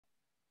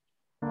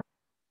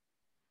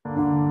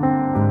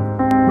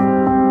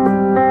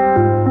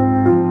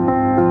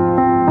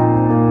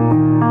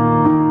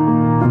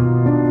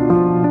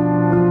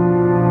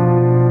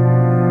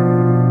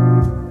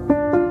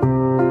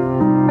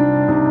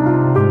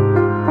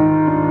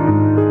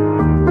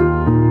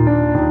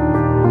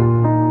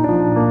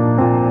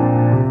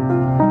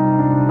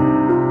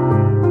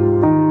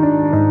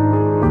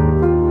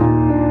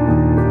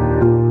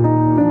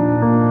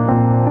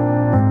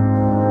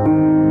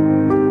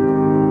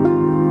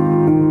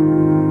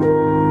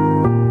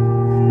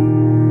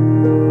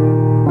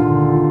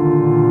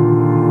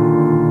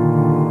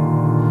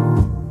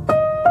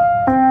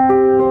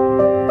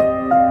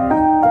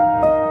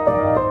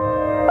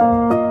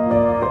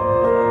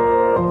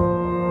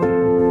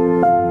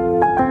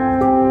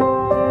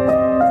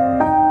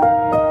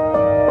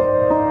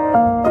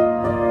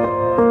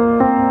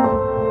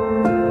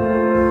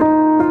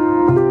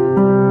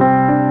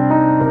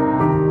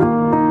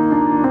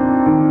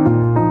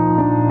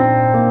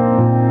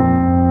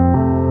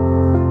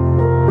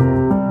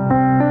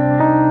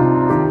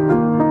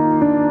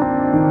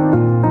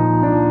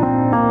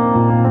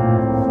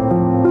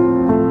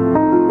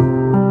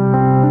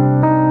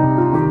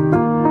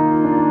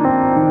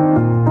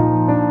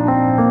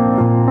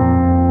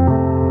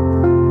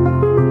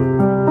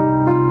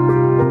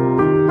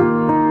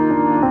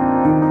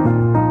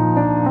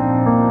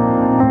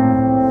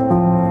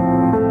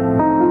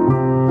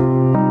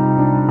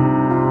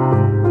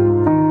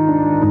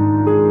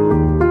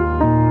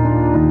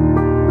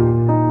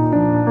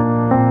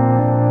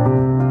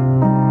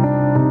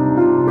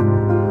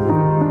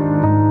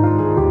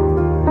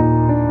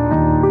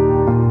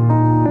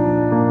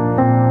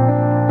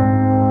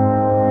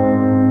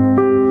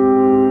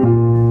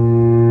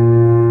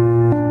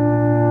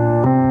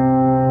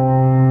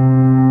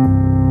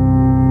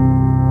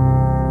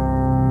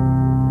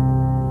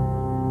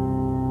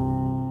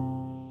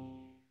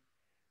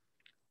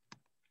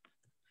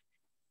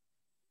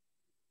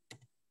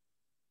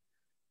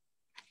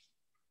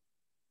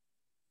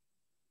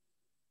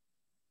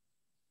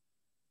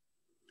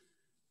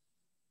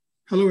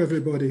Hello,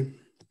 everybody.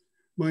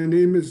 My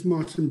name is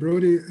Martin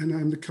Brodie, and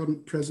I'm the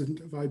current president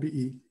of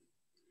IBE.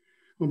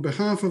 On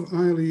behalf of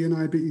ILE and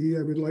IBE,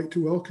 I would like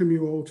to welcome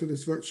you all to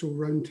this virtual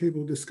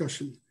roundtable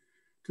discussion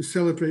to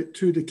celebrate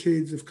 2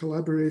 decades of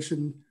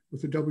collaboration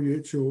with the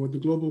WHO on the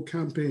global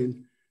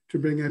campaign to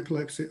bring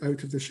epilepsy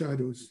out of the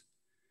shadows,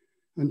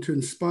 and to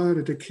inspire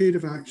a decade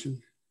of action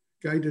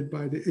guided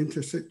by the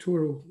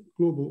Intersectoral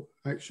Global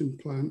Action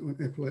Plan on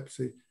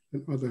Epilepsy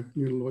and Other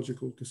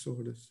Neurological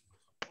Disorders.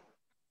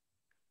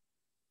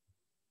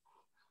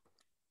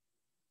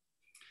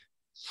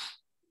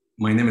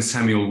 My name is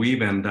Samuel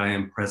Wiebe, and I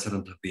am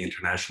president of the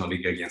International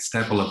League Against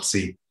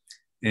Epilepsy.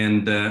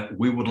 And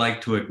we would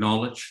like to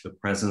acknowledge the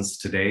presence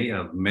today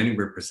of many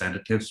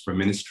representatives from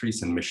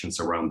ministries and missions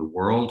around the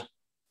world,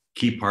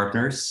 key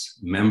partners,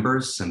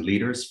 members, and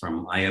leaders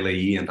from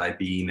ILAE and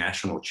IBE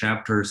national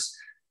chapters,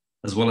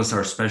 as well as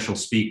our special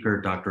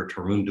speaker, Dr.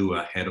 Tarun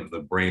Dua, head of the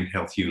Brain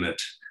Health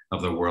Unit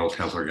of the World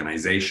Health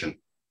Organization.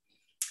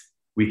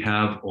 We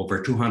have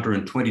over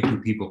 222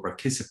 people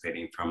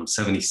participating from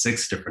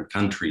 76 different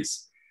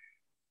countries.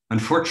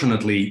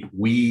 Unfortunately,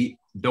 we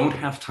don't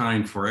have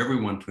time for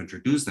everyone to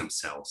introduce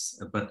themselves,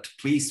 but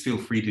please feel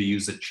free to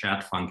use the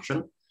chat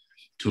function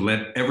to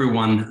let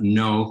everyone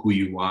know who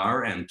you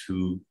are and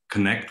to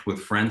connect with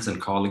friends and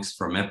colleagues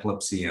from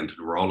epilepsy and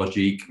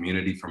neurology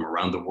community from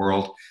around the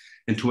world,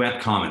 and to add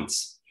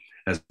comments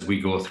as we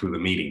go through the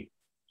meeting.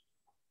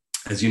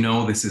 As you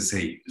know, this is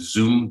a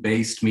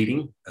Zoom-based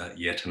meeting,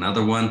 yet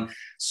another one.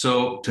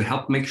 So to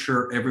help make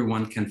sure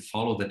everyone can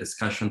follow the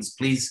discussions,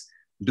 please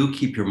do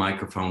keep your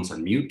microphones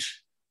on mute.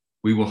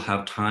 We will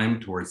have time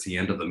towards the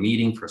end of the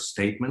meeting for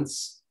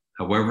statements.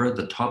 However,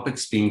 the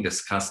topics being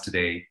discussed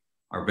today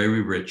are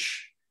very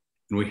rich,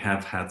 and we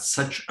have had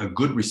such a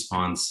good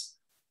response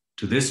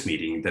to this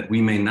meeting that we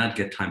may not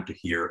get time to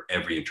hear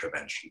every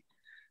intervention.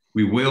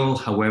 We will,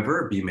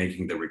 however, be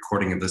making the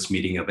recording of this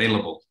meeting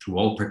available to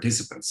all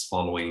participants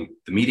following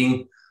the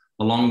meeting,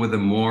 along with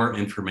more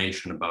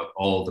information about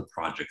all the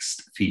projects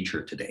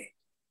featured today.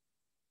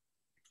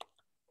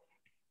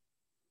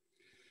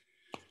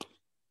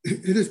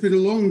 It has been a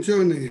long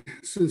journey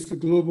since the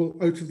global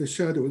Out of the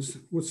Shadows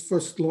was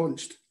first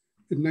launched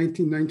in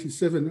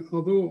 1997,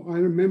 although I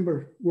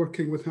remember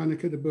working with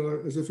Hanneke de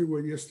Boer as if it were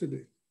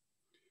yesterday.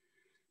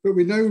 But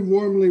we now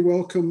warmly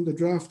welcome the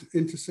draft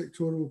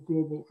Intersectoral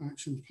Global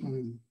Action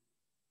Plan.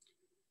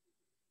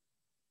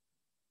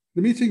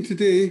 The meeting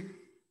today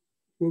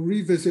will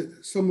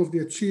revisit some of the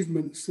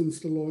achievements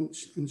since the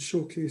launch and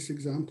showcase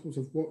examples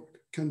of what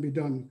can be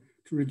done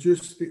to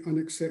reduce the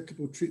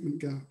unacceptable treatment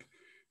gap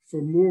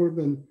for more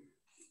than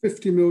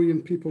 50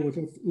 million people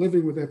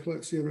living with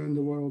epilepsy around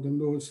the world and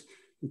those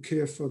who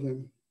care for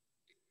them.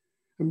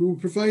 And we will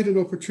provide an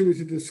opportunity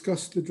to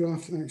discuss the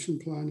draft action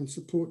plan and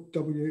support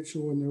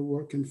WHO in their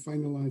work in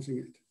finalizing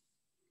it.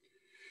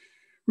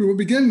 We will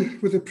begin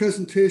with a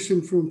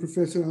presentation from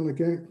Professor Ala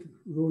Geck,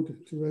 Road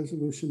to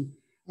Resolution.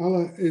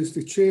 Ala is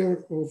the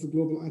chair of the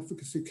Global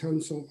Advocacy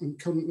Council and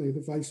currently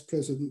the vice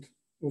president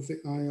of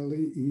the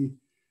ILAE,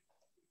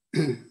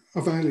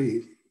 of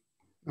ILAE.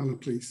 Ala,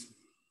 please.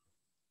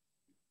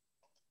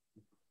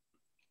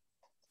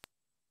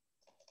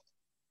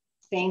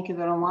 Thank you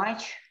very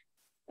much.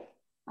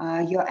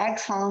 Your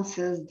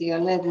Excellencies, dear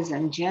ladies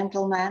and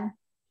gentlemen,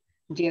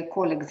 dear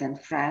colleagues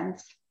and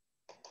friends,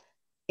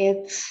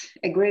 it's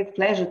a great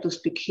pleasure to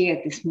speak here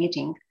at this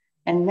meeting,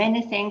 and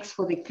many thanks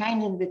for the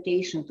kind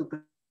invitation to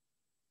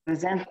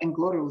present a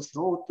glorious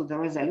road to the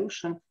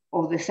resolution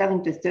of the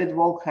 73rd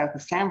World Health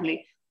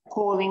Assembly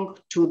calling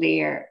to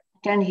their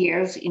 10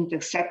 years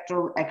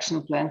Intersectoral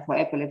Action Plan for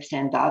Epilepsy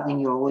and Other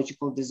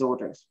Neurological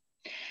Disorders.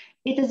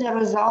 It is a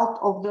result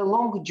of the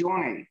long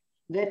journey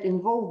that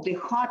involved the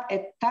hard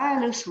and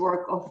tireless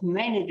work of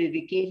many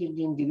dedicated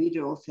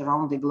individuals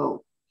around the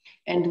globe.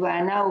 And we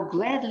are now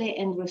gladly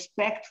and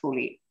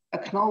respectfully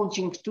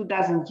acknowledging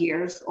 24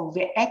 years of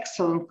the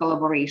excellent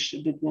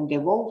collaboration between the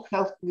World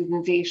Health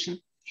Organization,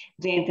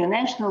 the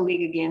International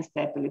League Against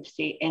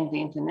Epilepsy, and the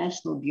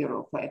International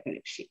Bureau for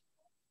Epilepsy.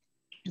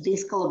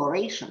 This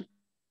collaboration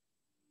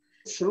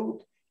is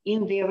rooted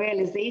in the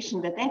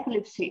realization that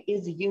epilepsy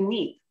is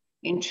unique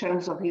in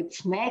terms of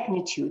its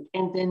magnitude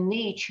and the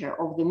nature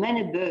of the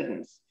many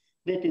burdens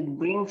that it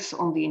brings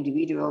on the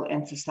individual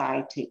and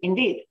society.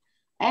 Indeed,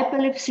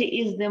 epilepsy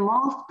is the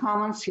most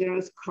common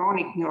serious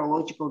chronic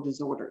neurological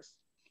disorders.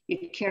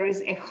 It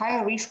carries a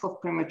high risk of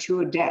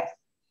premature death.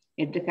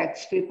 It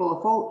affects people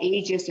of all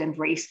ages and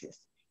races.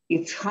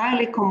 It's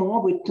highly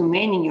comorbid to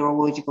many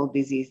neurological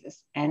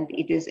diseases, and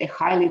it is a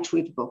highly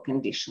treatable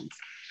condition.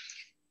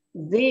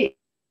 The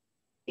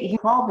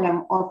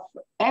problem of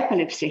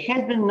epilepsy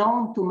has been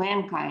known to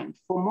mankind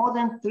for more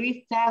than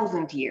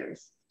 3,000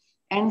 years.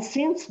 And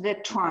since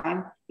that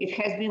time, it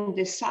has been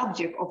the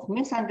subject of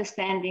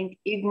misunderstanding,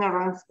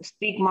 ignorance,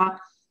 stigma,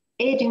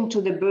 adding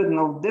to the burden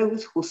of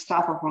those who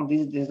suffer from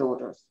these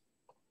disorders.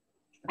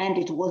 And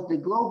it was the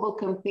global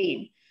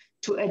campaign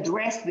to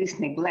address this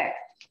neglect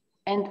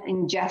and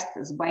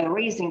injustice by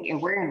raising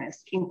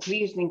awareness,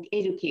 increasing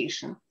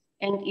education,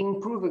 and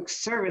improving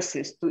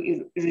services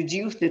to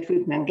reduce the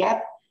treatment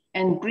gap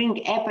and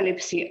bring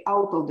epilepsy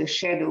out of the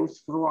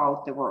shadows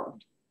throughout the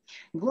world.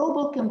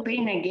 Global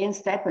campaign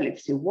against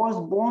epilepsy was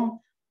born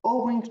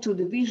owing to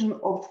the vision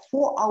of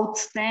 4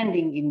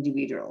 outstanding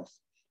individuals: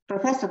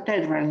 Professor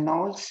Ted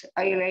Reynolds,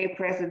 ILA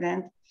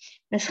President,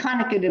 Ms.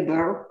 Hanneke de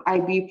Boer,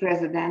 IB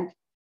President,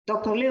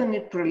 Dr.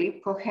 Leonid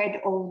Prolipko,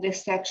 head of the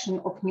section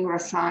of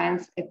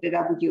neuroscience at the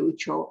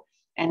WHO,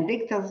 and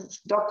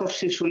Dr.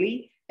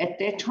 Shishuli, at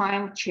that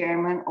time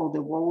chairman of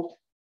the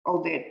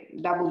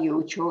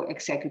WHO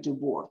Executive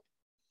Board.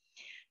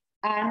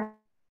 And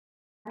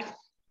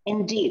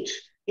indeed,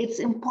 it's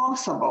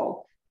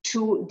impossible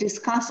to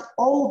discuss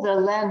all the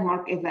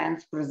landmark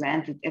events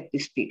presented at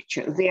this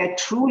picture. They are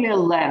truly a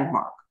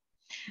landmark,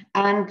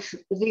 and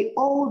they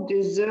all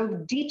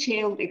deserve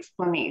detailed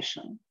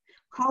explanation.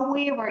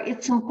 However,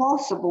 it's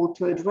impossible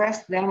to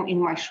address them in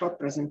my short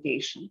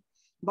presentation,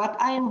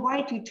 but I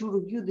invite you to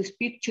review this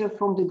picture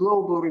from the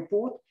global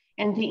report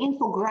and the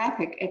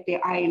infographic at the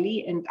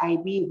ILE and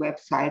IB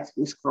websites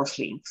with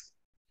cross-links.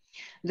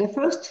 The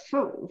first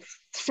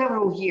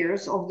several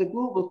years of the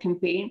global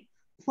campaign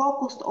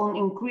focused on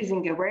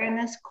increasing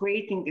awareness,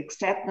 creating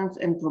acceptance,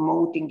 and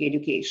promoting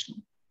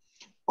education.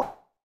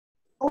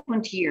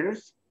 Over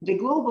years, the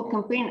global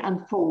campaign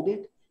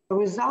unfolded,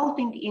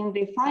 resulting in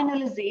the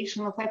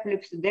finalization of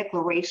epilepsy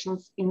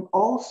declarations in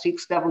all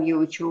 6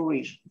 WHO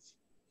regions.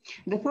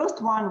 The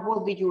first one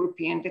was the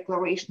European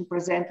declaration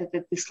presented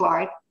at the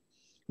slide.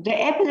 The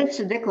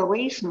epilepsy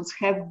declarations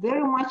have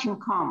very much in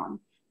common,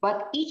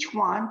 but each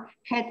one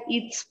had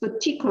its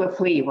particular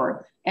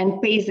flavor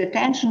and pays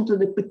attention to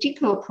the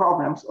particular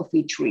problems of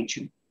each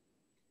region.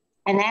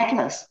 An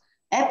atlas,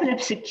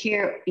 Epilepsy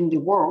Care in the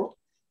World,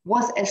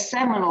 was a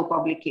seminal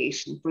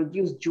publication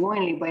produced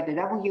jointly by the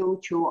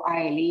WHO,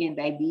 ILE, and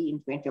IB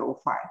in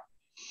 2005.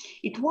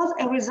 It was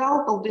a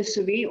result of the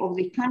survey of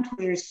the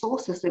country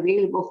resources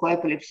available for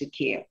epilepsy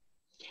care.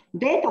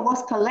 Data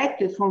was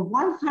collected from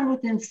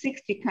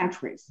 160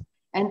 countries,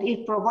 and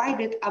it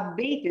provided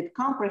updated,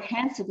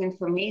 comprehensive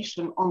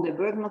information on the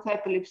burden of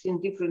epilepsy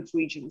in different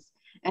regions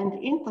and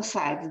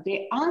emphasized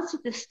the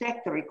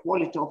unsatisfactory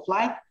quality of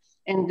life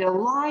and the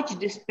large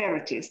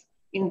disparities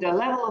in the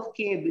level of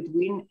care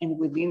between and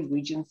within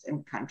regions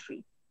and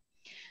country.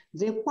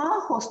 The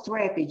PAHO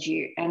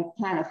strategy and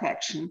plan of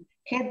action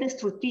had the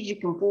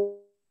strategic importance,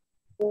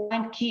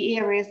 key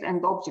areas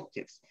and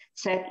objectives,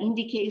 set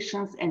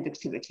indications and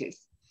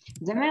activities.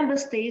 The member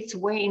states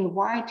were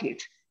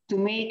invited to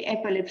make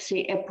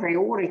epilepsy a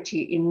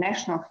priority in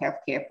national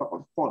healthcare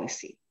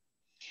policy.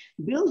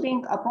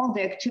 Building upon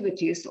the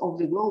activities of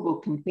the global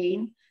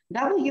campaign,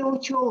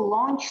 WHO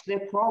launched the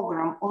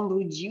program on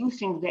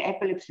reducing the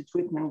epilepsy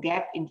treatment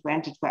gap in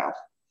 2012.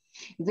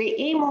 The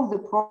aim of the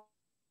program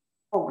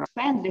is to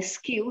expand the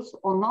skills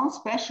of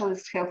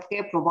non-specialist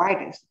healthcare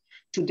providers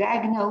to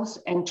diagnose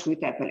and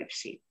treat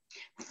epilepsy.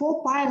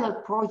 4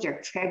 pilot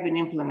projects have been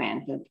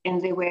implemented,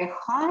 and they were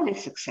highly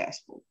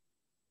successful.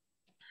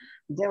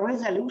 The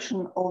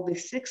resolution of the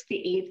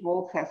 68th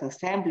World Health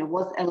Assembly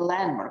was a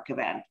landmark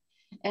event,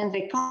 and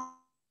the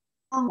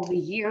of the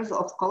years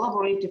of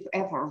collaborative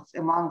efforts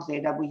among the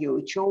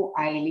WHO,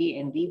 ILE,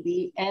 and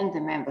DB, and the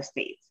member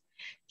states.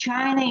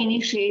 China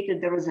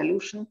initiated the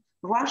resolution,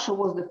 Russia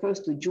was the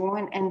first to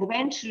join, and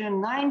eventually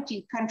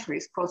 90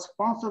 countries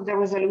co-sponsored the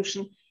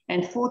resolution,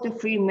 and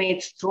 43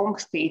 made strong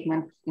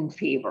statements in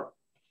favor.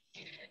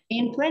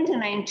 In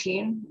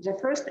 2019, the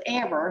first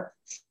ever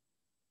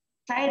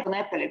Site on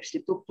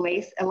Epilepsy took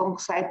place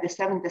alongside the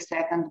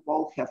 72nd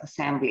World Health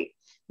Assembly,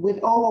 with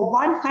over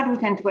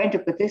 120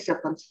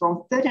 participants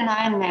from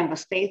 39 member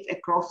states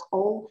across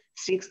all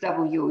 6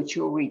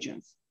 WHO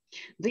regions.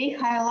 They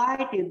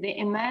highlighted the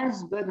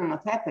immense burden of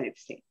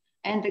epilepsy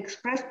and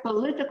expressed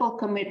political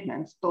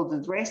commitments towards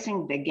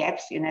addressing the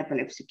gaps in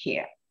epilepsy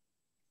care.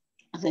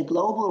 The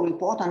Global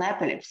Report on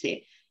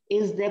Epilepsy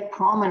is the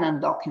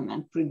prominent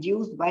document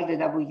produced by the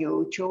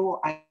WHO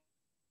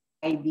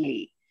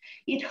IB.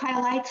 It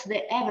highlights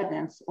the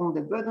evidence on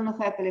the burden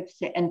of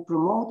epilepsy and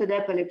promoted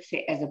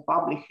epilepsy as a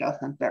public health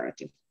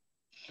imperative.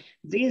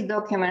 These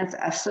documents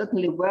are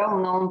certainly well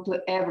known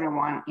to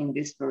everyone in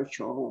this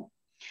virtual room.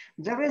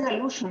 The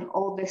resolution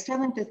of the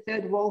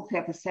 73rd World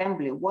Health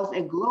Assembly was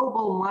a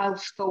global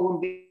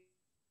milestone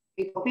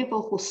for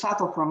people who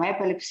suffer from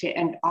epilepsy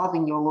and other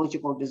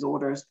neurological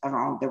disorders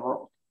around the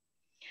world.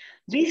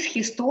 This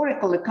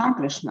historical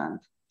accomplishment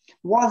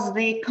was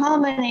the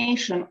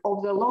culmination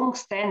of the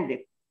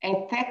long-standing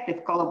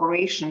effective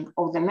collaboration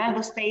of the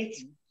member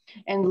states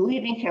and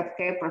leading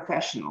healthcare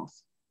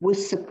professionals with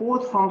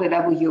support from the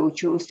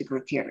WHO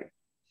Secretariat.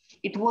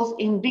 It was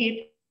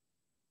indeed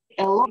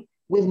a lot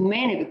with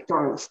many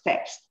victorious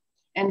steps,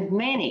 and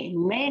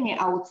many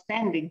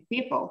outstanding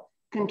people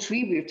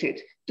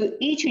contributed to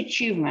each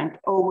achievement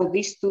over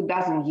these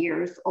 24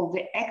 years of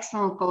the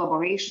excellent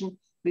collaboration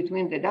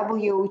between the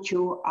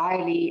WHO,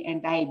 ILE,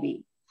 and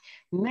IB.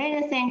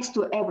 Many thanks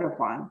to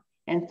everyone,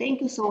 and thank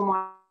you so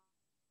much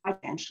for your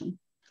attention.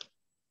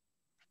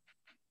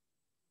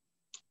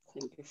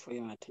 Thank you for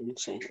your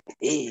attention.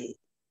 Okay.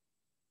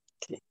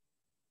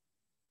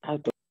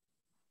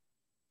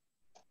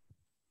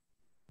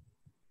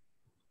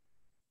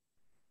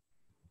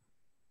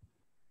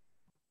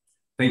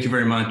 Thank you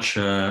very much,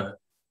 Dr.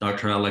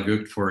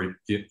 Alagut, for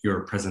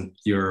your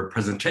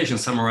presentation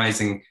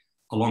summarizing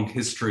a long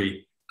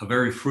history of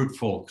very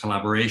fruitful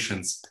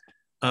collaborations.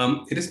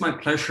 It is my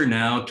pleasure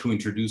now to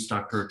introduce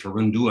Dr.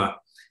 Tarun Dua,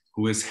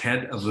 who is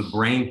head of the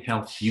Brain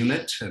Health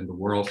Unit in the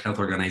World Health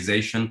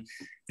Organization,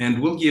 and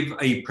will give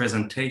a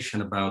presentation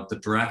about the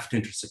draft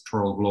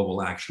Intersectoral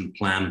Global Action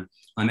Plan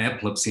on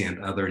Epilepsy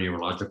and Other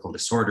Neurological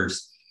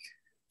Disorders.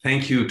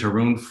 Thank you,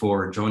 Tarun,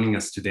 for joining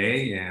us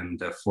today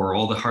and for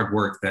all the hard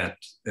work that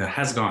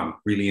has gone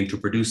really into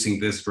producing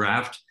this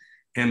draft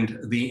and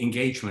the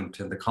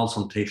engagement and the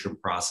consultation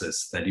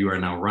process that you are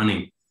now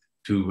running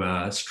to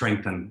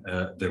strengthen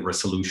the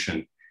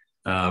resolution.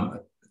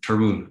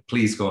 Tarun,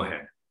 please go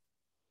ahead.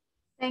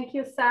 Thank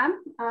you,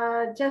 Sam.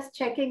 Just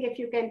checking if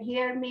you can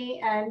hear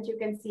me and you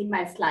can see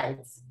my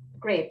slides.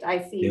 Great,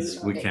 I see.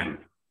 Yes, we can.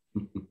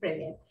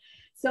 Brilliant.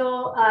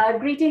 So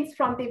greetings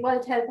from the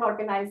World Health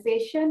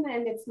Organization,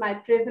 and it's my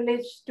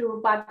privilege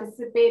to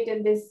participate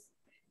in this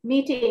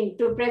meeting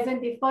to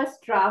present the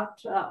first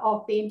draft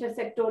of the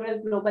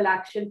Intersectoral Global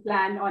Action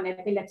Plan on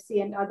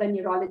Epilepsy and Other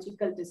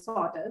Neurological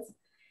Disorders.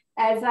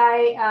 As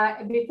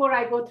before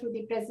I go through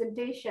the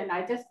presentation,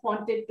 I just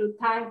wanted to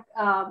thank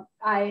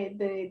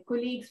the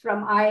colleagues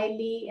from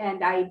ILE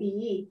and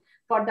IBE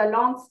for the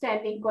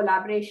long-standing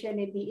collaboration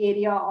in the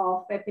area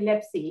of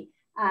epilepsy.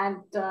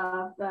 And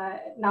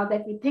now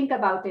that we think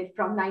about it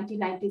from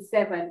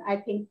 1997, I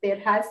think there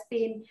has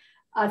been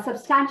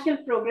substantial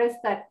progress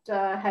that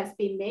has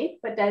been made.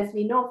 But as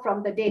we know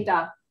from the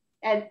data,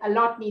 a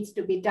lot needs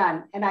to be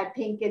done. And I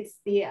think it's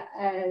the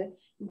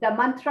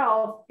mantra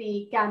of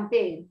the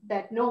campaign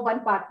that no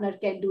one partner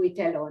can do it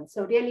alone.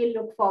 So really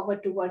look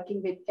forward to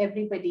working with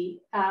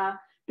everybody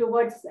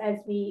towards as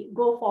we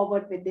go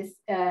forward with this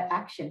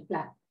action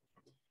plan.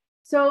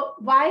 So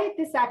why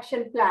this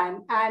action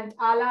plan? And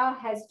Ala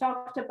has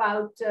talked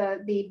about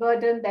the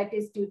burden that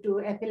is due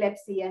to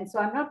epilepsy. And so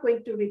I'm not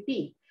going to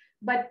repeat,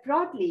 but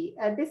broadly,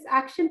 this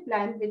action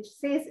plan, which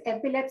says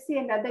epilepsy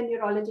and other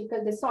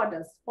neurological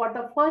disorders, for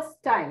the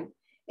first time,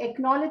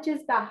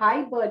 acknowledges the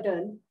high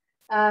burden.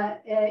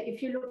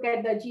 If you look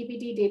at the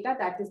GBD data,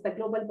 that is the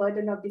global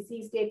burden of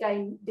disease data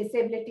in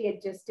disability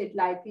adjusted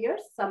life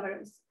years,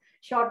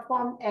 short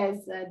form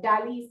as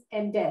DALYs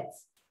and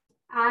deaths.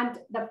 And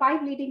the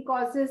 5 leading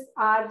causes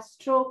are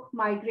stroke,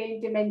 migraine,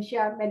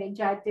 dementia,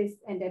 meningitis,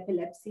 and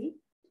epilepsy.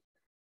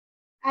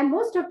 And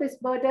most of this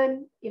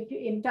burden,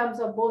 in terms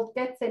of both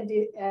deaths and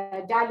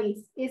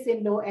DALYs, is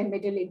in low and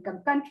middle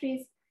income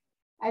countries,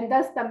 and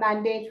thus the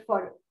mandate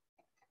for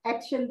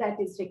action that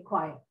is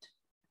required.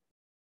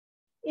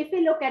 If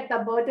we look at the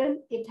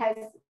burden, it has,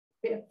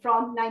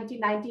 from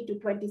 1990 to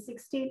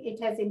 2016,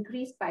 it has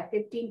increased by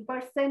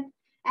 15%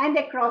 and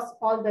across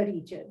all the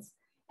regions.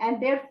 And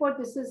therefore,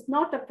 this is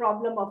not a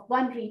problem of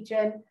one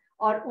region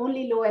or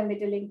only low and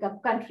middle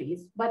income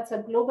countries, but it's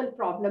a global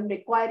problem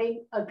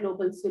requiring a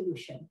global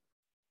solution.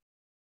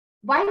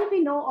 While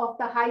we know of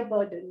the high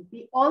burden,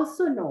 we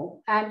also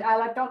know, and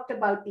Ala talked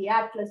about the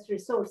Atlas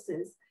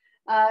resources,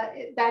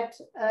 that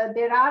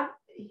there are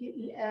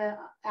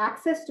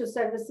access to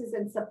services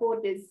and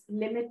support is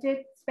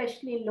limited,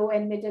 especially in low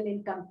and middle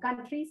income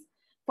countries.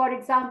 For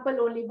example,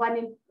 only 1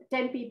 in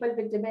 10 people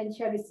with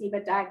dementia receive a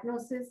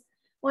diagnosis.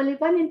 Only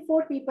 1 in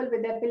 4 people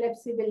with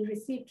epilepsy will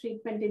receive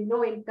treatment in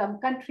low-income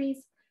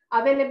countries.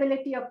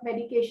 Availability of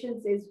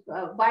medications is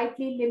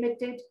widely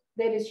limited.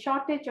 There is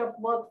shortage of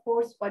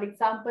workforce. For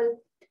example,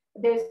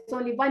 there's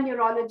only 1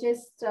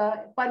 neurologist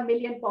per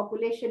million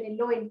population in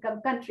low-income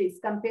countries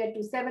compared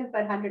to 7 per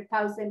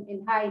 100,000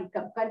 in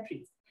high-income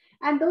countries.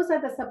 And those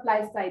are the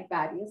supply-side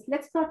barriers.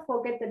 Let's not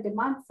forget the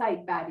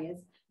demand-side barriers,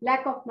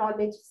 lack of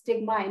knowledge,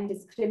 stigma, and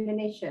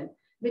discrimination,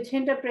 which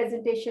hinder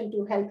presentation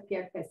to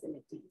healthcare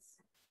facilities.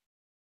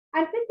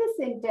 And with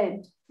this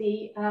intent,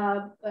 the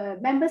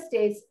member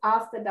states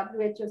asked the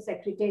WHO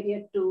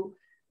Secretariat to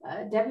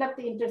develop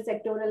the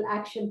Intersectoral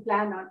Action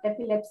Plan on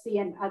Epilepsy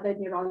and Other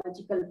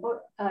Neurological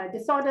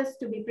Disorders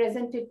to be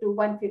presented to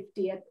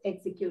 150th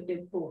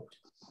Executive Board.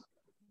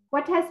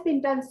 What has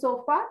been done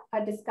so far?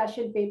 A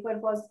discussion paper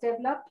was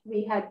developed.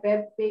 We had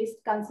web-based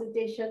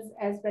consultations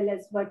as well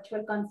as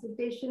virtual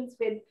consultations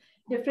with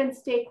different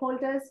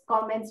stakeholders.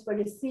 Comments were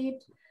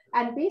received.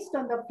 And based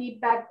on the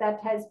feedback that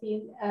has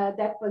been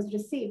that was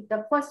received,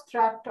 the first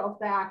draft of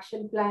the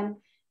action plan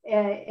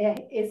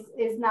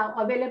is now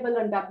available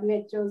on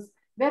WHO's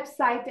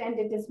website, and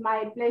it is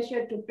my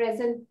pleasure to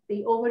present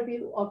the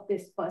overview of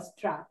this first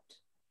draft.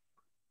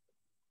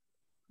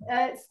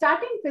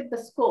 Starting with the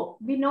scope,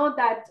 we know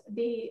that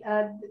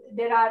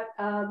there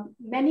are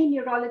many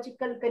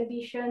neurological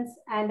conditions,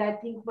 and I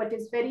think what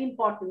is very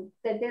important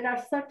that there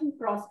are certain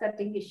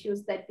cross-cutting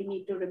issues that we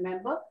need to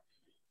remember,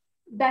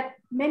 that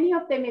many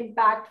of them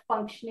impact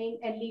functioning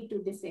and lead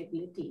to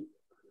disability.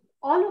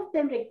 All of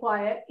them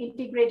require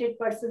integrated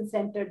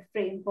person-centered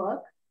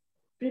framework.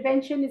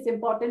 Prevention is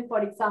important.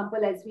 For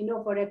example, as we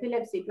know for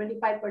epilepsy,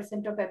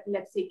 25% of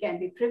epilepsy can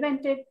be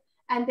prevented,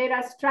 and there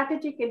are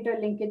strategic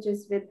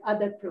interlinkages with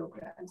other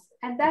programs.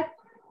 And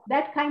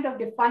that kind of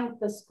defines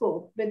the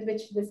scope with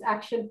which this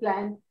action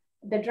plan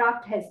The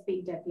draft has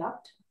been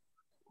developed.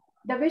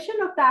 The vision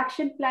of the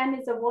action plan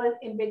is a world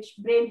in which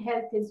brain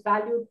health is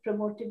valued,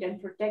 promoted, and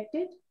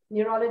protected.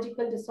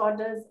 Neurological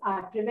disorders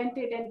are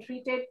prevented and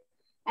treated,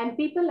 and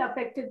people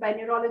affected by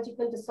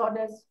neurological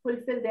disorders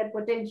fulfill their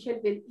potential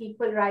with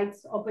equal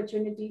rights,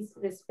 opportunities,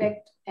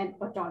 respect, and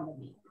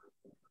autonomy.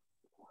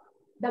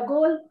 The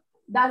goal,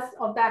 thus,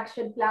 of the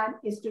action plan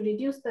is to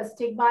reduce the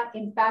stigma,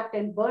 impact,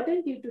 and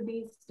burden due to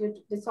these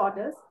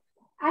disorders,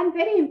 and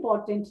very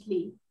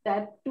importantly,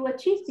 that to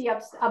achieve the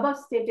above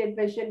stated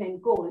vision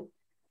and goal,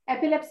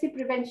 epilepsy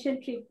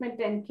prevention, treatment,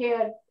 and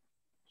care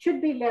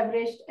should be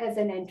leveraged as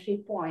an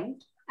entry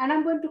point. And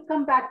I'm going to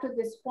come back to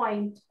this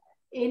point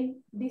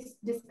in this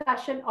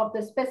discussion of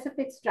the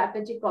specific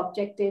strategic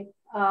objective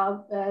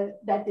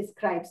that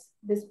describes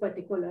this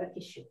particular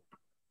issue.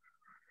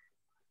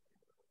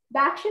 The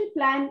action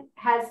plan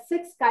has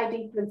 6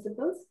 guiding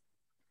principles,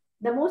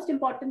 the most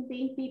important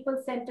being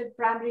people-centered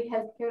primary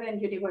healthcare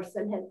and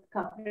universal health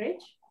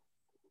coverage.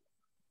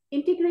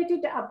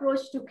 Integrated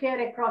approach to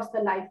care across the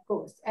life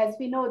course. As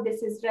we know,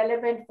 this is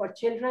relevant for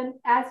children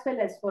as well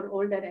as for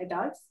older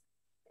adults.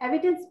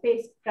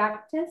 Evidence-based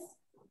practice,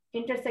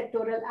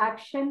 intersectoral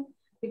action,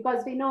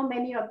 because we know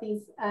many of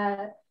these,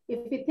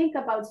 if we think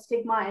about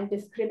stigma and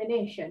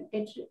discrimination,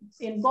 it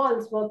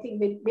involves working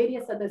with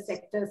various other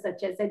sectors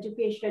such as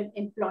education,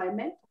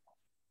 employment.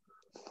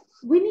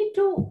 We need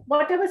to,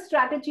 whatever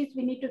strategies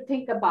we need to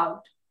think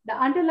about, the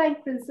underlying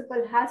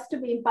principle has to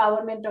be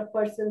empowerment of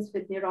persons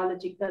with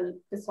neurological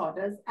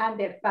disorders and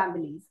their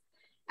families.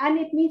 And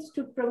it needs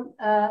to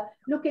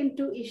look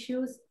into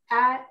issues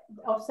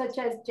of such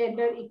as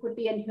gender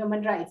equity and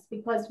human rights,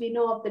 because we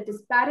know of the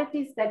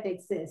disparities that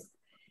exist.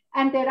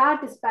 And there are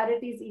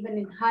disparities even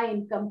in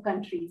high-income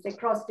countries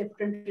across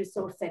different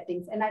resource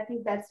settings. And I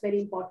think that's very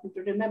important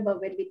to remember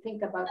when we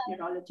think about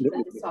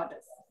neurological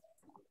disorders.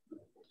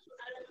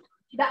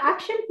 The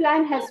action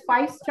plan has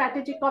 5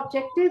 strategic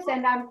objectives,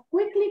 and I'm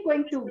quickly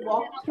going to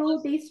walk through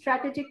these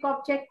strategic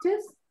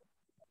objectives.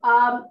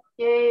 The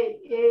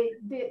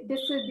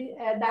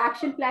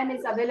action plan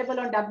is available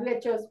on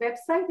WHO's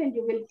website, and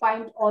you will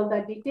find all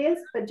the details.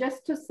 But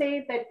just to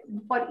say that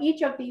for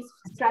each of these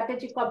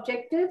strategic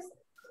objectives,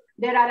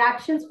 there are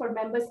actions for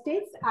member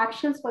states,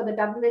 actions for the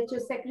WHO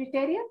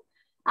Secretariat,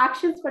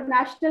 actions for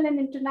national and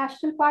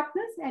international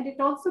partners, and it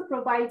also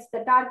provides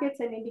the targets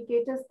and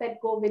indicators that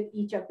go with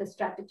each of the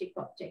strategic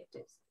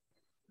objectives.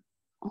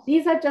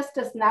 These are just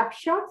a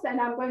snapshots, and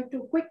I'm going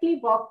to quickly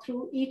walk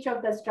through each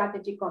of the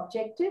strategic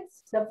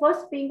objectives. The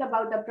first being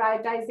about the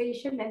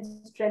prioritization and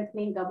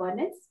strengthening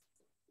governance.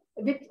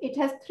 It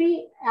has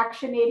 3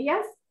 action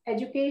areas: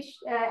 education,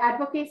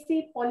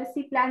 advocacy,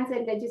 policy plans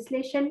and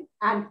legislation,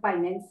 and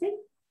financing.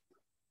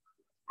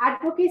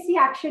 Advocacy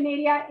action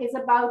area is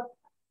about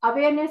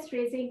awareness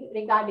raising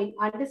regarding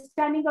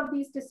understanding of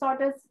these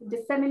disorders,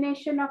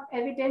 dissemination of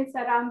evidence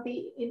around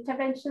the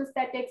interventions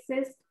that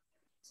exist,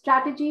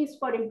 strategies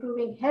for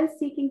improving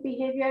health-seeking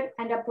behavior,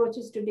 and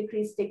approaches to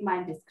decrease stigma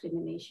and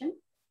discrimination.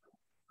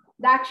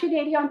 The action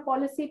area on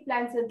policy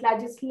plans and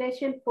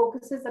legislation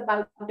focuses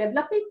about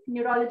developing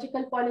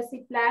neurological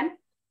policy plan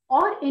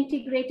or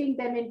integrating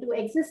them into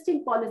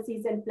existing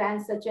policies and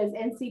plans such as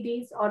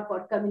NCDs or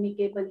for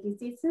communicable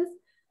diseases.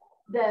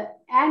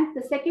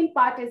 The second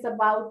part is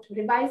about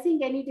revising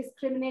any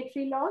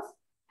discriminatory laws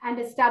and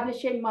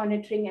establishing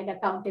monitoring and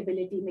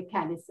accountability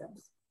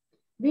mechanisms.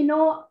 We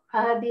know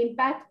the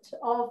impact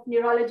of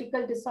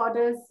neurological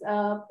disorders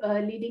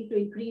leading to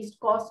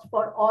increased cost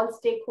for all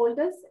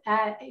stakeholders,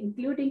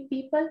 including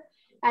people.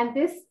 And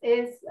this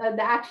is,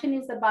 the action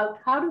is about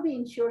how do we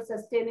ensure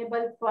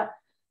sustainable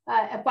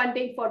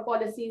funding for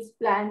policies,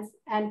 plans,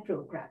 and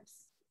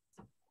programs.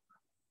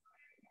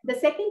 The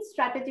second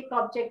strategic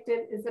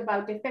objective is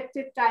about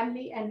effective,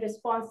 timely, and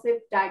responsive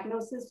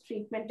diagnosis,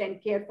 treatment,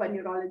 and care for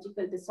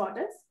neurological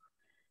disorders.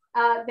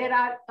 There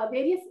are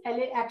various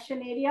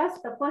action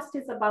areas. The first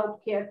is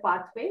about care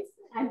pathways,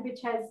 and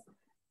which has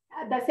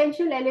the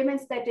essential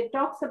elements that it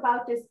talks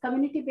about is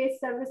community-based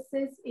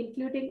services,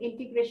 including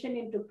integration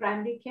into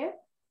primary care,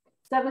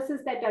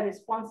 services that are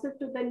responsive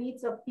to the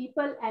needs of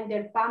people and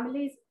their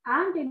families,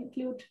 and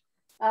include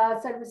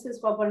services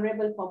for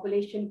vulnerable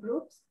population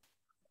groups,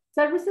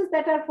 services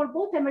that are for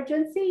both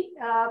emergency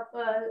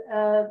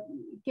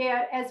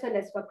care as well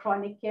as for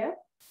chronic care,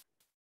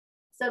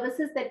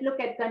 services that look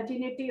at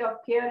continuity of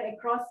care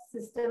across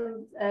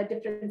systems,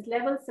 different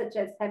levels, such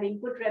as having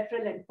good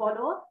referral and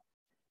follow-up,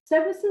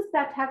 services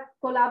that have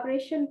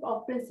collaboration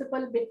of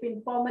principle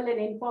between formal and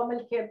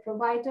informal care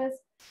providers,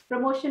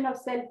 promotion of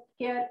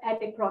self-care,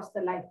 and across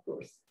the life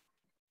course.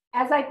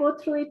 As I go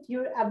through it,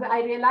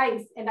 I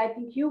realize, and I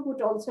think you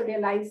would also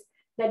realize,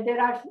 that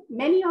there are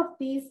many of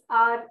these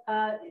are,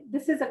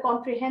 this is a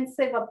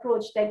comprehensive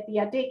approach that we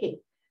are taking.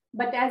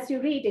 But as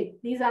you read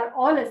it, these are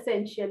all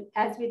essential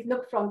as we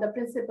look from the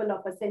principle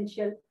of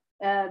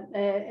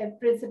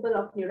principle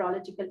of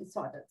neurological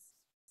disorders.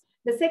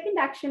 The second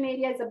action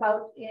area is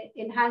about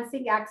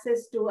enhancing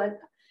access to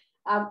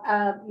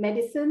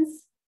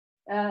medicines,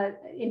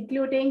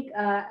 including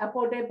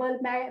affordable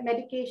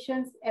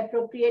medications,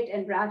 appropriate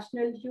and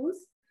rational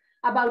use.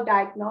 about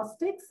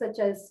diagnostics, such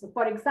as,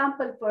 for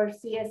example, for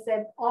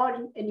CSF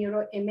or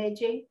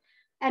neuroimaging.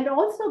 And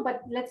also,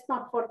 but let's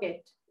not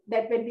forget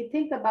that when we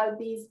think about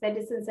these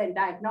medicines and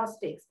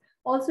diagnostics,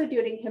 also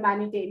during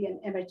humanitarian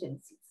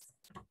emergencies.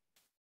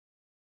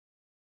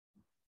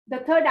 The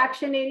third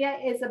action area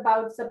is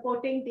about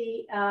supporting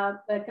the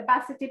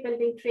capacity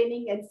building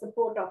training and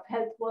support of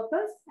health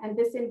workers. And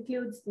this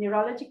includes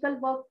neurological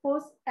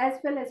workforce as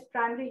well as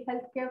primary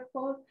healthcare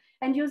force,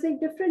 and using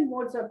different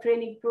modes of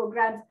training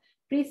programs,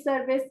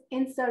 pre-service,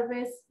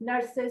 in-service,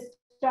 nurses,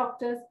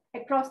 doctors,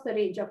 across the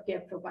range of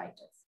care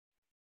providers.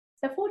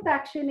 The fourth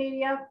action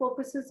area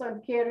focuses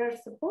on carer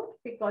support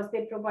because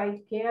they provide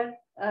care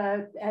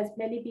as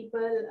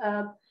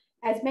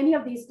many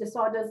of these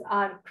disorders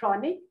are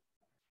chronic.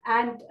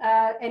 And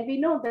we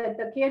know that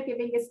the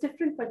caregiving is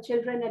different for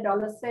children,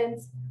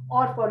 adolescents,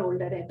 or for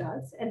older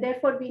adults. And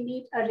therefore, we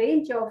need a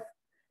range of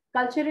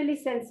culturally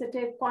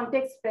sensitive,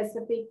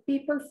 context-specific,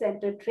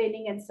 people-centered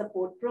training and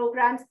support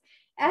programs,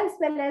 as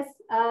well as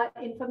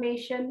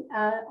information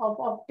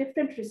of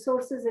different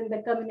resources in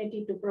the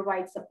community to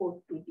provide support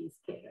to these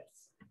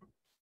carers.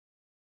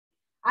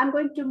 I'm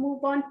going to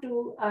move on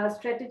to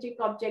strategic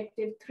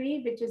objective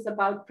 3, which is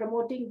about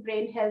promoting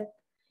brain health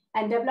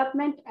and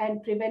development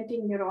and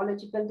preventing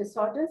neurological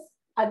disorders.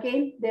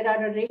 Again, there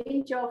are a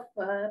range of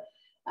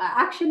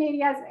action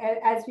areas.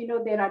 As we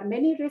know, there are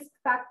many risk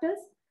factors.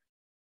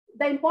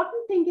 The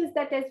important thing is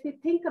that as we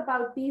think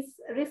about these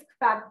risk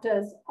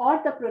factors or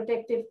the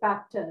protective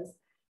factors,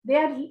 they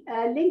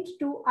are linked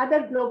to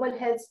other global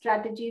health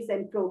strategies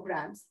and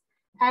programs.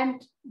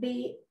 And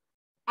the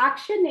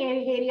action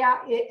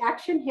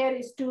here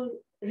is to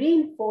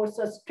reinforce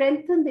or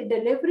strengthen the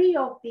delivery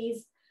of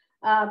these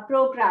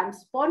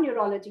programs for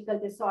neurological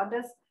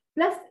disorders,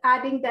 plus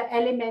adding the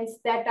elements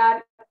that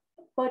are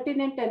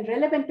pertinent and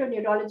relevant to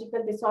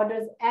neurological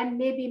disorders and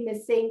maybe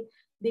missing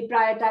the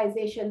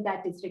prioritization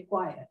that is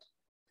required.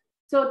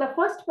 So the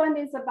first one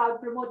is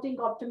about promoting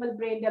optimal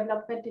brain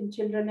development in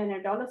children and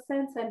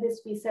adolescents. And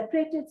this we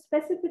separated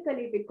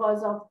specifically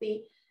because of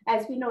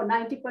as we know,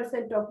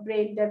 90% of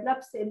brain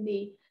develops in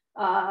the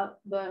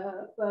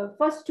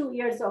first 2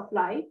 years of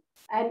life,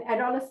 and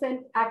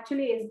adolescent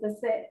actually is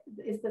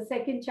the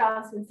second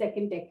chance in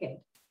second decade.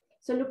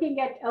 So looking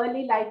at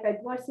early life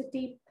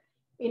adversity,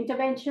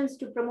 interventions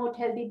to promote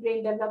healthy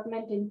brain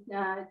development in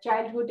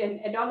childhood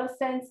and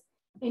adolescence,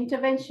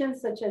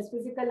 interventions such as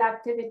physical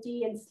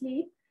activity and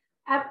sleep,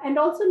 and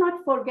also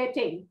not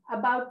forgetting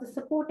about the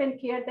support and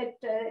care that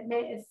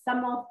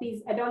some of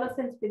these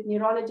adolescents with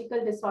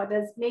neurological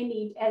disorders may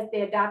need as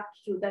they adapt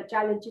to the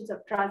challenges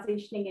of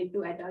transitioning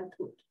into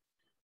adulthood.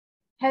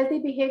 Healthy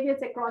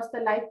behaviors across the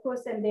life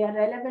course, and they are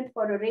relevant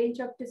for a range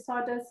of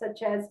disorders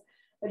such as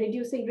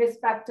reducing risk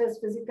factors,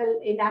 physical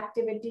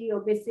inactivity,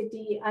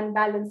 obesity,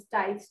 unbalanced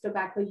diets,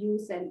 tobacco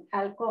use, and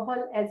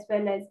alcohol, as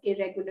well as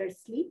irregular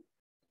sleep.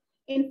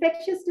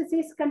 Infectious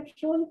disease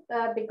control,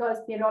 because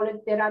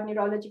there are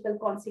neurological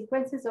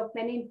consequences of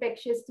many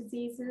infectious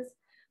diseases.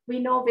 We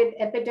know with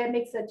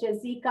epidemics such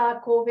as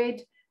Zika,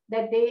 COVID,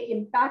 that they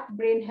impact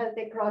brain health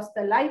across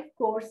the life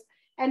course,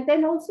 and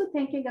then also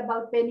thinking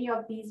about many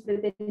of these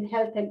within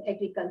health and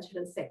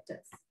agricultural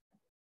sectors.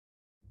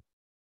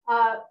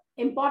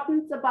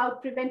 Importance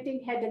about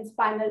preventing head and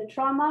spinal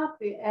trauma,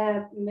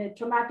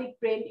 traumatic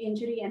brain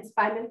injury and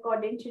spinal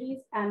cord injuries,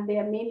 and they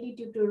are mainly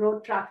due to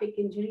road traffic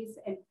injuries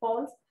and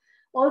falls.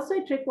 Also,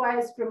 it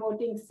requires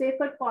promoting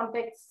safer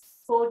contact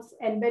sports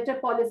and better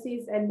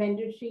policies and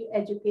mandatory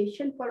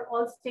education for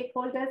all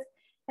stakeholders,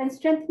 and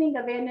strengthening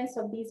awareness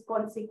of these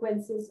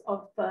consequences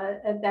of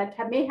that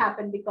may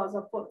happen because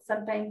of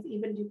sometimes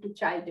even due to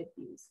child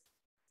abuse.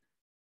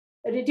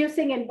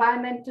 Reducing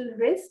environmental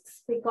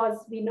risks,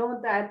 because we know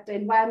that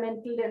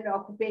environmental and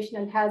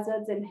occupational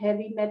hazards and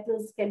heavy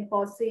metals can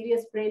cause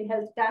serious brain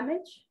health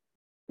damage.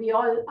 We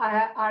all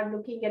are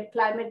looking at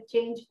climate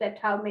change, that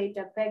how may it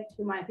affect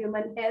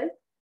human health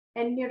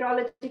and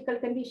neurological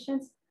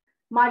conditions.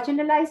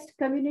 Marginalized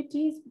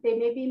communities, they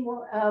may be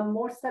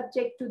more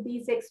subject to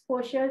these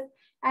exposures.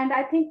 And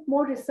I think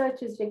more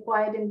research is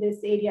required in this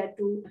area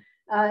to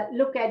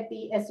look at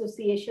the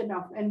association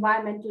of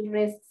environmental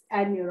risks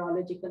and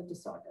neurological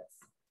disorders.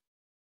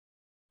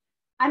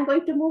 I'm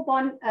going to move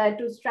on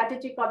to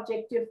strategic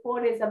objective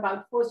 4 is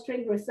about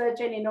fostering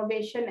research and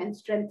innovation and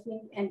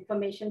strengthening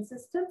information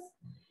systems.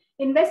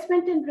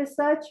 Investment in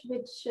research,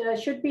 which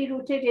should be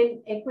rooted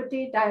in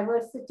equity,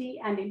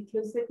 diversity, and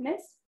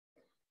inclusiveness.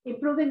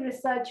 Improving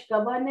research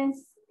governance,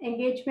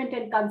 engagement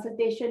and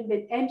consultation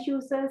with end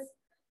users,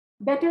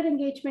 better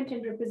engagement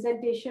and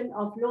representation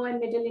of low and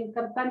middle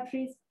income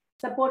countries,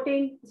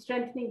 supporting,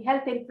 strengthening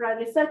health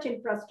research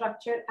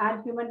infrastructure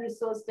and human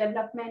resource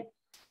development,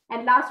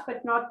 and last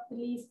but not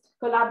least,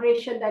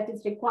 collaboration that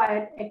is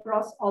required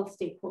across all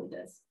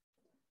stakeholders.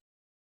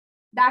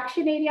 The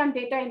action area on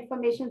data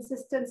information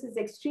systems is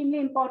extremely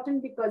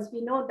important because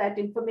we know that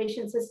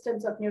information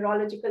systems of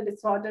neurological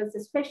disorders,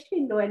 especially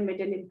in low and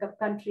middle income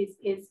countries,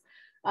 is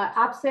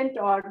absent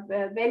or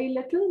very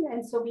little.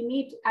 And so we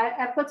need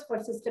efforts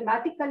for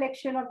systematic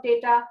collection of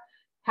data,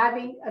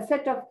 having a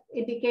set of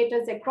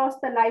indicators across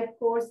the life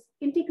course,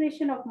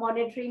 integration of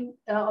monitoring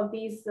of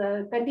these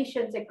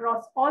conditions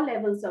across all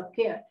levels of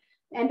care,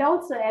 and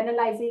also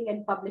analyzing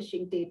and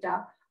publishing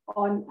data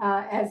on,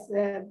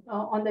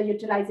 on the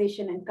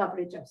utilization and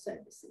coverage of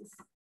services.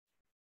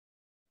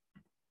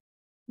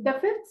 The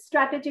fifth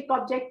strategic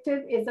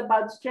objective is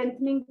about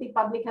strengthening the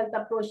public health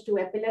approach to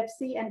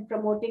epilepsy and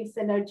promoting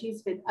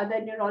synergies with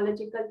other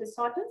neurological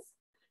disorders.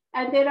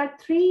 And there are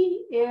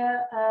three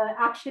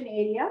action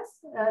areas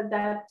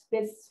that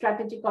this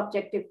strategic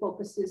objective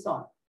focuses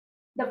on.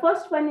 The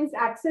first one is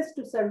access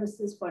to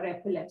services for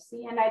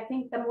epilepsy. And I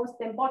think the most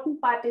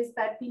important part is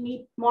that we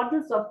need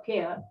models of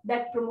care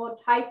that promote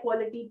high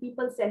quality,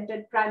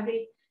 people-centered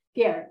primary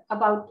care,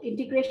 about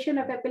integration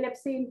of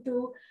epilepsy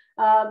into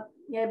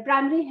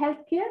primary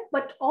health care,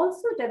 but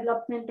also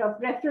development of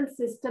referral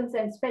systems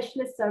and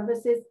specialist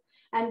services.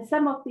 And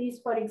some of these,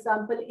 for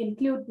example,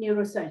 include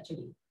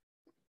neurosurgery.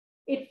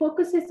 It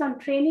focuses on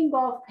training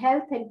of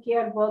health and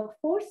care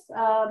workforce,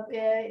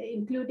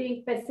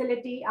 including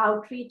facility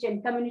outreach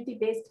and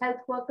community-based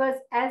health workers,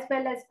 as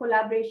well as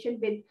collaboration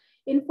with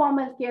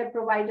informal care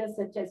providers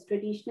such as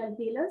traditional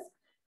healers.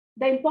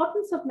 The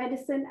importance of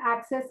medicine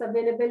access,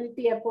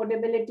 availability,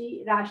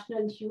 affordability,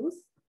 rational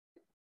use.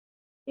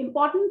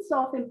 Importance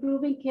of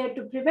improving care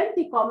to prevent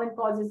the common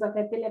causes of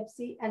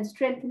epilepsy and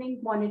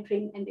strengthening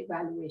monitoring and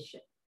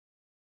evaluation.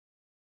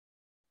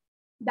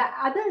 The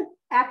other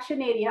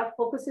action area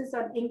focuses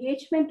on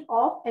engagement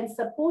of and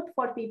support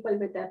for people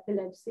with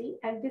epilepsy.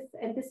 And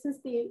this is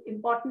the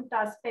important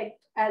aspect,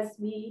 as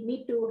we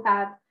need to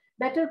have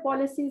better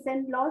policies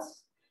and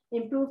laws,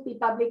 improve the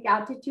public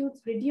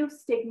attitudes,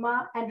 reduce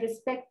stigma, and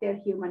respect their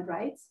human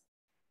rights.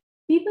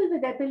 People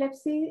with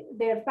epilepsy,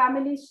 their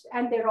families,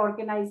 and their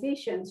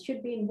organizations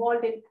should be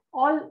involved in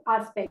all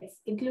aspects,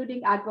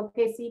 including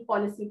advocacy,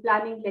 policy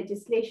planning,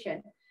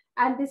 legislation.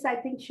 And this, I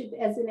think, should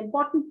as an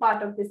important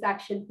part of this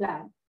action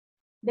plan.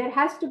 There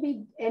has to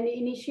be an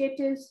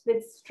initiatives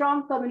with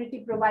strong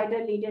community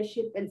provider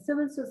leadership and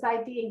civil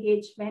society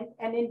engagement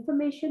and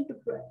information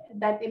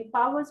that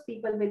empowers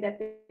people with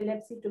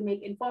epilepsy to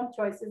make informed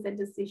choices and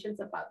decisions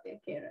about their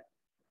care.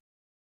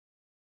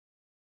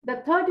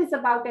 The third is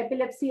about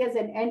epilepsy as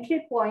an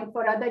entry point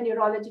for other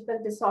neurological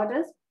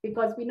disorders,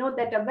 because we know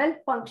that a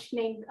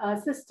well-functioning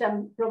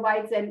system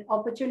provides an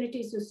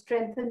opportunity to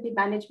strengthen the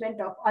management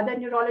of other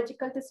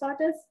neurological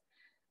disorders.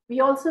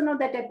 We also know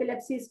that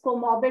epilepsy is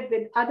comorbid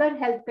with other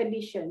health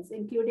conditions,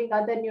 including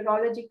other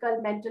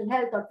neurological, mental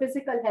health, or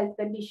physical health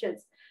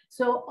conditions.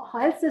 So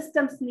health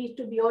systems need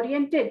to be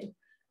oriented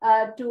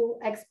to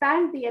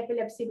expand the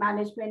epilepsy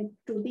management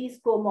to these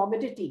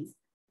comorbidities.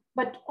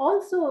 But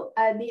also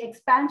the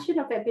expansion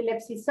of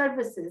epilepsy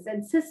services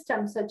and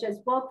systems such as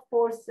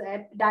workforce,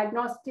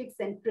 diagnostics,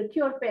 and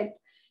procurement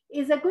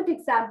is a good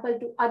example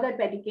to other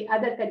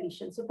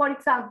conditions. So for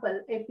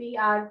example, if we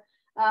are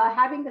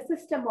having a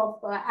system of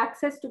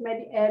access to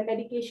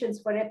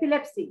medications for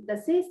epilepsy, the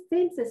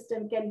same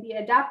system can be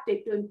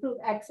adapted to improve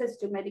access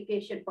to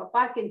medication for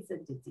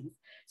Parkinson's disease.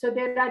 So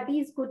there are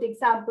these good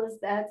examples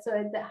that,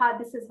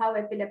 this is how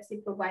epilepsy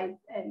provides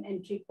an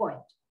entry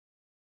point.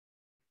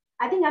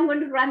 I think I'm going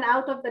to run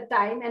out of the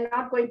time and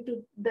not going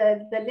to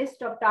the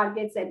list of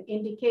targets and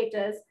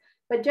indicators,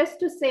 but just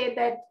to say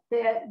that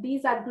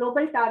these are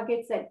global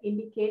targets and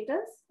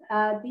indicators.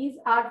 These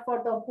are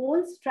for the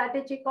whole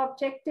strategic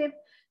objective.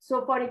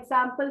 So for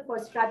example, for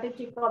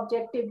strategic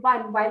objective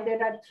 1, while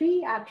there are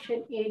 3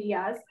 action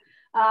areas,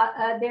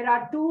 there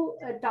are 2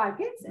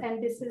 targets,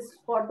 and this is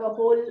for the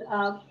whole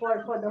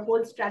for the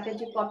whole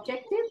strategic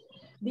objective.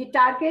 The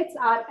targets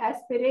are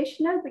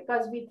aspirational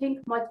because we think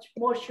much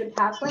more should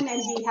happen,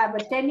 and we have a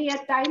 10-year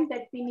time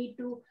that we need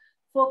to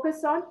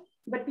focus on.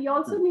 But we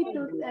also need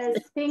to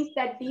think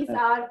that these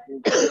are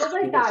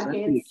global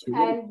targets,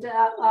 and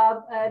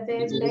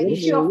the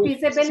issue of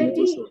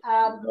feasibility.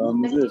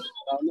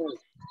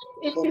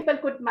 If people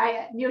could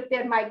mute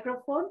their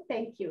microphone,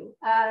 thank you.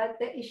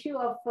 The issue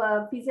of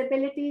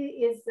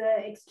feasibility is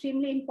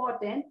extremely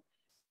important.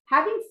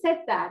 Having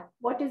said that,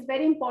 what is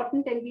very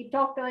important, and we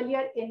talked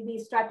earlier in the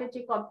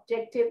strategic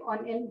objective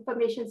on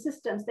information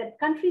systems, that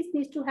countries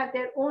need to have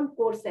their own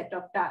core set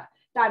of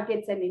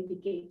targets and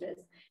indicators.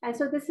 And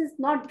so this is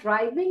not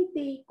driving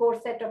the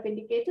core set of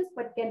indicators,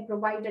 but can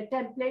provide a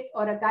template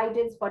or a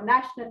guidance for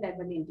national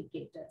level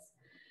indicators.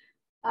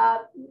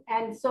 I'm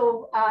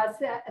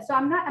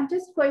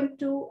just going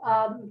to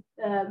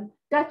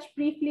touch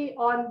briefly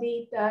on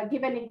the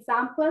give an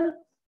example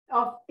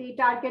of the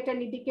target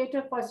and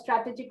indicator for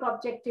strategic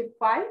objective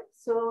 5.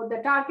 So the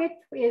target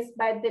is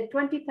by the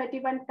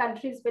 2031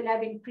 countries will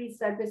have increased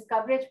service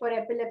coverage for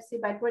epilepsy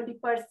by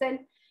 20%.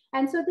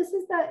 And so this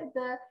is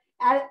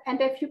and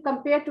if you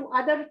compare to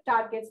other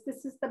targets,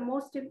 this is the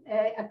most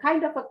a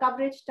kind of a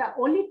coverage,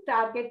 only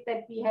target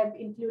that we have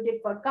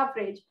included for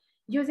coverage,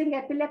 using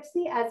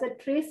epilepsy as a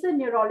tracer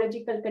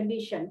neurological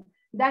condition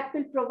that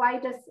will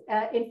provide us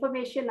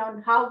information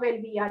on how well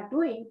we are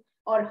doing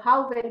or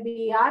how well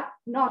we are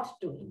not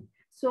doing.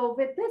 So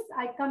with this,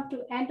 I come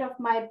to end of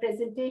my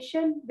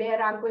presentation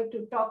where I'm going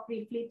to talk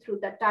briefly through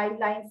the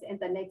timelines and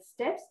the next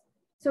steps.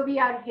 So we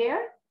are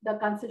here, the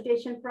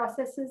consultation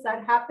processes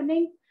are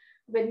happening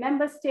with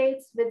member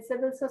states, with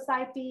civil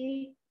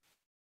society,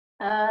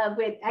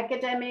 with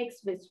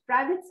academics, with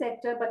private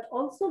sector, but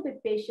also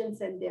with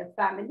patients and their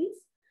families.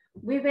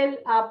 We will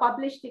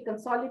publish the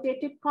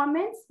consolidated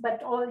comments,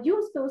 but I'll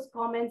use those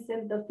comments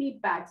in the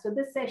feedback. So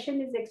this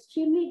session is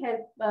extremely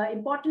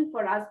important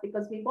for us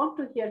because we want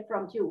to hear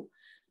from you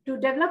to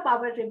develop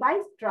our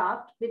revised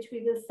draft, which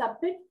we will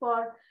submit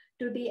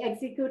to the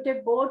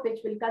executive board, which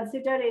will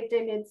consider it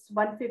in its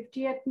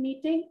 150th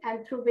meeting,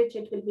 and through which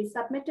it will be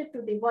submitted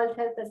to the World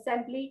Health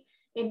Assembly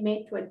in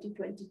May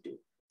 2022.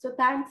 So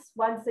thanks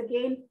once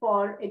again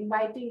for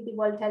inviting the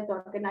World Health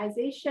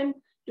Organization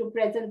to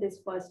present this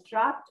first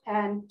draft,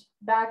 and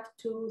back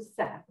to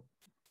Sam.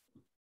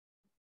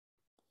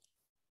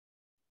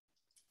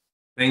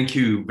 Thank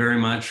you very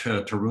much,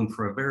 Tarun,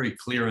 for a very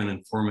clear and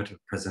informative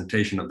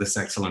presentation of this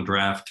excellent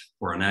draft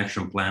for an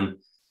action plan.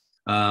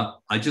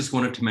 I just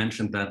wanted to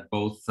mention that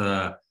both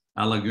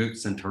Ala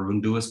Guk's and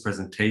Tarun Dua's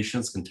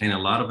presentations contain a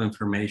lot of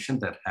information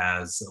that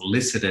has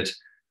elicited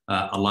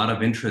a lot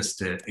of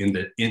interest in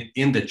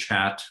the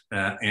chat,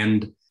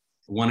 and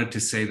wanted to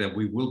say that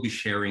we will be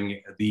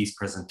sharing these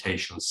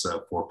presentations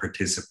for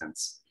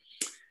participants.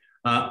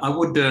 I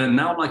would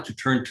now like to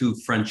turn to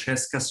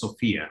Francesca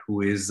Sofia,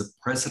 who is the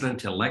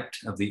President-elect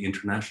of the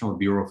International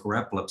Bureau for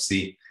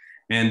Epilepsy,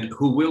 and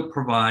who will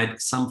provide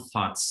some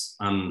thoughts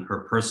on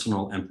her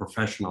personal and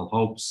professional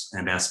hopes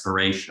and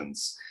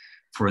aspirations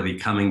for the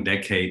coming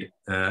decade,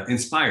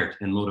 inspired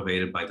and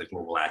motivated by the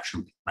Global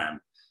Action Plan.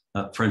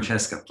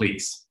 Francesca,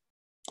 please.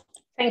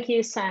 Thank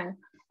you, Sam,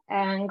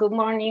 and good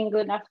morning,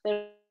 good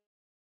afternoon,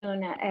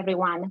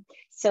 everyone.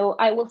 So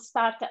I will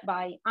start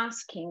by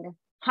asking,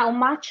 how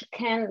much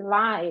can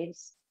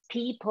lives,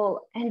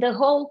 people, and the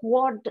whole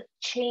world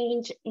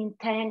change in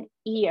 10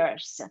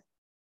 years?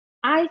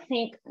 I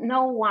think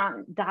no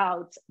one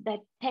doubts that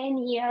 10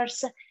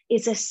 years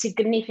is a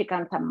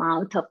significant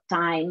amount of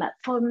time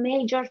for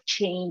major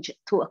change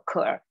to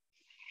occur.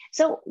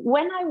 So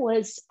when I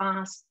was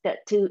asked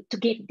to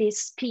give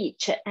this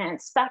speech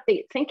and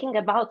started thinking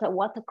about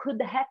what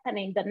could happen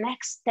in the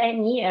next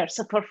 10 years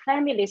for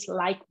families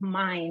like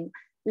mine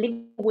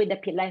living with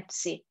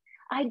epilepsy,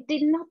 I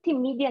did not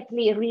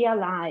immediately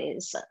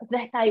realize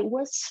that I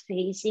was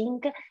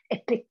facing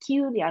a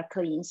peculiar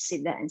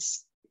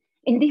coincidence.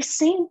 In this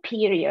same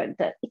period,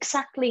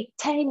 exactly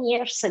 10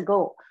 years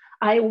ago,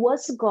 I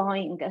was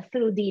going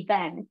through the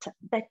event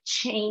that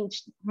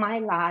changed my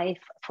life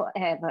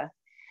forever.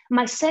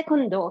 My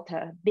second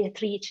daughter,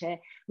 Beatrice,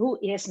 who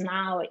is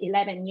now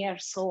 11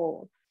 years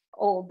old,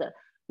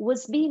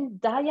 was being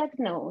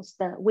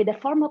diagnosed with a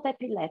form of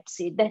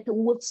epilepsy that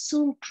would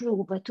soon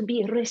prove to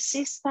be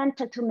resistant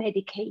to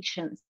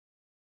medications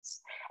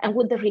and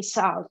would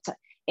result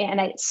in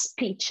a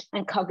speech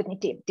and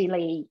cognitive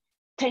delay.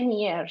 10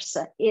 years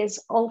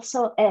is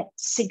also a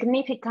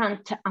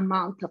significant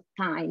amount of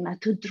time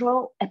to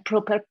draw a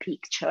proper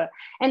picture.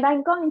 And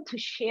I'm going to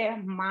share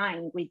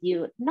mine with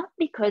you, not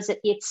because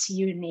it's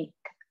unique,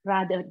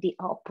 rather the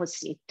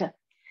opposite.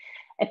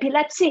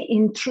 Epilepsy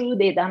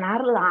intruded on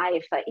our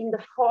life in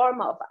the form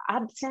of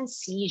absent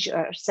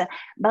seizures,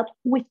 but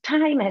with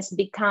time has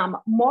become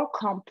more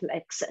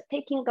complex,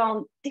 taking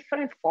on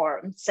different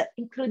forms,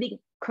 including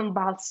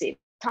convulsive,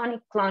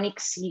 tonic-clonic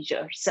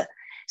seizures.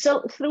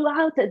 So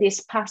throughout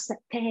these past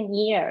 10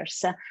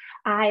 years,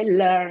 I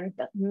learned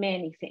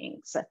many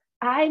things.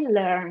 I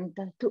learned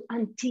to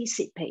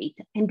anticipate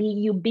and be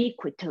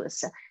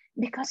ubiquitous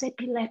because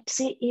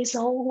epilepsy is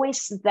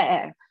always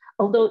there,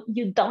 although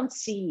you don't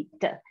see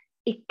it.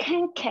 It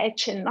can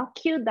catch and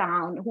knock you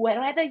down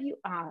wherever you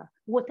are,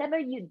 whatever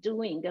you're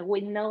doing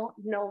with no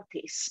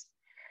notice.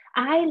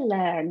 I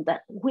learned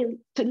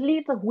to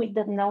live with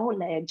the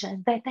knowledge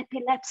that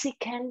epilepsy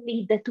can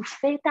lead to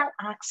fatal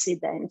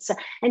accidents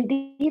and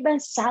even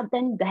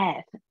sudden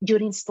death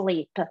during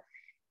sleep.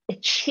 A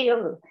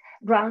chill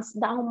runs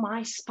down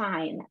my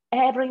spine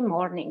every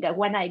morning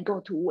when I go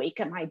to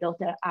wake my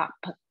daughter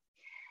up.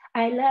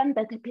 I learned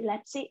that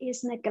epilepsy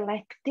is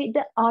neglected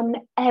on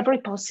every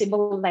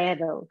possible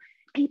level.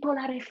 People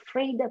are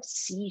afraid of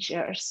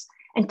seizures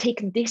and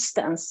take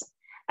distance.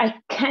 I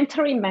can't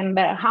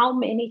remember how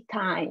many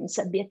times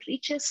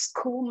Beatrice's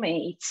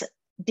schoolmates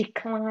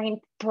declined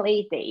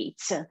play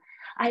dates.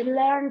 I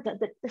learned that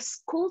the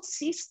school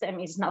system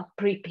is not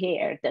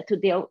prepared to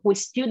deal with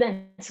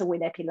students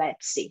with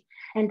epilepsy.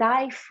 And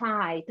I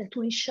fight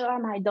to ensure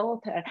my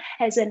daughter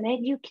has an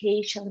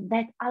education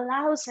that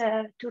allows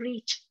her to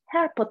reach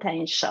her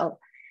potential.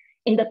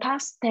 In the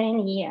past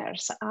 10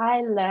 years,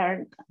 I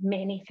learned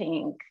many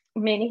things.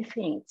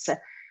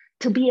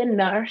 To be a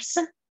nurse,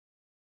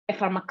 a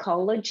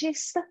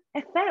pharmacologist,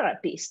 a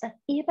therapist,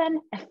 even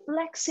a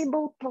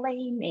flexible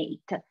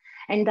playmate.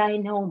 And I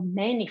know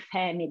many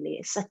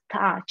families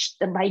touched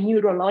by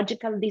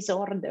neurological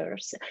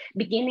disorders,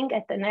 beginning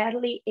at an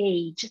early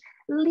age,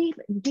 live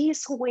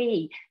this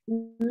way,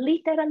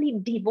 literally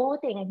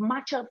devoting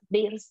much of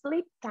their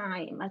sleep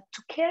time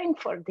to caring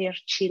for their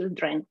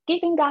children,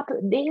 giving up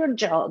their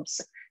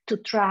jobs to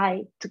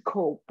try to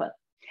cope.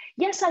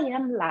 Yes, I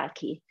am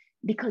lucky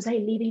because I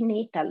live in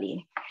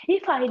Italy.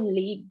 If I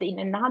lived in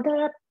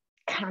another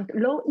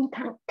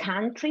low-income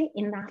country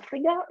in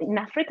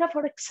Africa,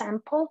 for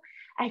example,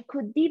 I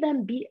could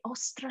even be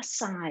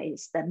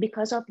ostracized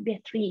because of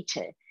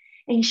Beatrice.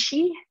 And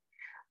she,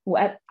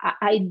 well,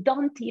 I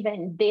don't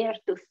even dare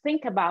to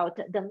think about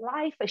the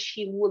life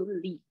she will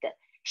lead.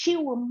 She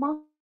will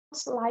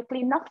most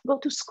likely not go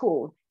to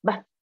school,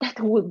 but that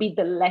would be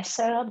the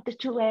lesser of the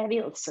two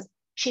evils.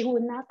 She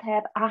will not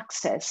have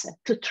access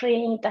to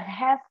trained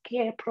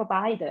healthcare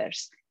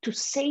providers, to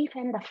safe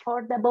and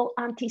affordable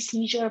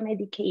anti-seizure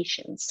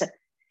medications.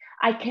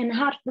 I can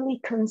hardly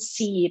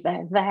conceive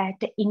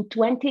that in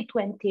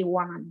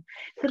 2021,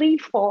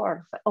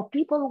 3/4 of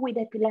people with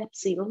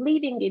epilepsy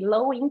living in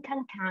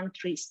low-income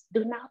countries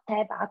do not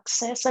have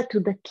access to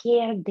the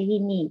care they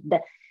need.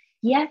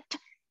 Yet,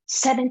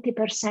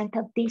 70%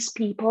 of these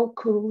people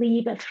could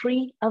live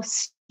free of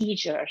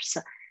seizures,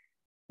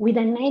 with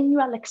an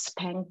annual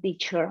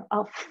expenditure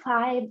of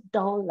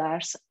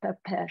 $5 per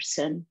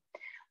person.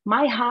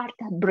 My heart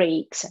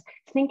breaks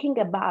thinking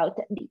about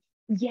the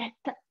yet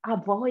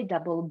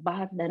avoidable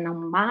burden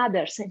on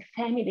mothers and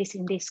families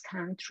in these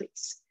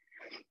countries.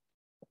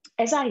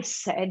 As I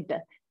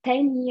said,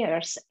 10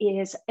 years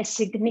is a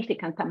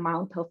significant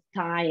amount of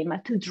time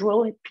to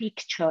draw a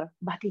picture,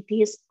 but it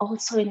is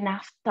also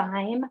enough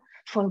time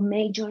for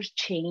major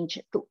change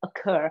to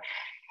occur.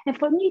 And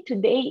for me,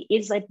 today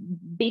is a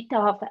bit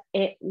of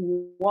a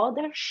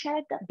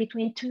watershed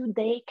between two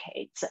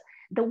decades.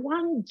 The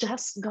one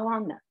just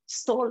gone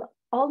stole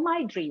all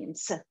my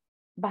dreams,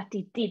 but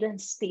it didn't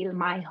steal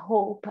my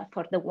hope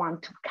for the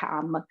one to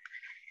come.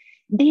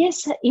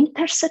 This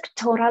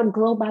Intersectoral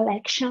Global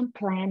Action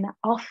Plan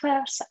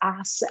offers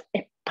us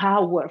a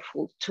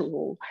powerful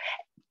tool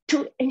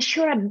to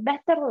ensure a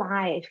better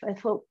life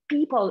for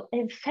people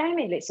and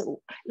families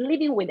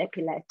living with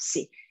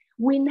epilepsy.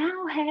 We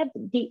now have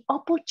the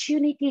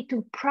opportunity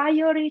to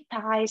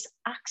prioritize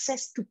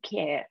access to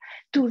care,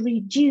 to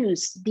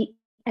reduce the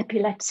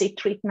epilepsy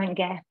treatment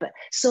gap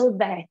so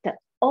that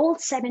all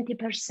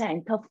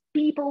 70% of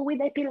people with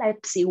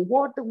epilepsy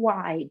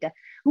worldwide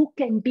who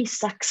can be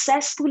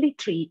successfully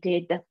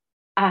treated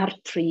are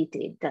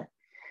treated.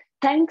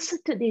 Thanks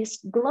to this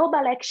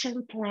global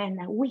action plan,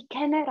 we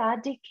can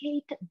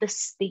eradicate the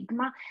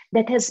stigma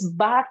that has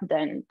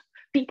burdened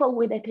people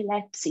with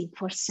epilepsy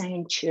for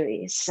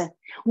centuries.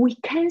 We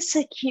can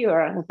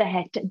secure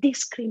that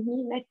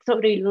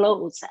discriminatory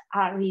laws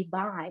are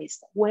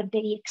revised where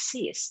they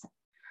exist.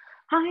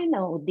 I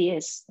know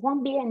this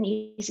won't be an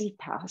easy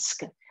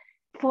task.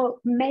 For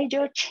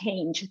major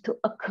change to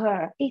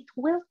occur, it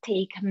will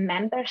take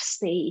member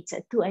states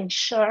to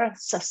ensure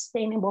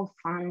sustainable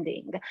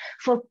funding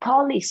for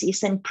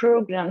policies and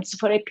programs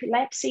for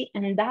epilepsy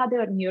and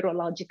other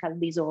neurological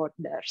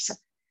disorders.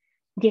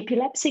 The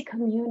epilepsy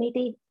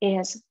community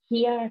is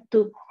here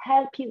to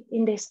help you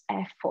in this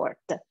effort.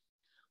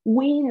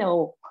 We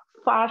know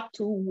far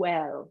too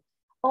well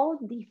all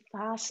the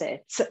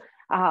facets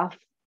of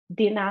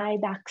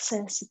denied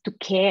access to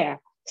care,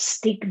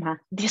 stigma,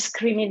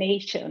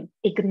 discrimination,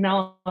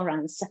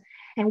 ignorance,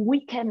 and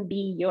we can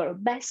be your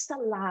best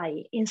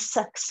ally in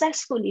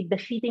successfully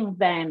defeating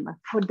them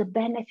for the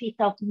benefit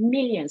of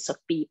millions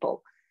of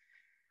people.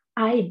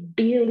 I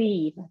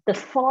believe the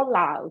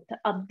fallout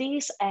of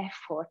this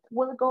effort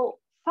will go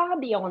far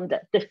beyond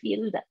the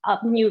field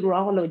of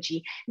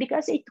neurology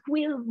because it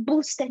will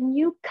boost a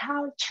new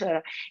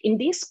culture. In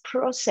this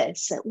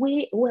process,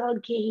 we will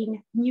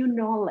gain new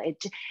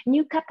knowledge,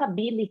 new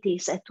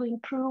capabilities to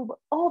improve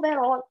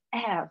overall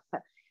health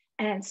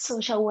and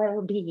social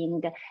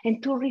well-being,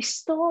 and to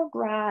restore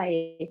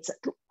rights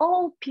to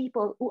all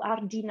people who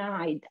are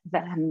denied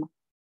them.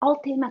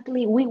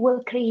 Ultimately, we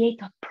will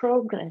create a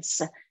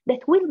progress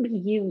that will be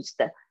used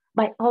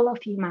by all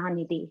of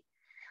humanity.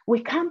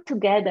 We come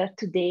together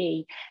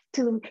today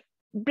to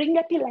bring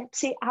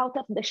epilepsy out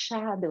of the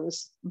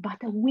shadows, but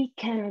we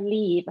can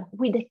live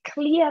with a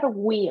clear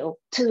will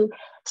to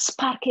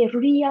spark a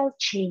real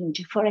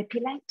change for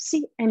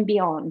epilepsy and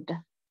beyond.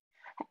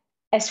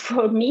 As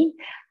for me,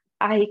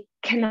 I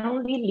can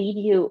only leave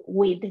you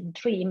with a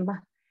dream,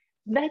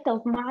 that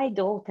of my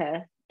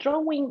daughter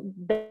drawing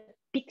the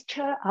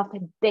picture of a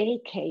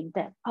decade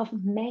of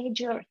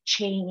major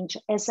change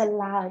as a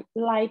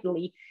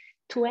lively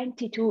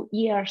 22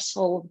 years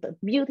old,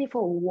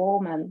 beautiful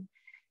woman,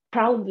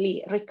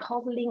 proudly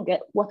recalling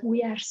what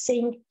we are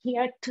seeing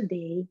here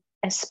today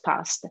as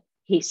past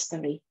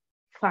history.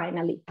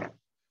 Finally,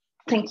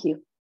 thank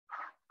you.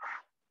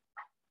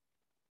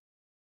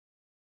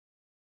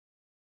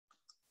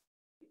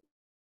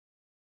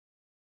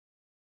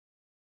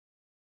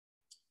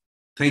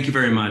 Thank you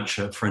very much,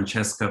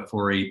 Francesca,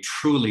 for a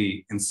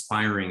truly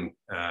inspiring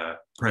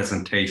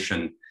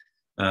presentation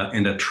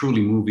and your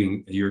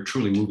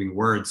truly moving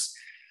words.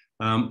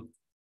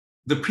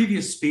 The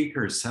previous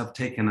speakers have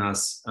taken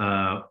us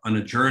on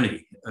a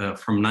journey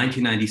from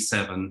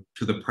 1997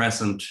 to the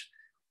present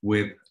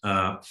with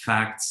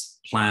facts,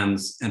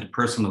 plans, and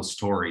personal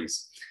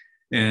stories.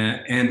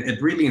 And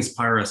it really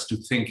inspires us to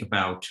think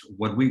about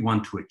what we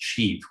want to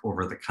achieve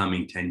over the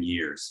coming 10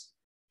 years.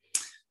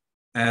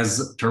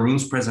 As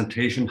Tarun's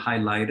presentation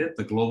highlighted,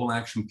 the Global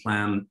Action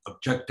Plan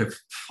Objective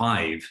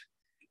 5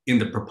 in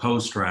the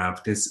proposed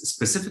draft is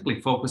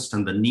specifically focused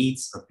on the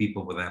needs of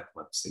people with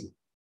epilepsy.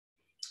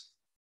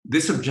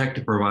 This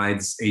objective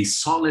provides a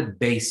solid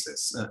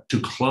basis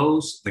to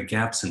close the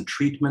gaps in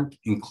treatment,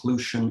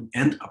 inclusion,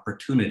 and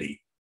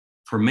opportunity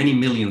for many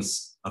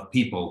millions of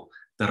people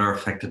that are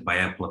affected by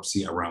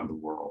epilepsy around the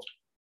world.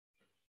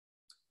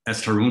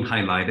 As Tarun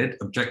highlighted,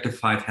 Objective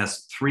 5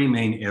 has three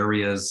main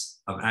areas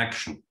of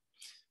action.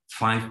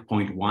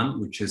 5.1,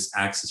 which is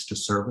access to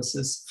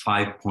services,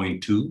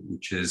 5.2,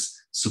 which is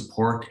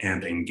support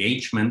and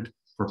engagement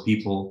for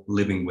people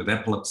living with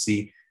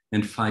epilepsy,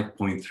 and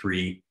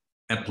 5.3,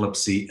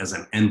 epilepsy as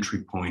an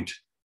entry point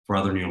for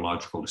other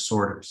neurological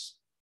disorders.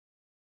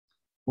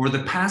 Over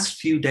the past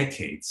few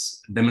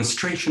decades,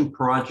 demonstration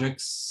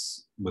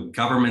projects with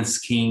government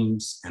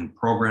schemes and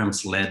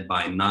programs led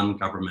by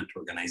non-government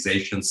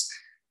organizations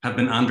have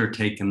been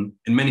undertaken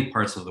in many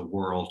parts of the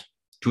world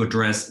to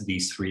address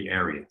these three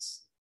areas.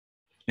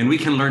 And we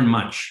can learn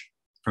much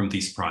from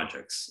these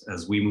projects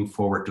as we move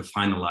forward to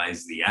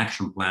finalize the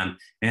action plan,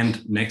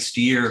 and next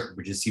year,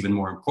 which is even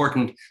more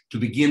important, to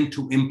begin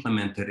to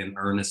implement it in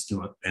earnest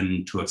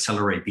and to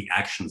accelerate the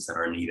actions that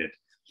are needed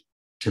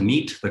to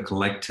meet the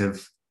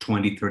collective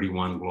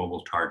 2031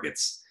 global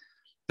targets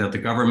that the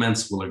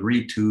governments will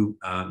agree to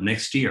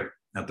next year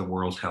at the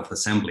World Health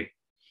Assembly.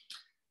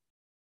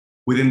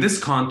 Within this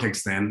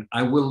context, then,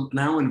 I will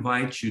now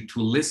invite you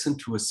to listen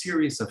to a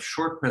series of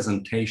short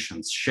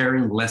presentations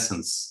sharing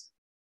lessons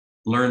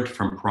learned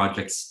from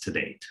projects to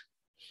date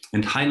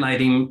and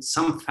highlighting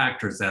some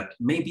factors that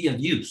may be of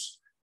use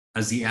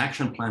as the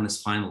action plan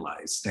is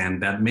finalized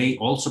and that may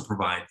also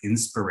provide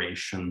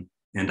inspiration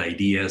and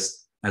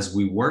ideas as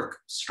we work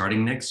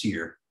starting next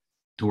year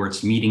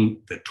towards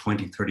meeting the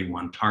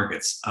 2031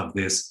 targets of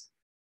this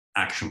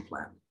action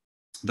plan.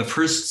 The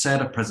first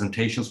set of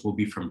presentations will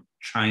be from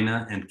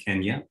China and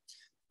Kenya,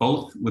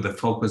 both with a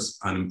focus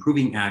on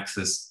improving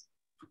access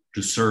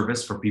to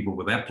service for people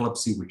with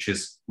epilepsy,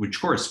 which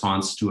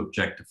corresponds to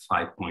Objective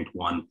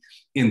 5.1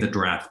 in the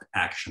draft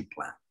action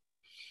plan.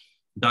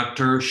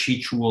 Dr.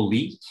 Shichuo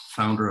Li,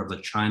 founder of the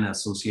China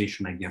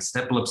Association Against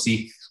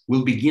Epilepsy,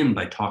 will begin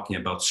by talking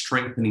about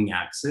strengthening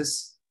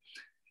access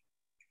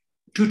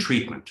to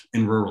treatment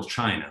in rural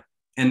China.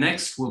 And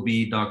next will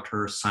be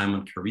Dr.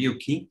 Simon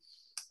Kariuki,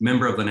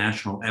 member of the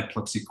National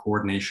Epilepsy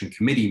Coordination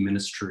Committee,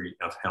 Ministry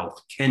of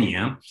Health,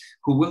 Kenya,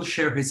 who will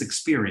share his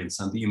experience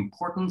on the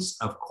importance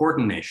of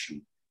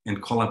coordination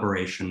and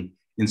collaboration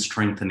in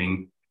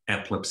strengthening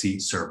epilepsy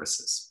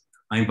services.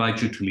 I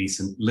invite you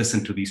to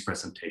listen to these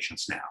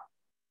presentations now.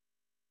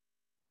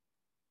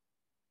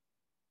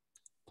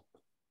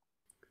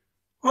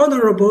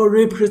 Honorable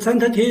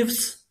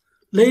representatives,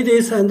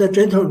 ladies and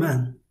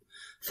gentlemen,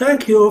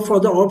 thank you for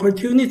the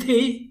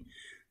opportunity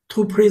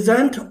to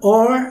present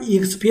our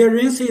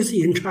experiences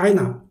in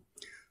China,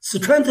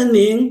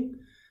 strengthening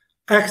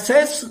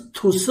access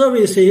to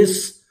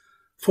services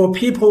for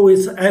people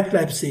with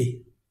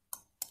epilepsy.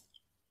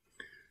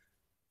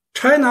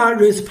 China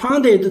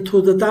responded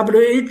to the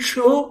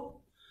WHO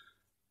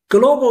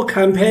global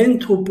campaign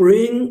to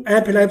bring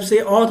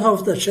epilepsy out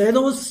of the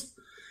shadows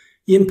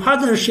in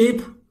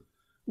partnership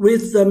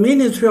with the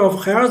Ministry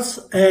of Health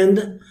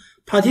and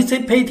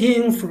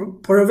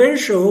participating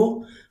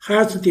provincial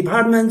health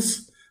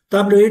departments,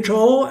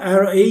 WHO,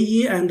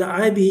 LAE, and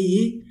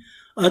IBE.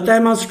 A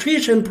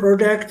demonstration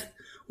project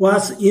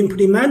was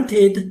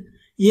implemented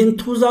in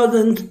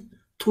 2000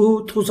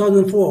 to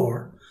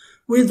 2004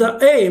 with the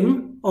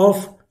aim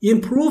of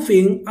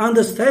improving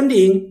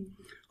understanding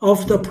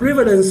of the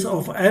prevalence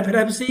of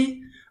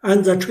epilepsy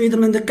and the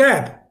treatment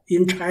gap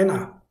in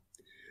China,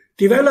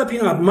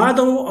 developing a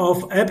model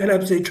of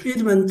epilepsy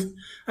treatment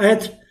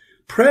at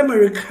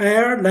primary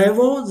care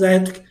level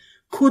that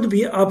could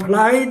be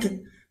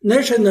applied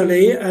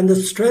nationally and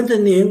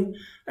strengthening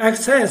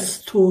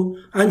access to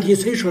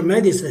anti-seizure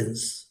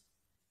medicines.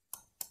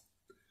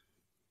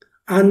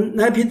 An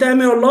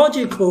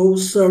epidemiological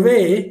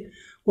survey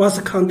was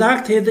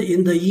conducted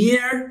in the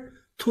year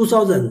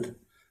 2000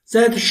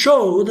 that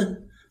showed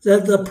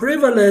that the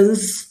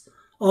prevalence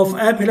of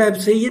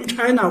epilepsy in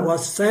China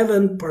was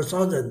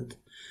 7%,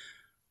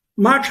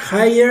 much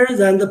higher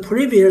than the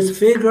previous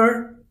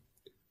figure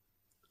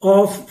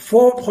of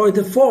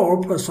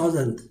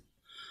 4.4%.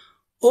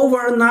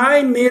 Over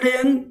 9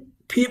 million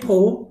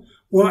people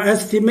were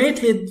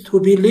estimated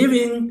to be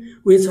living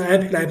with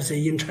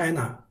epilepsy in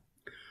China.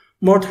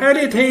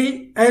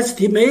 Mortality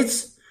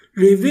estimates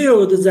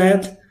revealed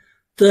that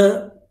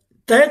the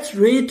death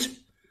rate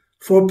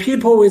for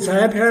people with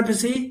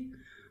epilepsy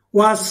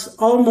was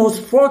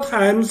almost 4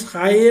 times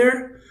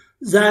higher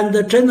than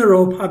the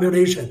general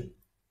population.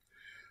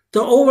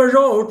 The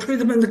overall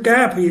treatment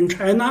gap in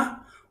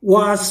China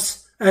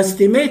was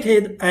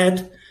estimated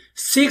at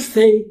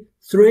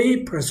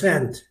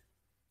 63%.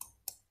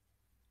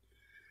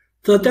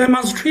 The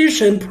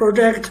demonstration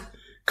project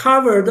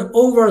covered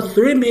over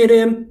 3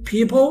 million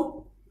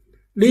people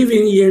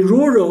living in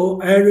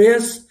rural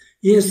areas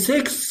in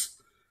 6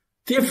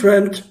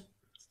 different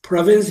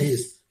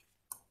provinces.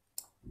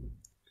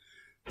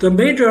 The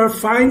major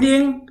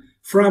finding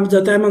from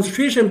the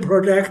demonstration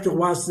project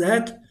was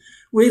that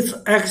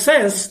with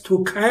access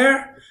to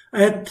care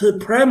at the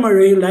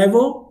primary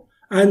level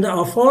and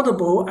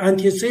affordable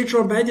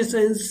anti-seizure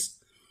medicines,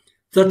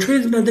 the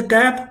treatment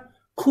gap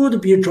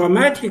could be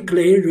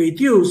dramatically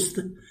reduced,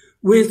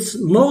 with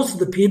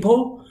most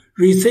people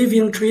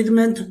receiving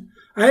treatment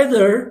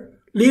either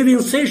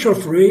living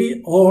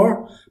seizure-free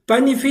or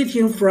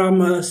benefiting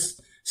from a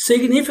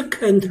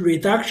significant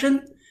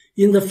reduction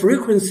in the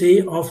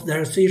frequency of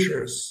their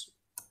seizures.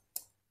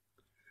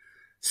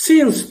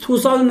 Since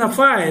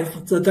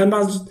 2005, the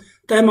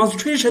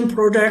demonstration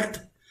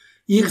project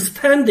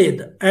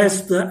extended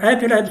as the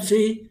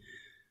epilepsy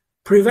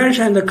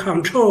prevention and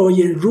control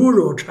in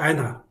rural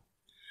China.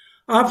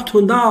 Up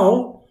to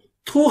now,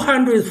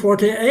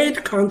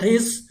 248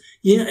 counties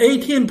in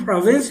 18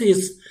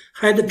 provinces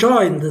had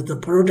joined the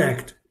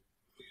project.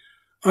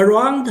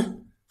 Around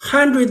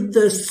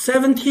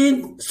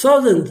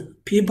 117,000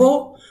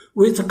 people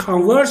with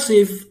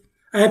convulsive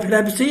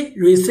epilepsy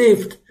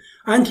received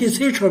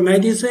anti-seizure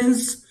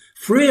medicines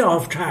free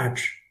of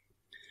charge.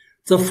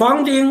 The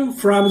funding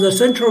from the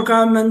central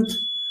government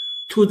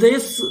to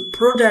this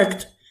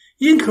project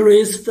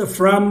increased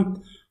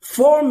from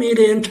 4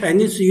 million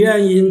Chinese yuan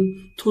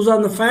in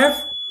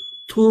 2005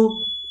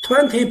 to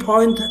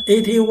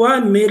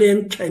 20.81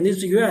 million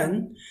Chinese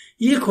yuan,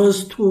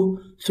 equals to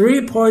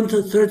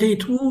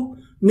 $3.32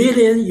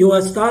 million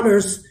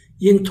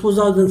in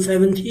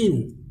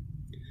 2017.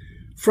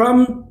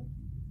 From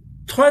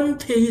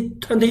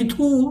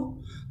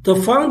 2022, the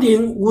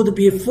funding would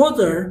be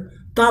further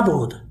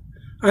doubled,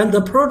 and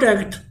the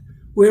project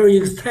will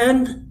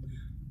extend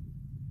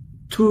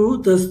to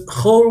the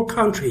whole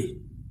country.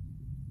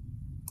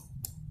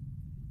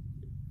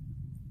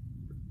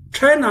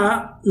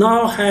 China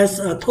now has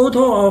a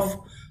total of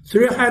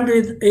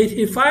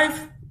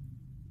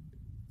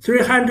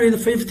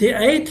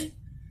 358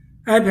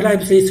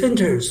 epilepsy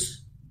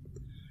centers.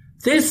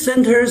 These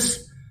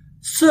centers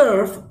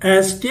serve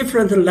as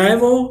different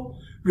level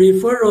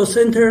referral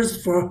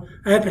centers for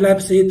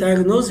epilepsy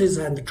diagnosis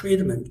and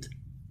treatment.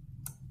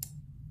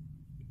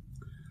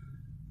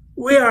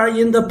 We are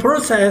in the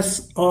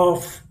process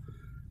of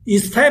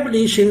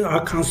establishing a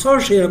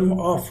consortium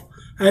of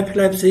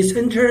epilepsy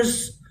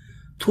centers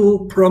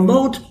to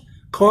promote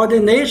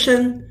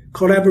coordination,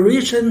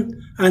 collaboration,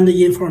 and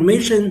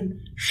information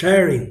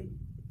sharing.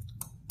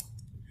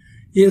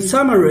 In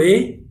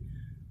summary,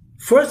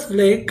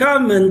 firstly,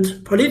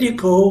 government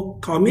political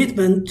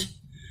commitment,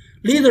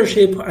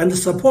 leadership, and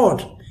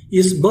support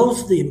is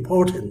most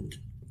important.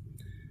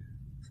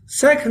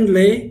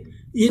 Secondly,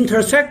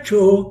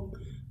 intersectoral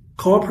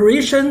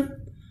cooperation,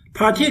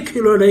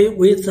 particularly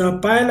with a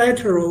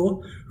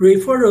bilateral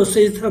referral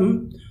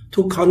system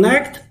to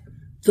connect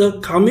the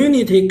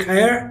community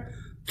care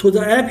to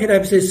the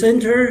epilepsy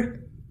center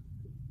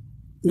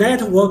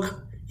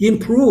network,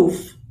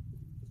 improve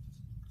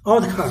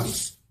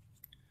outcomes.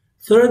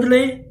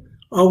 Thirdly,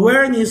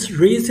 awareness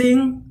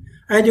raising,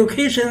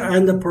 education,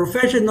 and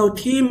professional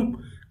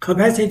team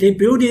capacity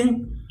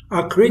building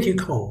are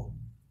critical.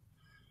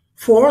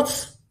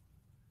 Fourth,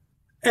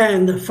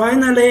 and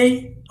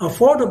finally,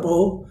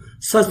 affordable,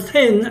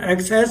 sustained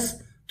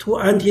access to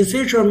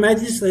anti-seizure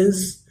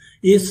medicines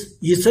is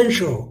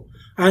essential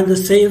and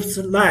saves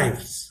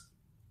lives.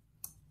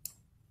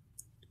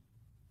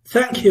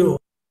 Thank you.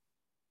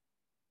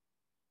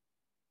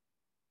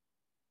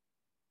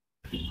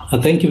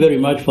 Thank you very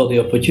much for the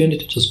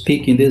opportunity to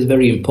speak in this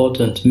very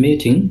important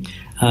meeting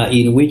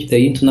in which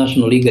the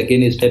International League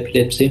Against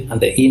Epilepsy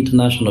and the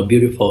International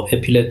Bureau for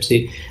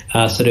Epilepsy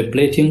are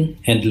celebrating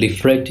and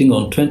reflecting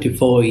on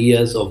 24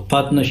 years of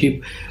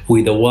partnership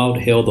with the World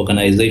Health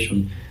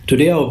Organization.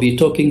 Today I'll be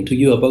talking to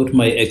you about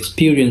my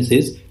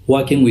experiences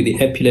working with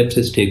the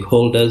epilepsy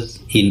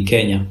stakeholders in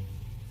Kenya.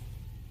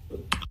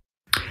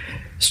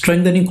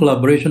 Strengthening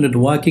collaboration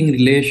and working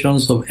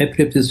relations of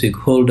epilepsy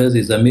stakeholders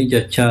is a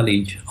major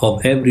challenge of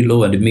every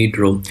low and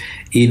middle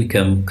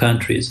income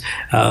countries.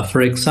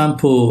 For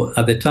example,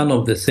 at the turn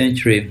of the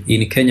century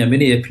in Kenya,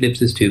 many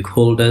epilepsy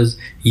stakeholders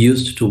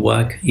used to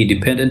work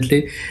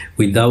independently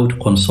without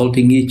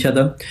consulting each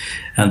other,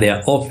 and they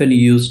are often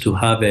used to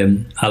have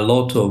a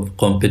lot of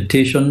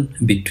competition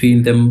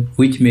between them,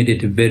 which made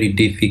it very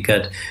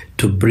difficult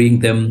to bring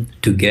them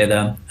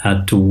together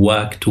to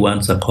work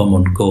towards a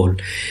common goal.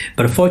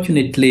 But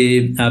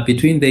fortunately,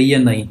 between the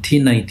year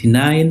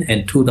 1999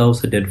 and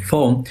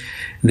 2004,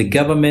 the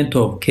government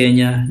of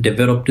Kenya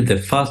developed the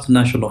first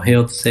national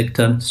health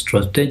sector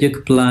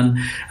strategic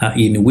plan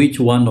in which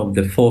one of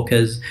the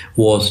focus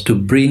was to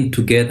bring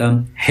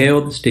together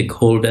health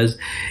stakeholders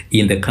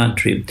in the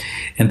country.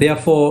 And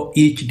therefore,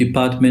 each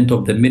department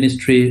of the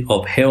Ministry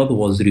of Health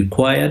was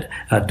required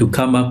to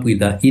come up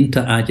with an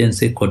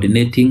interagency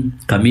coordinating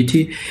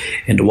committee.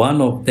 And one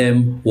of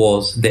them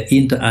was the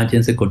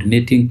interagency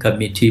coordinating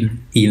committee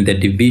in the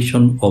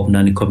division of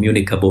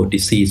non-communicable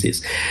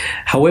diseases.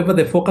 However,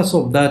 the focus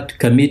of that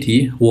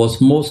committee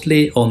was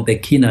mostly on the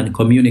key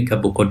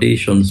non-communicable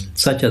conditions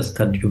such as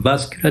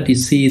cardiovascular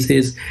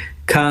diseases,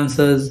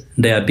 cancers,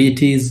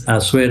 diabetes,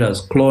 as well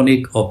as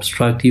chronic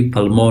obstructive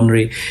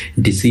pulmonary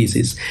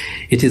diseases.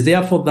 It is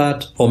therefore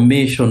that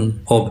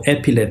omission of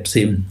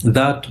epilepsy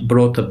that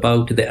brought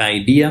about the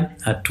idea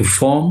to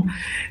form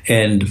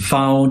and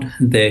found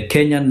the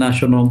Kenyan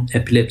National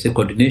Epilepsy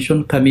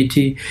Coordination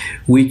Committee,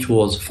 which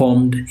was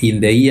formed in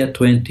the year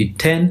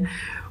 2010,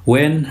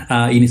 when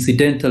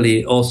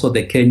incidentally also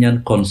the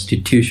Kenyan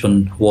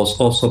Constitution was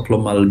also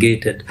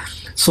promulgated.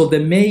 So the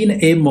main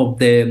aim of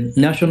the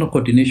National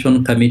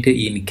Coordination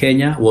Committee in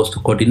Kenya was to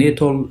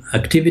coordinate all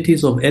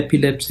activities of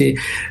epilepsy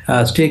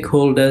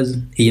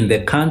stakeholders in the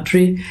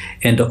country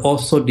and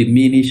also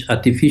diminish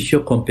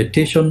artificial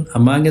competition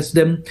amongst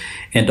them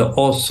and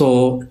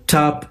also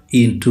tap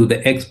into the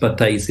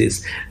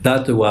expertises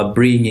that we were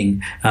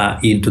bringing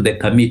into the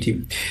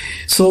committee.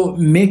 So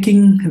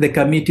making the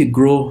committee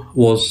grow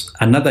was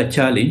another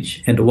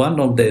challenge, and one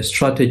of the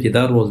strategies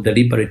that was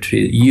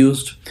deliberately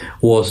used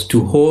was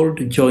to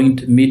hold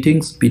joint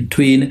meetings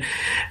between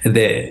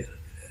the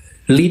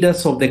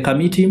leaders of the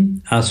committee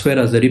as well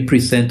as the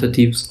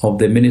representatives of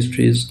the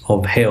ministries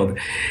of health.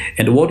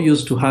 And what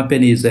used to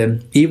happen is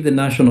if the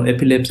National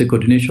Epilepsy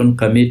Coordination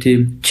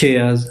Committee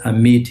chairs a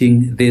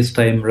meeting this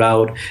time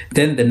round,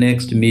 then the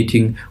next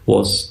meeting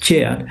was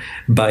chaired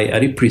by a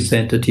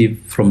representative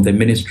from the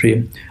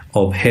Ministry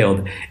of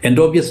Health. And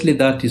obviously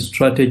that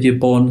strategy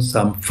bore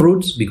some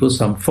fruits, because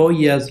some 4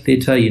 years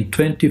later in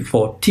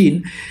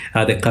 2014,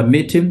 the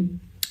committee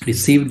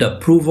received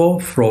approval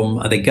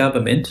from the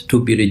government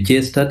to be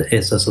registered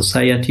as a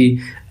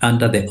society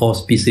under the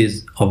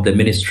auspices of the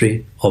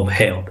Ministry of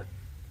Health.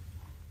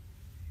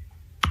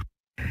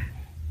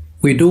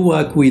 We do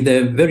work with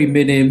very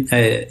many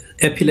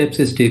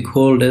epilepsy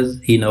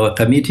stakeholders in our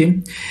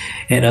committee.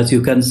 And as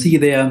you can see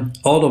there,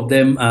 all of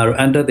them are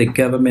under the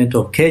government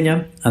of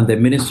Kenya and the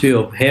Ministry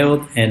of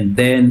Health, and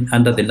then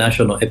under the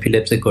National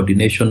Epilepsy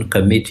Coordination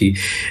Committee.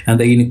 And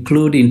they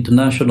include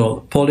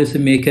international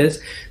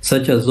policymakers,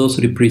 such as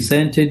those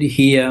represented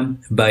here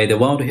by the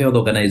World Health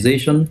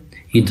Organization,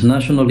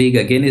 International League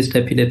Against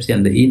Epilepsy,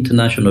 and the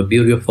International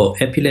Bureau for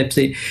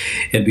Epilepsy.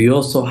 And we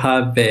also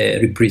have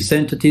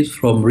representatives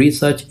from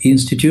research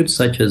institutes,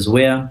 such as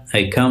where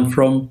I come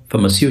from,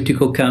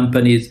 pharmaceutical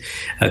companies,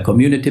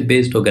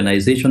 community-based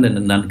organizations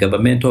and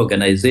non-governmental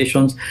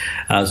organizations,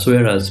 as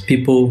well as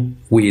people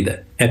with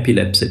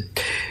epilepsy.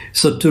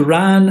 So to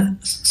run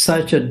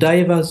such a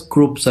diverse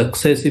group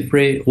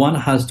successfully, one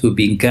has to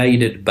be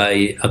guided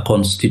by a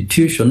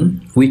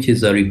constitution, which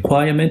is a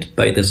requirement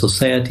by the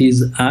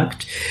Societies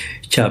Act,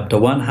 Chapter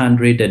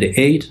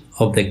 108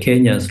 of the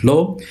Kenya's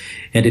law,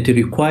 and it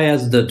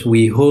requires that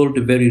we hold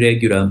very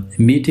regular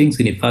meetings.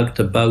 In fact,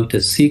 about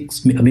a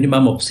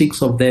minimum of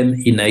 6 of them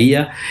in a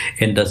year,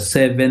 and a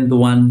 7th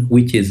one,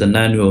 which is an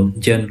annual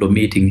general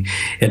meeting.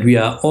 And we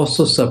are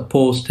also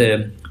supposed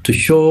to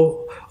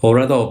show, or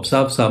rather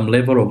observe, some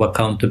level of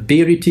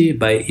accountability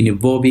by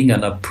involving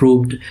an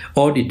approved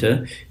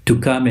auditor to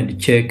come and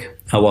check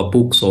our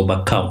books of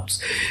accounts.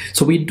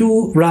 So we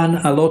do run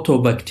a lot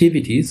of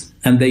activities,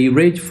 and they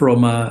range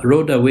from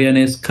road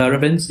awareness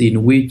caravans,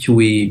 in which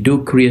we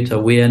do create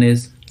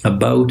awareness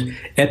about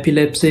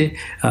epilepsy,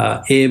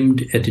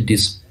 aimed at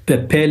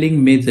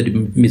dispelling myths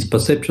and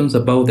misperceptions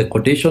about the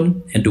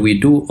condition. And we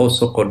do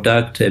also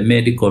conduct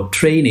medical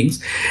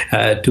trainings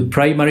to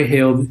primary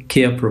health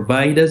care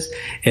providers,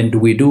 and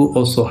we do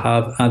also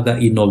have other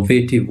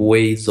innovative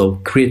ways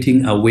of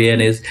creating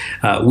awareness,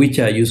 which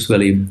are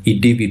usually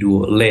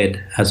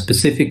individual-led,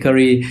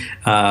 specifically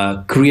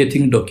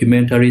creating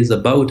documentaries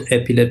about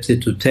epilepsy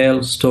to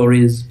tell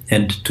stories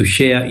and to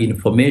share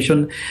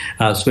information,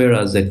 as well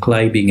as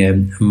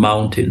climbing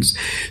mountains.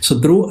 So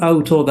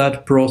throughout all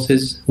that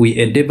process, we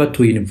endeavor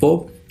to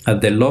involve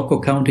the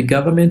local county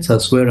governments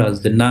as well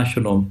as the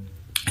national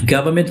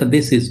government, and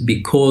this is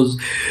because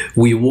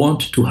we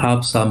want to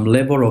have some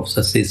level of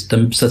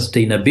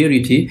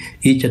sustainability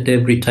each and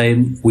every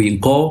time we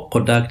go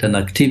conduct an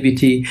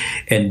activity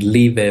and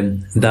leave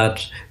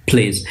that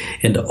place.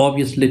 And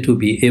obviously, to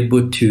be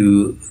able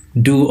to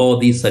do all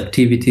these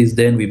activities,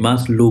 then we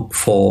must look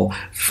for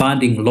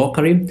funding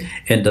locally.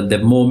 And at the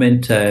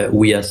moment,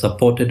 we are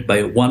supported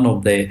by one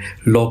of the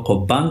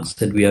local banks,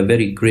 and we are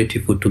very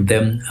grateful to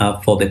them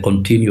for the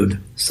continued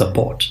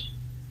support.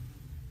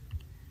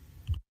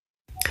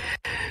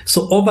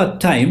 So over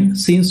time,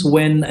 since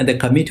when the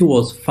committee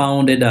was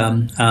founded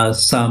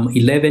some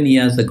 11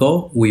 years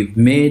ago, we've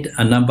made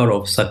a number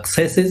of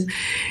successes.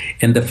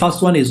 And the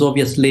first one is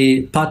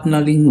obviously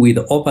partnering with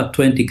over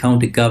 20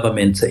 county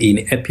governments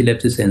in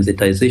epilepsy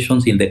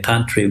sensitizations in the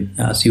country.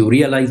 As you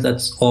realize,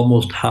 that's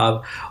almost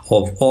half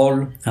of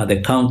all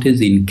the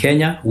counties in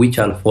Kenya, which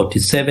are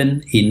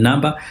 47 in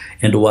number.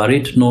 And were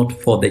it not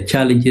for the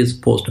challenges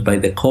posed by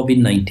the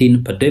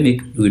COVID-19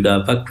 pandemic, we would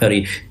have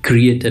actually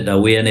created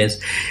awareness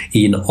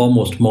in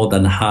almost more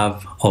than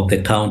half of the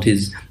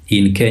counties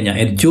in Kenya.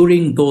 And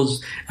during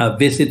those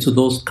visits to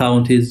those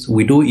counties,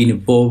 we do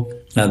involve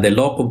the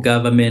local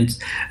governments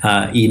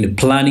in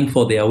planning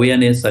for the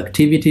awareness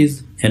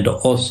activities and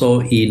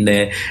also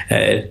in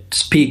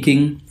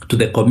speaking to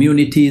the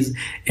communities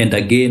and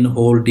again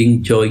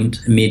holding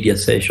joint media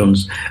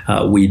sessions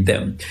with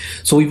them.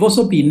 So we've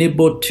also been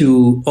able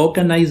to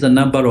organize a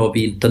number of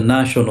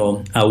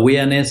international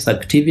awareness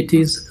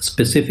activities,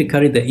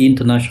 specifically the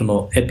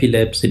International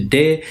Epilepsy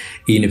Day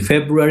in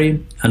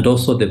February and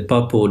also the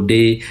Purple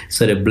Day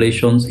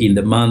celebrations in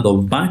the month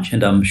of March.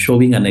 And I'm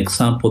showing an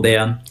example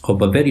there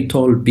of a very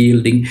tall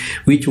building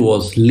which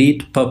was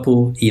lit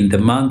purple in the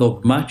month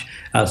of March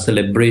as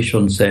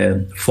celebrations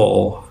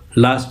for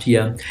last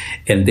year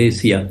and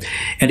this year.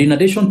 And in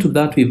addition to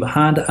that, we've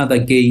had other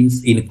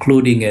gains,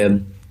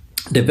 including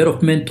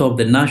development of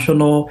the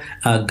national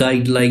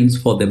guidelines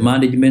for the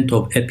management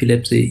of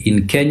epilepsy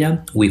in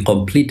Kenya. We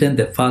completed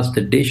the first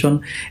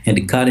edition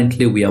and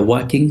currently we are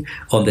working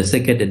on the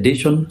second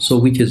edition, so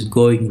which is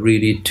going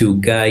really to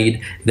guide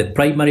the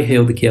primary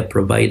healthcare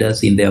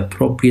providers in the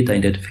appropriate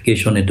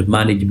identification and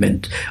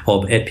management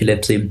of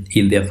epilepsy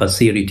in their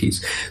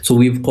facilities. So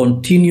we've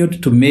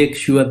continued to make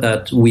sure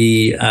that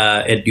we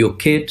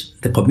educate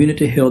the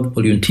community health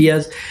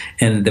volunteers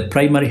and the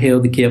primary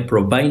healthcare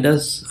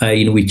providers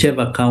in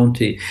whichever county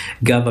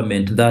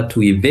government that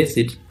we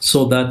visit,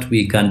 so that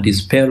we can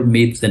dispel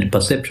myths and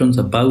perceptions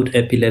about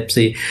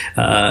epilepsy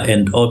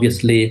and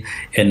obviously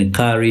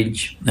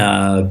encourage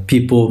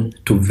people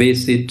to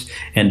visit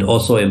and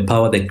also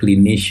empower the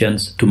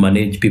clinicians to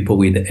manage people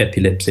with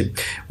epilepsy.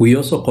 We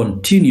also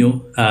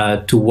continue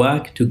to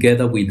work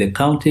together with the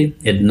county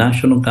and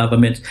national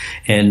governments,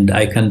 and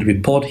I can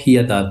report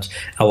here that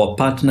our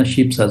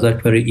partnerships has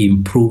actually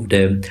improved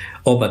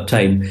over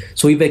time.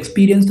 So we've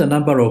experienced a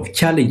number of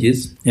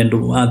challenges, and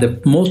the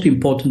most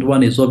important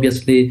one is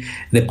obviously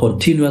the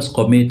continuous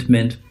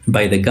commitment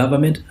by the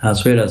government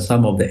as well as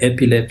some of the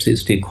epilepsy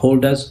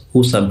stakeholders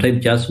who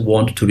sometimes just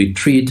want to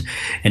retreat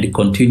and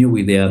continue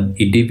with their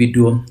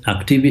individual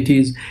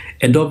activities,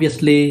 and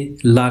obviously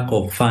lack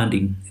of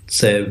funding.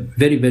 It's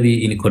very,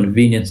 very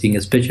inconveniencing,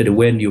 especially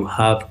when you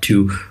have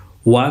to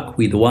work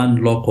with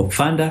one local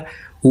funder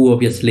who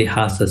obviously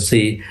has a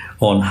say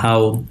on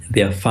how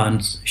their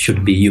funds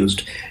should be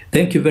used.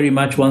 Thank you very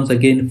much once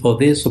again for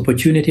this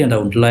opportunity, and I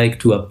would like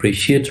to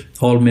appreciate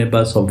all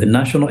members of the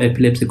National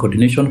Epilepsy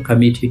Coordination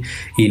Committee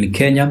in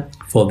Kenya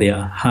for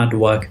their hard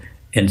work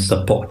and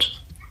support.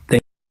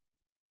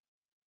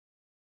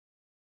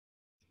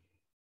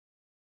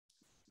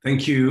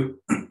 Thank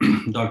you,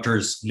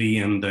 Drs. Lee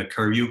and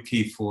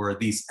Kariuki, for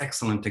these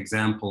excellent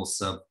examples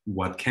of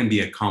what can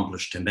be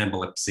accomplished in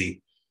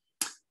epilepsy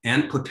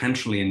and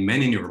potentially in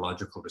many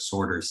neurological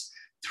disorders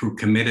through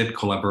committed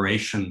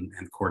collaboration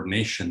and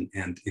coordination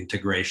and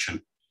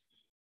integration.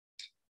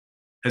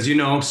 As you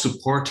know,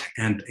 support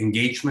and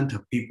engagement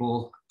of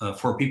people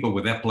for people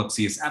with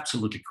epilepsy is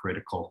absolutely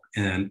critical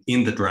and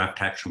in the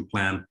draft action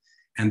plan,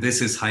 and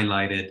this is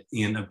highlighted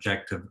in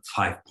Objective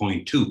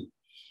 5.2.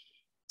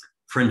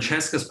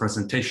 Francesca's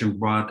presentation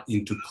brought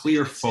into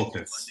clear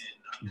focus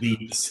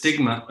the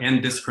stigma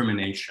and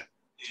discrimination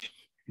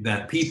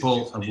that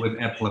people with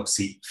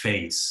epilepsy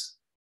face.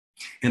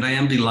 And I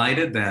am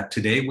delighted that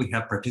today we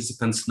have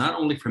participants not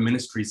only from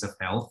ministries of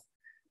health,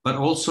 but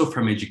also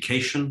from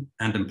education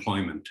and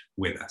employment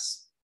with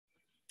us.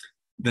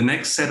 The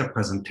next set of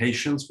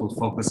presentations will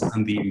focus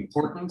on the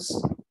importance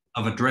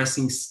of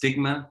addressing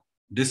stigma,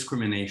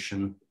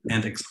 discrimination,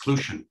 and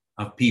exclusion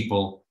of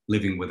people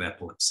living with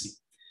epilepsy.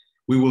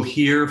 We will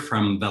hear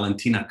from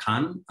Valentina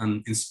Khan,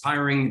 an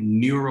inspiring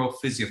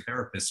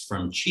neurophysiotherapist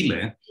from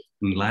Chile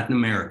in Latin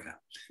America,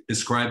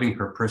 describing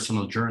her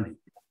personal journey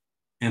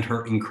and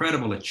her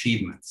incredible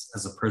achievements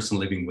as a person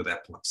living with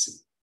epilepsy.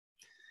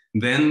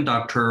 Then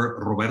Dr.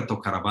 Roberto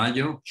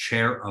Caraballo,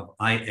 chair of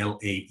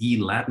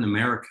ILAE Latin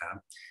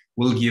America,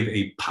 will give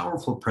a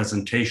powerful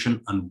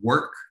presentation on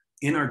work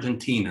in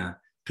Argentina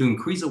to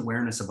increase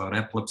awareness about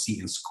epilepsy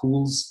in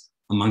schools,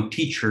 among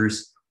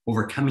teachers,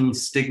 overcoming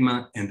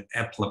stigma and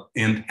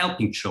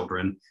helping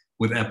children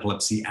with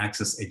epilepsy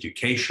access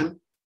education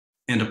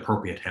and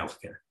appropriate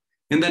healthcare.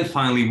 And then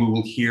finally, we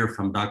will hear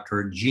from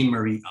Dr.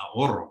 Jean-Marie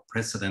Ahorro,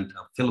 president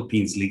of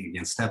Philippines League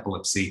Against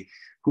Epilepsy,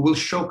 who will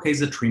showcase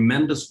the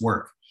tremendous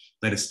work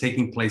that is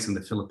taking place in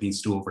the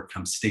Philippines to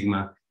overcome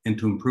stigma and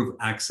to improve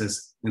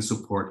access and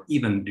support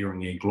even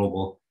during a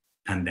global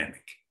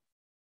pandemic.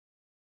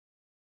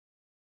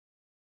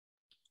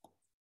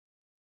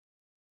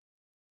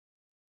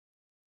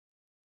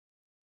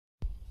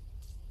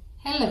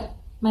 Hello,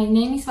 my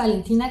name is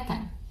Valentina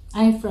Can.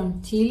 I'm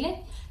from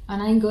Chile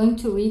and I'm going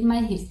to read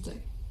my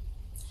history.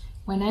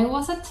 When I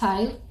was a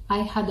child, I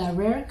had a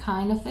rare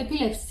kind of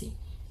epilepsy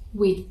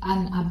with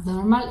an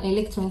abnormal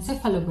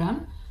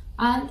electroencephalogram,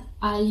 and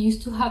I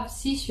used to have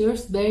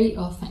seizures very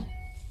often,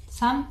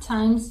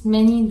 sometimes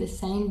many in the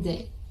same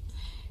day.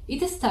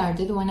 It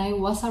started when I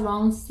was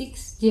around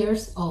 6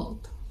 years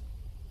old.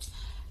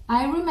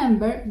 I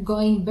remember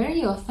going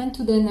very often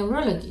to the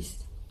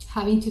neurologist,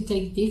 having to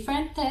take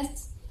different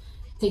tests,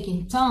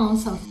 taking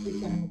tons of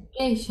different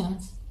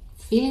medications,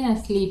 feeling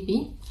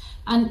sleepy,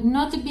 and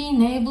not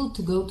being able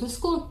to go to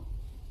school.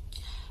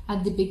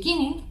 At the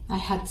beginning, I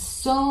had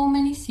so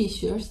many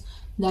seizures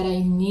that I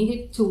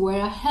needed to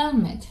wear a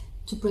helmet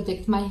to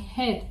protect my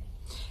head,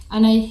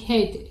 and I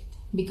hated it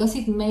because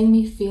it made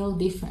me feel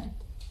different.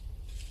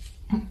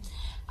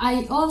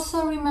 I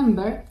also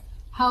remember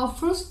how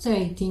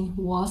frustrating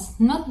was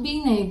not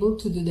being able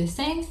to do the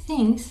same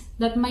things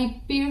that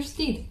my peers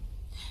did.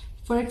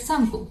 For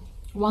example,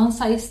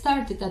 once I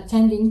started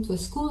attending to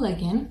school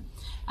again,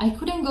 I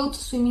couldn't go to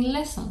swimming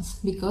lessons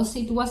because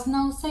it was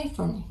not safe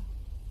for me.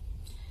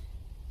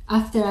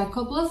 After a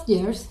couple of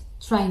years,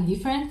 trying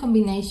different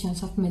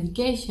combinations of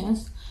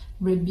medications,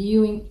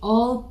 reviewing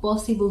all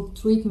possible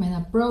treatment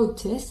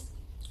approaches,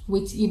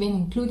 which even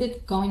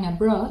included going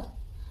abroad,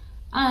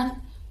 and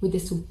with the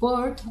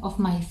support of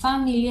my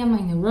family and my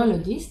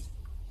neurologist,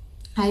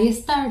 I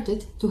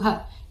started to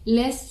have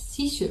less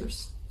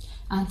seizures,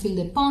 until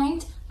the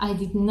point I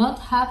did not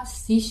have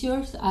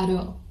seizures at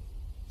all.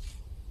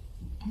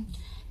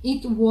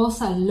 It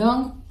was a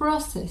long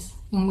process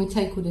in which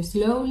I could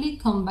slowly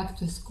come back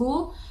to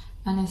school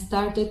and I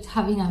started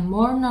having a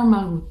more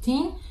normal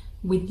routine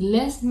with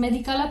less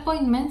medical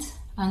appointments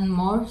and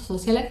more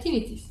social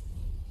activities.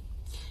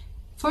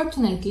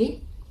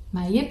 Fortunately,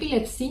 my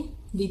epilepsy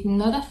did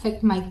not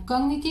affect my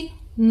cognitive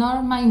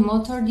nor my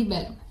motor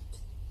development,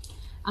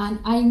 and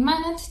I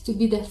managed to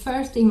be the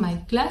first in my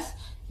class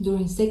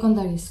during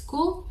secondary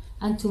school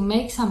and to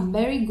make some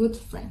very good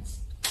friends.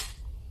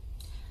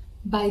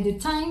 By the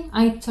time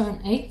I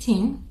turned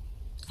 18,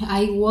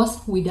 I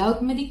was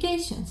without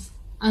medications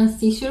and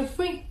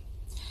seizure-free,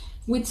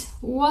 which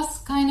was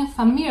kind of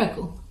a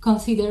miracle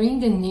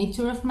considering the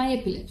nature of my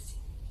epilepsy.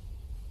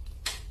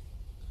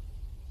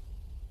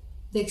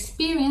 The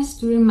experience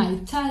during my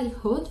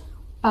childhood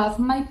paved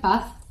my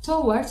path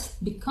towards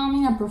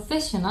becoming a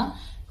professional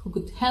who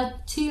could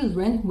help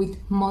children with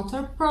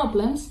motor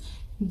problems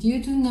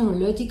due to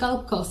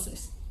neurological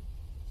causes,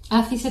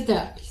 a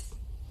physiotherapist.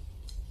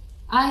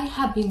 I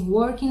have been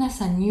working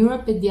as a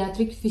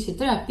neuropediatric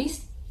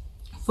physiotherapist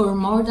for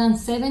more than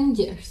 7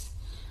 years,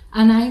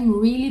 and I'm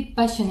really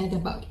passionate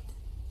about it.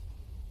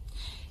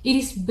 It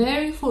is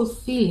very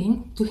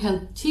fulfilling to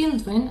help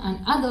children and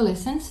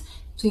adolescents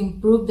to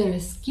improve their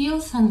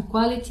skills and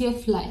quality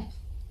of life.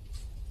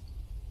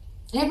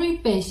 Every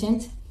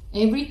patient,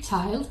 every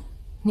child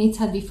needs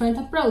a different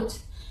approach,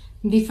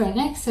 different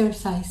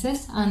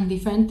exercises, and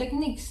different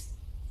techniques.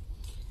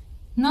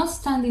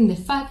 Notwithstanding the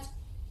fact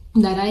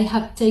that I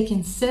have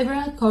taken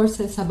several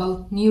courses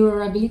about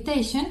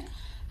neurorehabilitation,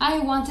 I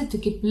wanted to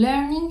keep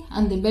learning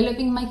and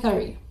developing my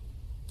career.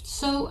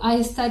 So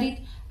I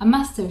studied a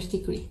master's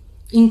degree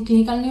in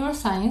clinical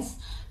neuroscience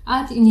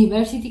at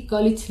University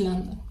College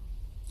London.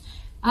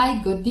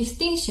 I got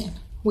distinction,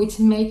 which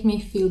made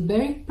me feel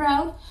very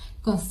proud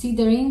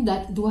considering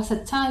that it was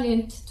a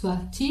challenge to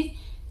achieve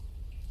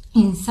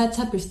in such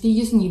a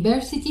prestigious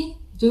university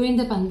during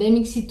the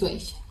pandemic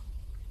situation.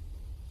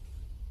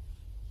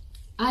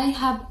 I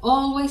have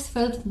always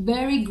felt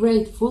very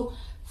grateful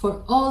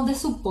for all the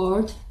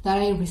support that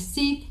I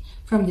received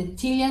from the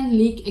Chilean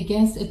League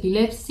Against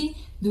Epilepsy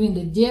during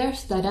the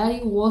years that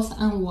I was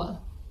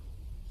unwell.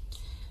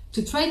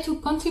 To try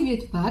to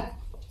contribute back,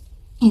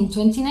 in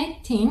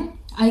 2019,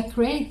 I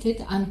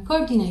created and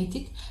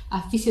coordinated a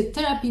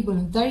physiotherapy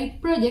voluntary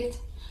project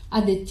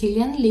at the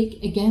Chilean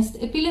League Against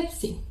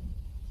Epilepsy.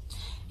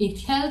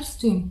 It helps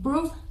to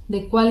improve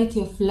the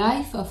quality of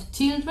life of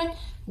children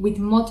with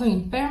motor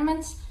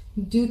impairments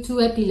due to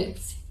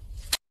epilepsy.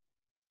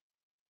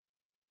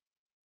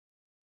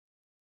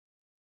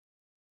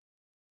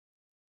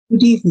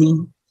 Good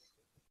evening.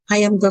 I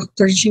am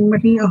Dr. Jean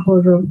Marie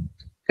Ahorro,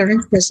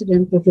 current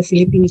president of the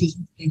Philippine League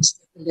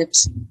Against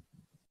Epilepsy.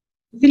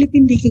 The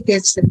Philippine League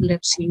Against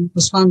Epilepsy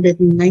was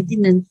founded in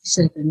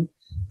 1997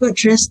 to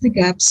address the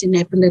gaps in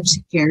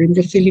epilepsy care in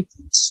the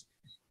Philippines.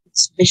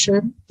 Its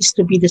vision is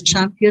to be the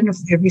champion of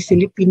every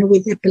Filipino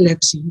with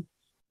epilepsy,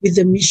 with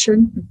the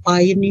mission to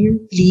pioneer,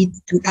 lead,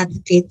 and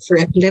advocate for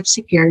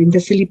epilepsy care in the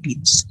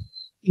Philippines.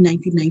 In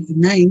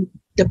 1999,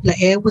 the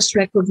PLAE was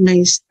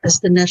recognized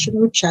as the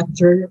national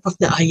chapter of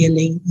the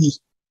ILAE.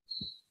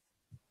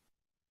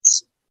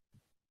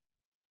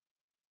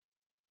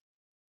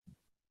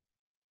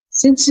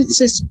 Since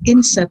its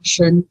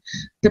inception,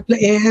 the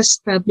PLAE has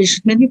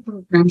established many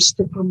programs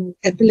to promote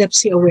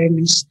epilepsy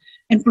awareness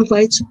and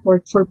provide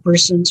support for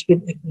persons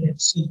with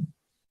epilepsy.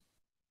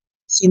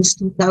 Since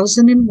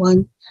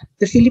 2001,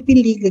 the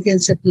Philippine League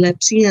Against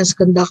Epilepsy has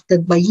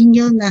conducted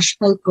biennial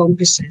national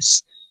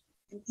congresses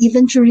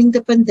Even during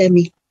the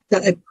pandemic,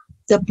 the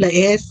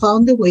PLAE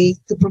found a way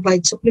to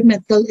provide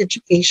supplemental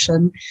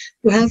education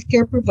to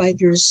healthcare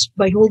providers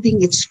by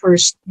holding its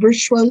first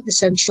virtual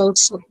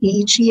Essentials of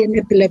EEG and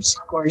Epilepsy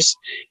course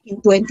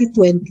in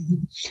 2020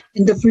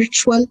 and the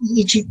virtual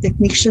EEG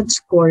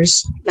Technicians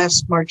course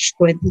last March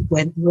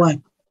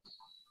 2021.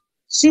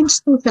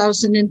 Since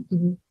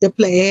 2002, the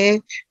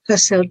PLAE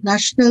has held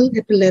National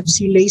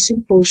Epilepsy Lay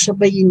Symposia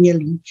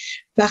biennially,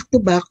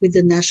 back-to-back with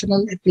the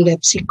National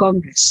Epilepsy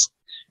Congress.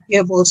 We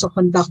have also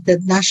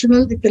conducted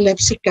national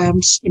epilepsy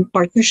camps in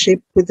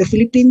partnership with the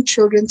Philippine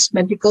Children's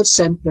Medical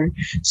Center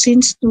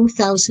since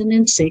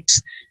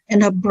 2006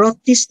 and have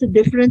brought this to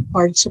different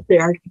parts of the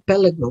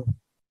archipelago.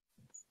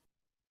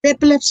 The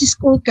Epilepsy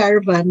School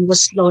Caravan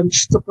was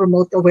launched to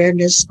promote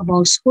awareness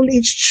among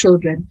school-aged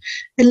children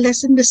and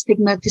lessen the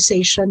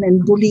stigmatization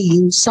and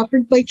bullying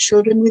suffered by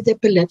children with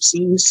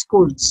epilepsy in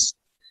schools.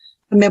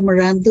 A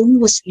memorandum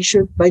was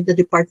issued by the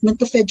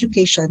Department of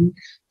Education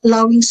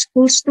allowing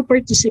schools to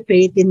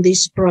participate in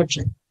this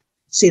project.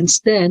 Since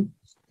then,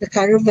 the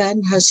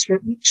caravan has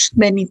reached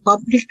many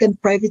public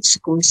and private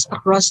schools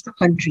across the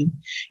country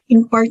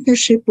in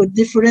partnership with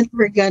different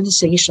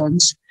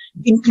organizations,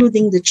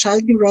 including the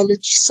Child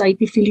Neurology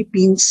Society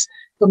Philippines,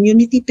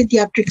 Community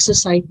Pediatric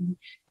Society,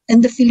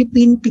 and the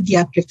Philippine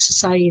Pediatric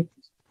Society.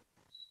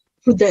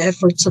 Through the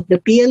efforts of the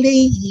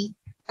PLAE,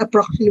 a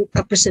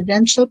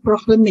presidential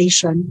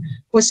proclamation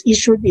was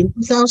issued in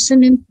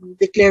 2002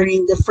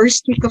 declaring the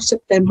first week of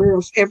September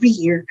of every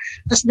year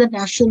as the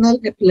National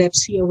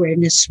Epilepsy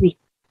Awareness Week.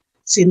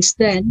 Since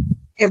then,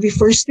 every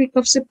first week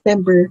of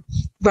September,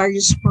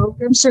 various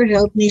programs are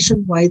held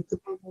nationwide to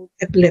promote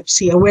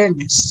epilepsy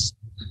awareness.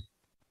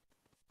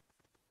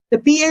 The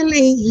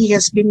PLAE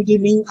has been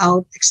giving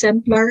out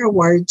exemplar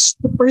awards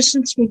to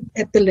persons with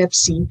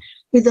epilepsy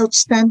with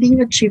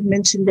outstanding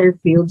achievements in their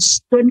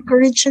fields to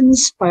encourage and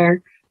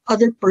inspire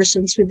other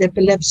persons with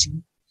epilepsy.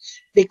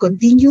 They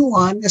continue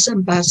on as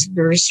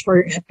ambassadors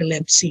for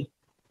epilepsy.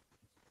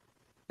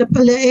 The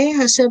PLAE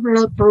has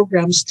several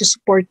programs to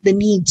support the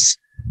needs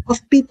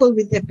of people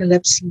with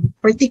epilepsy,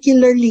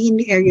 particularly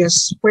in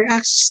areas where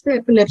access to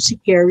epilepsy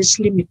care is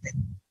limited.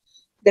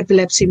 The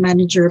Epilepsy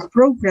Manager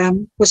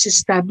Program was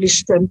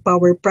established to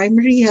empower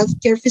primary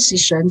healthcare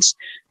physicians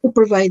to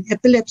provide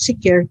epilepsy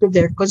care to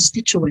their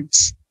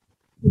constituents.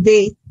 To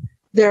date,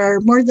 there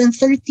are more than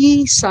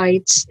 30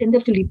 sites in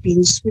the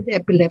Philippines with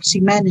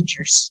epilepsy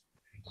managers.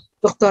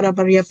 Dr.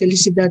 Maria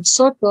Felicidad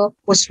Soto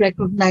was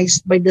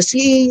recognized by the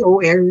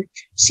CAOA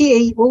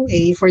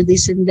for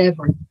this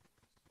endeavor.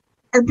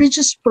 Our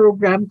Bridges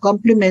program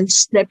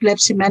complements the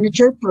Epilepsy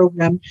Manager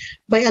program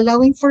by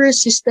allowing for a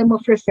system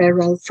of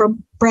referral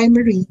from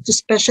primary to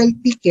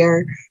specialty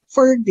care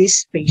for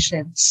these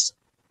patients.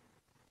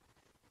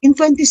 In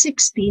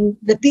 2016,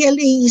 the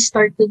PLAE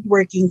started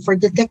working for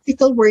the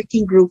Technical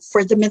Working Group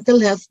for the Mental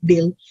Health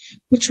Bill,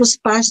 which was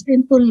passed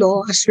into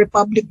law as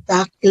Republic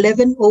Act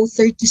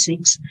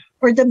 11036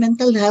 or the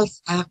Mental Health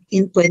Act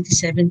in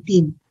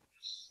 2017.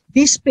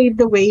 This paved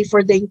the way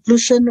for the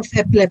inclusion of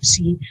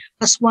epilepsy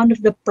as one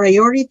of the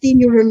priority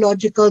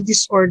neurological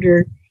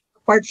disorder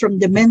apart from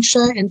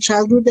dementia and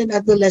childhood and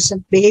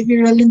adolescent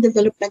behavioral and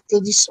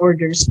developmental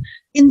disorders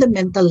in the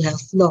mental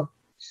health law.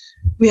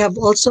 We have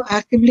also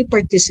actively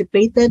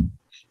participated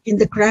in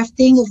the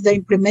crafting of the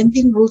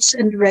implementing rules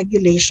and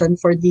regulation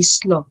for this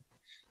law.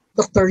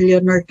 Dr.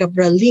 Leonor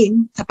Cabral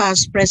Lim, a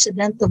past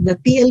president of the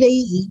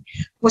PLAE,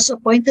 was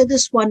appointed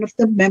as one of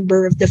the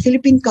members of the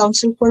Philippine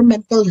Council for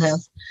Mental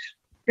Health,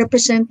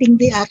 representing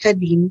the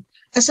academe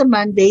as a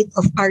mandate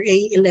of RA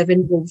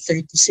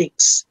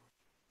 11036.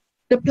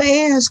 The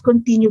PLAE has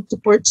continued to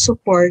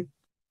support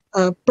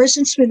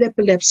persons with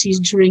epilepsy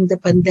during the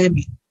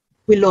pandemic.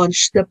 We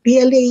launched the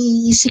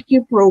PLAE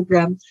ECQ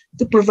program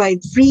to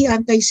provide free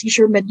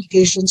anti-seizure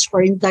medications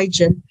for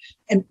indigent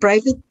and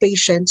private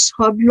patients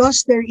who have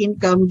lost their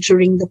income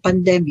during the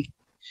pandemic.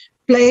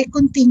 PLAE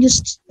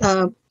continues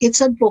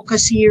its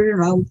advocacy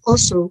year-round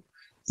also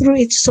through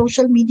its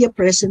social media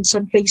presence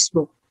on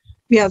Facebook.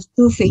 We have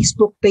 2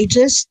 Facebook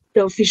pages,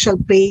 the official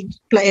page,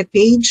 PLAE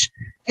page,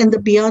 and the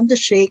Beyond the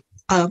Shake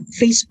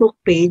Facebook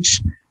page,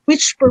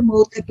 which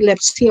promote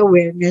epilepsy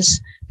awareness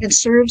and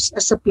serves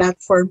as a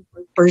platform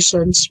for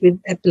persons with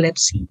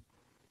epilepsy.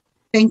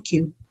 Thank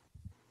you.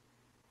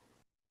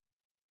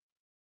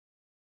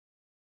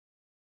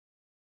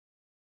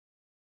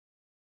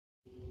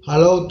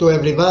 Hello to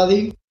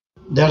everybody.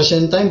 The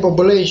Argentine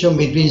population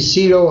between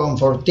 0 and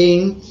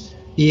 14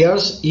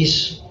 years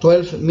is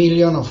 12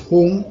 million, of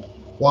whom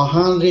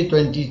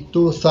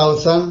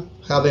 122,000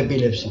 have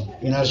epilepsy.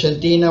 In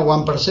Argentina,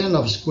 1%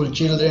 of school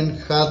children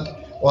had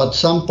or at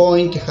some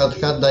point had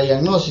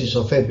diagnosis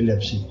of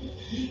epilepsy.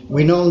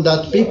 We know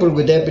that people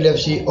with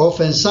epilepsy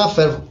often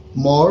suffer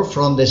more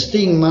from the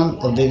stigma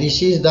of the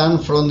disease than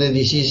from the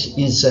disease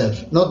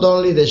itself. Not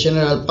only the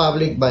general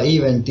public, but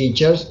even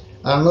teachers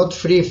are not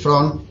free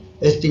from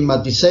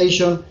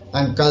stigmatization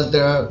and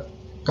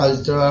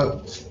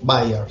cultural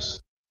bias.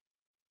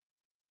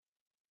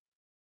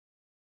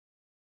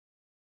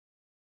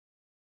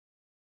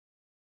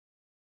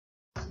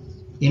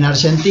 In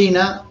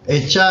Argentina, a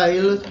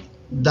child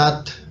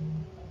that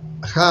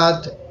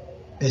had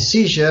a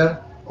seizure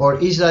or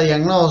is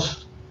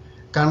diagnosed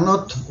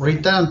cannot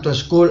return to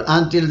school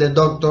until the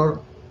doctor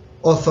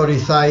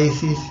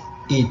authorizes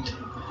it,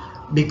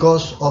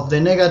 because of the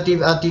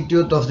negative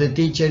attitude of the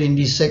teacher in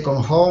this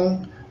second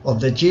home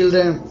of the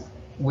children.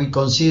 We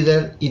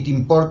consider it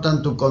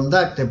important to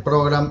conduct a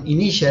program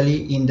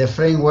initially in the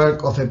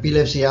framework of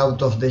Epilepsy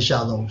Out of the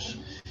Shadows.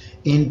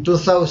 In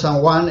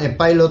 2001, a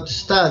pilot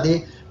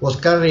study was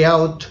carried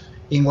out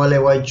in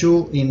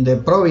Gualeguaychú in the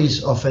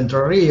province of Entre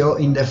Ríos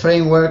in the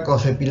framework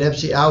of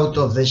Epilepsy Out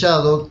of the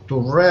Shadow to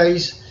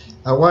raise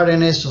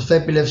awareness of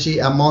epilepsy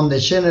among the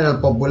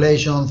general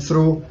population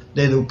through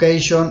the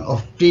education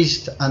of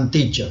priests and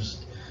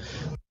teachers.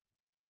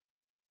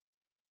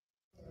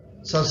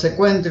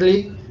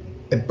 Subsequently,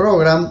 a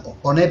program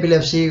on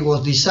epilepsy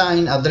was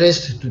designed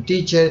addressed to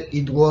teachers.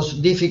 It was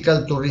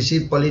difficult to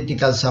receive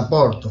political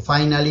support.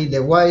 Finally,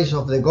 the wife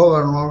of the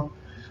governor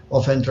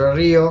of Entre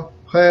Ríos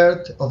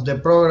heard of the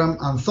program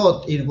and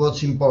thought it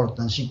was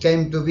important. She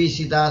came to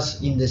visit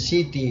us in the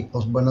city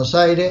of Buenos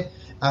Aires,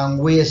 and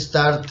we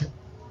start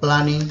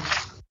planning.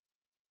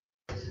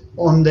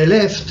 On the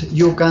left,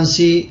 you can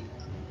see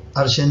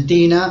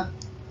Argentina,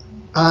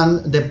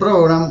 and the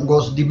program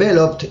was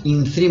developed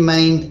in 3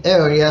 main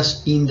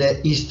areas in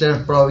the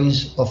eastern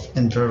province of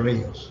Entre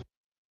Ríos.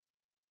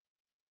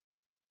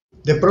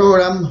 The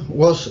program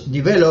was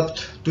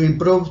developed to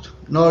improve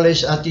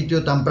knowledge,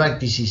 attitude, and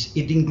practices.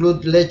 It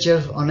includes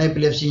lectures on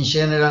epilepsy in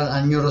general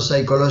and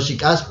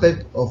neuropsychological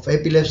aspects of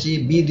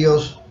epilepsy,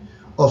 videos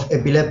of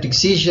epileptic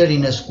seizure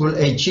in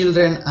school-age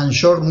children, and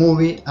short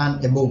movie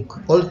and a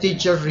book. All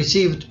teachers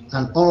received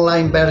an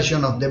online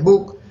version of the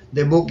book.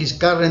 The book is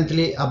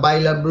currently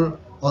available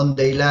on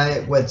the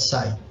ILAE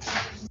website.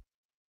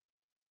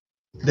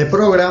 The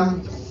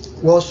program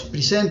was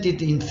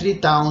presented in 3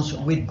 towns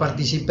with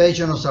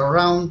participation of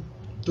around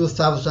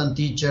 2,000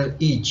 teachers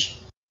each.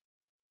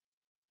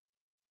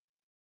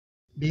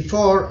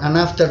 Before and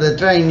after the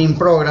training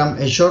program,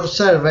 a short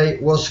survey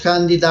was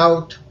handed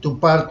out to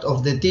part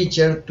of the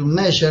teacher to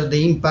measure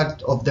the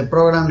impact of the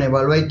program,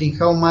 evaluating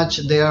how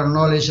much their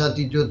knowledge,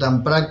 attitude,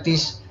 and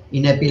practice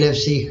in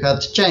epilepsy had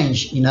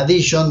changed. In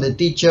addition, the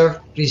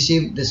teacher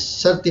received the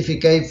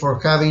certificate for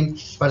having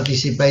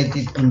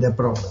participated in the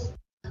program.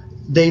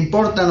 The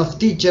importance of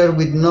teachers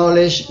with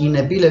knowledge in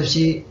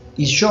epilepsy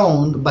is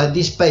shown by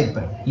this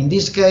paper. In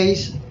this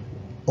case,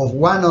 of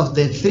one of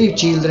the 3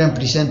 children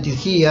presented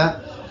here,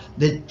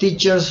 the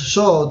teachers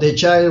saw the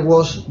child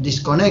was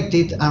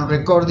disconnected and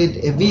recorded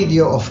a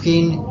video of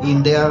him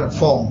in their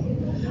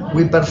phone.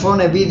 We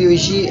performed a video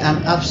EEG,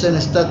 and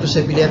absent status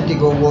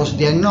epileptico was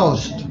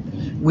diagnosed,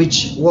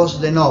 which was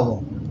de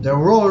novo. The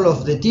role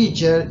of the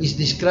teacher is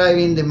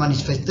describing the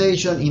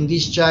manifestation in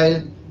this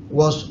child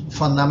was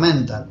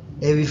fundamental.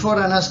 A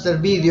before and after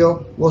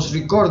video was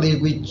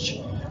recorded, which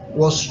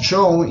was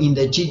shown in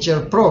the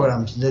teacher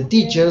programs. The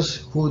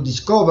teachers who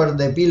discovered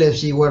the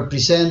epilepsy were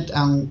present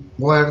and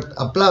were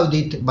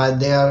applauded by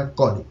their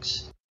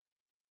colleagues.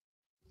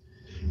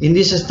 In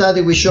this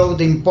study, we showed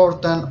the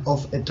importance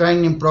of a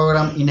training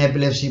program in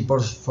epilepsy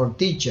for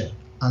teachers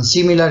and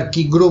similar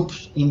key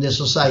groups in the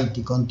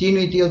society.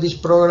 Continuity of this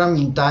program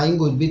in time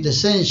would be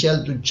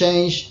essential to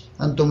change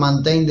and to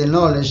maintain the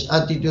knowledge,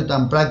 attitude,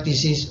 and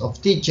practices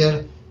of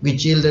teachers with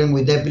children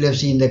with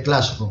epilepsy in the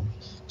classroom.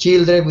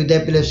 Children with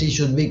epilepsy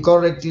should be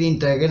correctly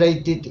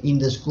integrated in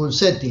the school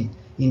setting.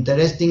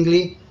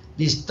 Interestingly,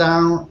 this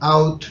turned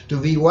out to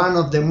be one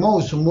of the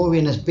most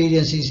moving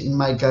experiences in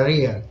my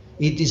career.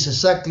 It is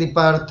exactly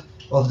part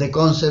of the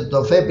concept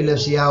of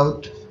epilepsy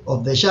out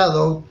of the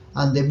shadow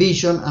and the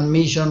vision and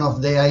mission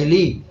of the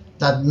ILE,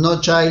 that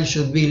no child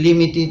should be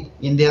limited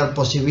in their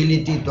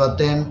possibility to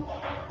attend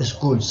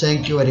school.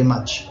 Thank you very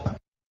much.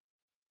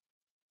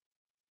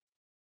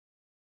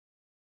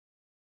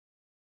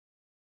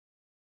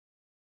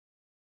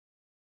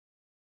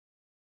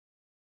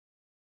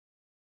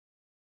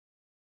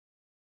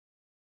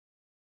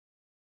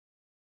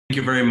 Thank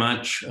you very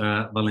much,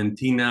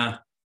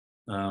 Valentina,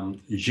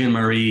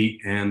 Jean-Marie,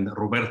 and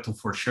Roberto,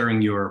 for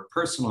sharing your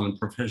personal and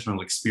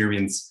professional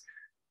experience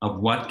of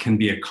what can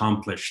be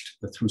accomplished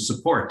through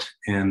support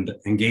and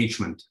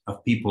engagement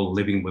of people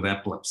living with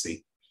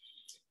epilepsy.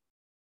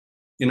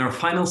 In our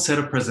final set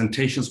of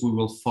presentations, we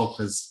will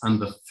focus on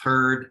the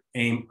 3rd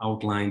aim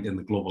outlined in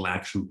the Global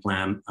Action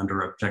Plan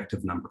under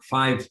objective number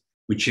 5,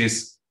 which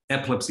is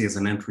epilepsy as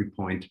an entry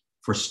point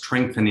for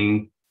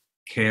strengthening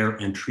care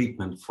and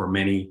treatment for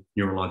many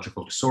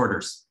neurological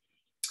disorders.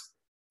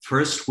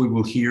 First, we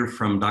will hear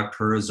from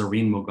Dr.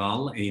 Zareen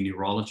Mughal, a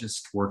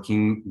neurologist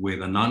working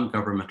with a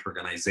non-government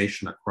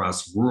organization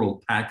across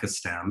rural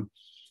Pakistan,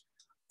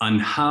 on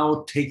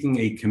how taking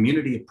a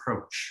community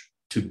approach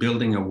to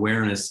building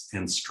awareness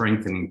and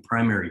strengthening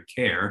primary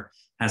care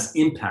has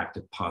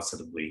impacted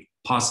positively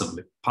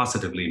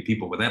in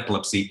people with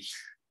epilepsy.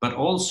 But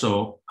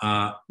also,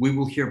 we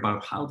will hear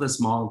about how this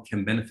model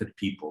can benefit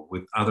people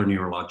with other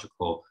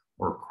neurological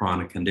or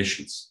chronic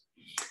conditions.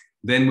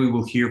 Then we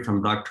will hear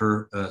from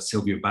Dr.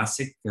 Silvio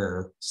Basic,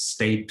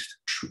 State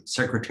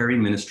Secretary,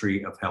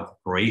 Ministry of Health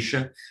of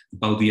Croatia,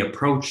 about the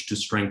approach to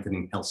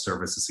strengthening health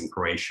services in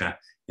Croatia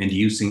and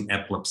using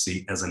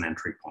epilepsy as an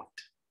entry point.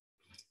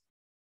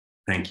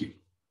 Thank you.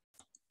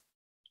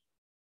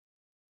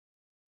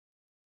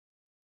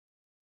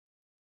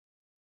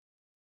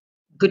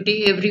 Good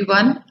day,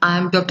 everyone.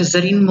 I'm Dr.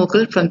 Zareen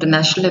Mughal from the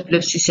National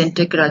Epilepsy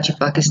Center, Karachi,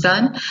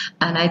 Pakistan,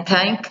 and I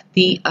thank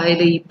the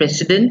ILAE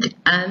President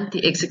and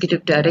the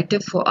Executive Director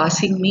for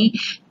asking me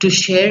to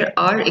share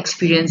our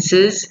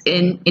experiences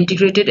in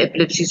integrated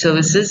epilepsy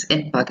services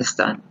in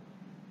Pakistan.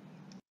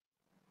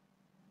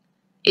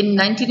 In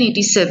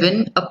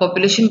 1987, a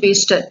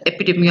population-based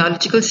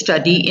epidemiological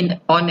study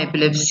on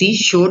epilepsy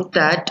showed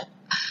that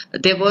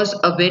there was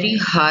a very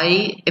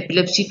high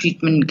epilepsy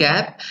treatment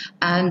gap,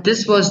 and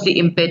this was the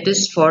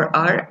impetus for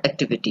our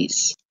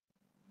activities.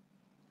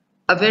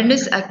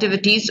 Awareness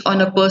activities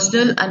on a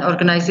personal and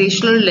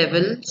organizational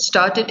level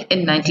started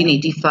in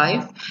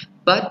 1985,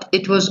 but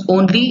it was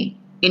only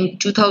in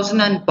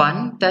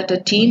 2001 that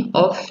a team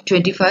of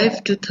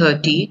 25 to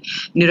 30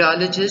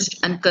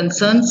 neurologists and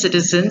concerned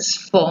citizens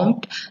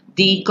formed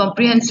the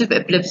Comprehensive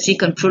Epilepsy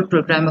Control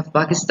Program of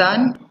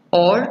Pakistan,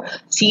 or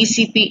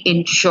CECP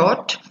in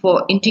short,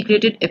 for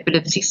Integrated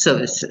Epilepsy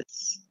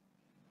Services.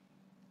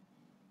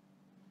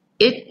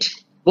 It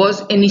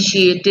was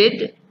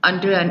initiated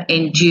under an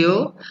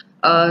NGO.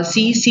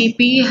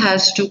 CECP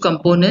has two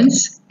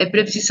components: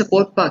 Epilepsy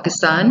Support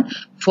Pakistan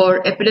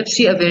for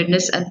epilepsy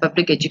awareness and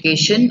public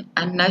education,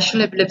 and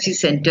National Epilepsy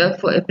Center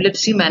for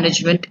epilepsy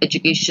management,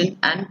 education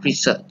and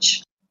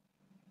research.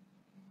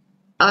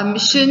 Our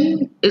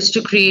mission is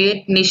to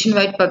create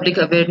nationwide public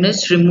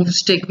awareness, remove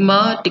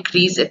stigma,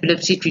 decrease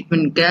epilepsy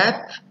treatment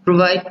gap,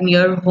 provide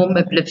near-home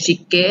epilepsy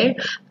care,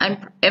 and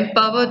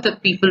empower the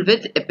people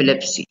with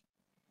epilepsy.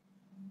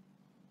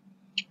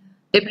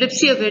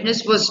 Epilepsy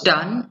awareness was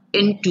done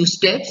in two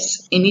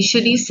steps: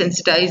 initially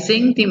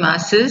sensitizing the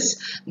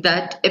masses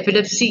that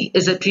epilepsy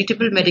is a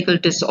treatable medical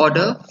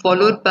disorder,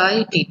 followed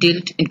by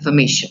detailed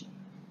information.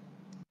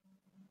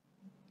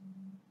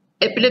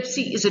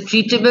 Epilepsy is a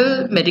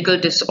treatable medical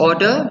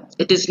disorder.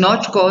 It is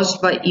not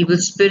caused by evil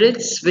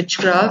spirits,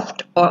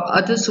 witchcraft, or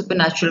other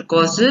supernatural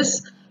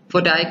causes. For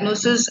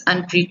diagnosis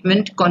and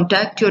treatment,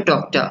 contact your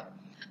doctor.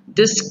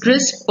 This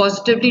crisp,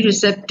 positively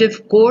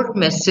receptive core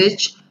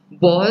message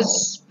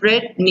was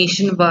spread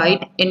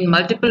nationwide in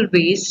multiple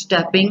ways,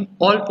 tapping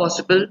all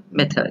possible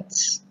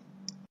methods.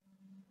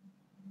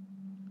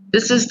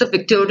 This is the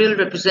pictorial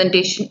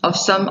representation of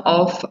some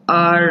of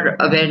our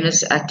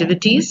awareness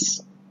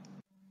activities.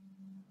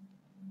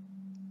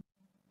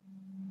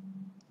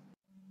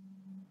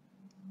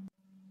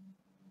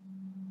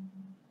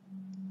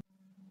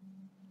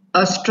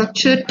 A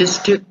structured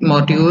district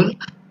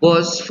module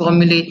was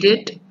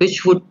formulated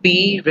which would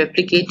be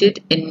replicated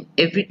in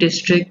every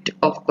district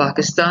of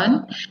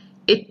Pakistan.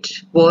 It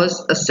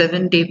was a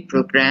 7-day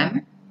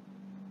program.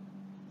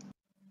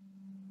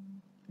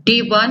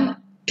 Day 1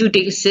 to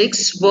day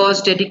 6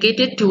 was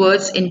dedicated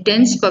towards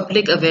intense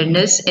public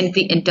awareness in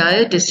the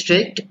entire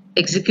district,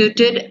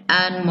 executed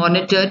and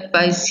monitored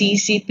by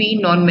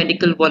CCP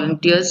non-medical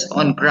volunteers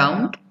on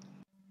ground.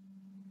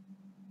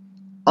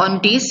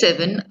 On day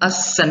 7, a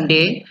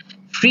Sunday,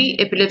 free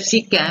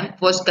epilepsy camp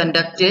was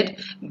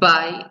conducted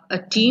by a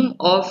team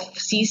of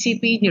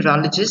CCP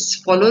neurologists,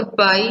 followed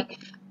by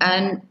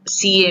an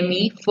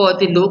CME for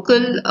the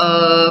local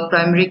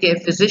primary care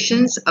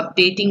physicians,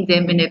 updating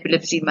them in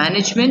epilepsy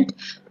management.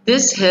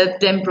 This helped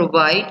them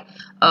provide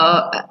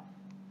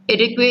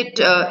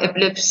adequate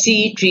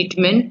epilepsy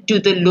treatment to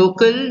the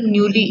local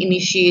newly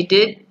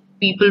initiated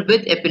people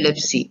with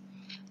epilepsy.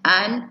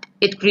 And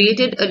it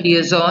created a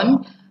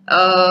liaison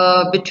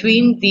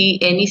between the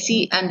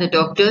NEC and the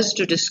doctors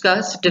to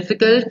discuss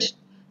difficult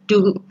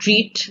to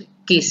treat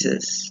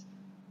cases.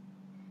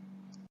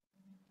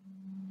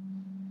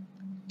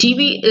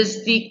 TV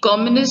is the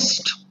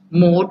commonest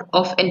mode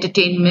of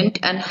entertainment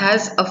and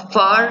has a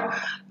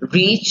far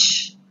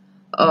reach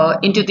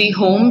into the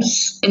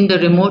homes in the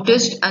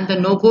remotest and the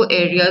no-go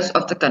areas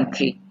of the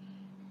country.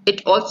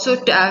 It also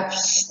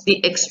taps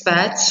the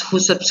expats who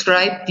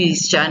subscribe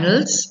these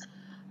channels.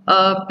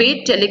 A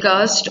paid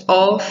telecast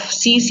of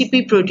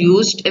CCP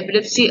produced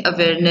epilepsy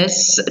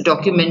awareness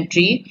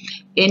documentary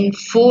in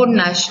 4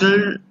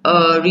 national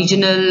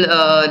regional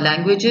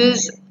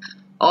languages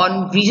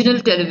on regional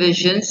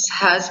televisions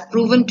has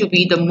proven to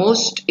be the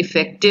most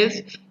effective,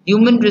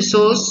 human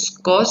resource,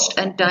 cost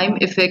and time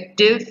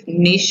effective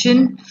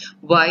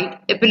nationwide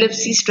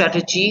epilepsy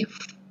strategy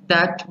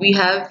that we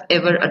have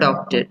ever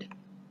adopted.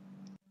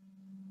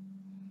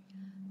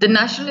 The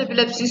National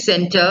Epilepsy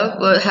Center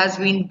has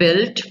been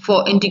built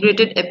for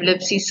integrated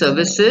epilepsy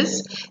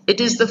services. It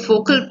is the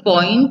focal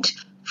point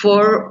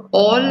for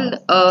all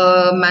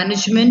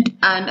management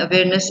and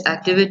awareness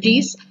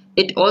activities.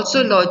 It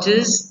also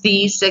lodges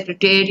the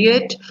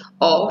secretariat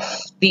of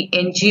the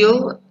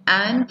NGO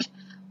and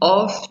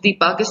of the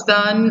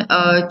Pakistan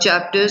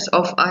chapters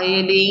of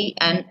ILAE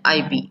and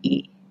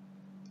IBE.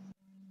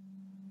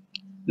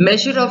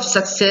 measure of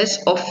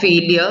success or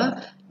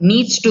failure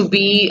needs to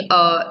be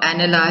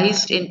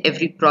analyzed in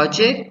every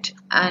project,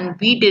 and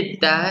we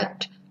did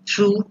that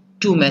through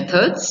two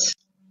methods.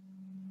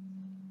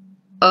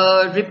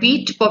 A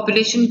repeat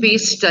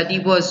population-based study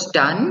was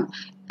done,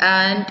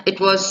 and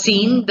it was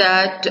seen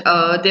that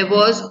there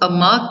was a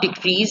marked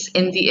decrease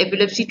in the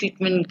epilepsy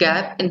treatment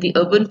gap in the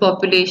urban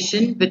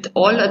population with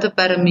all other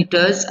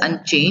parameters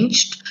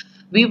unchanged.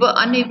 We were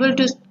unable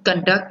to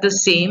conduct the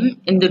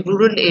same in the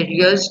rural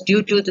areas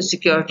due to the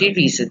security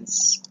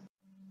reasons.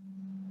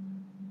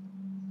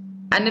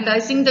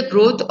 Analyzing the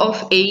growth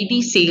of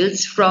AED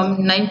sales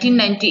from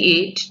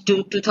 1998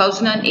 to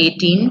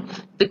 2018,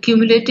 the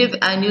cumulative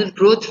annual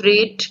growth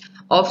rate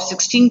of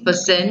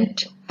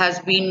 16% has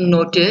been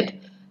noted.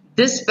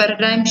 This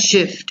paradigm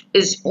shift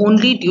is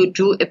only due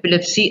to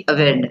epilepsy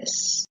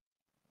awareness.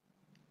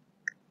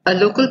 A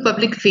local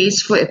public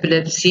face for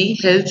epilepsy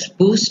helps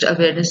boost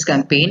awareness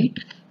campaign.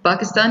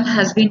 Pakistan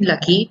has been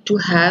lucky to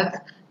have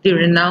the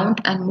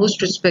renowned and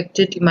most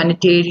respected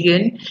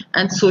humanitarian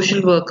and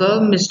social worker,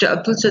 Mr.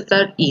 Abdul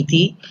Sattar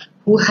Eidi,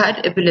 who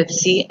had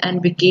epilepsy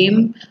and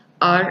became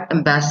our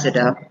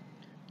ambassador.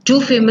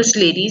 Two famous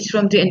ladies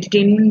from the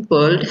entertainment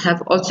world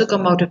have also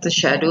come out of the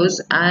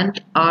shadows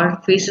and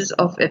are faces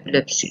of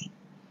epilepsy.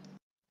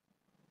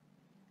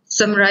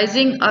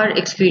 Summarizing our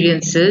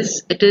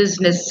experiences, it is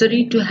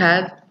necessary to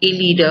have a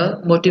leader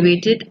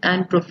motivated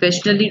and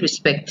professionally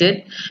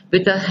respected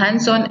with a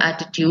hands-on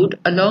attitude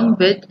along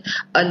with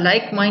a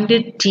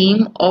like-minded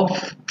team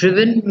of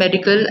driven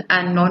medical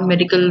and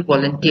non-medical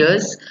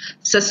volunteers.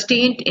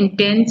 Sustained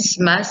intense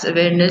mass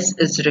awareness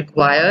is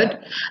required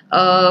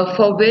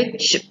for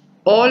which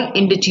all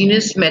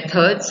indigenous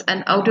methods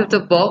and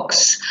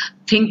out-of-the-box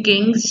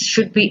thinkings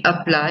should be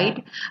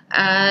applied,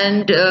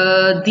 and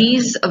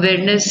these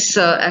awareness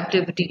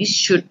activities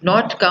should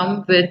not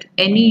come with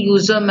any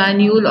user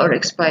manual or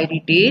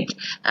expiry date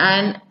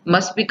and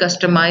must be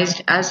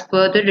customized as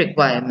per the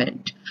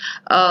requirement.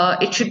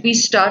 It should be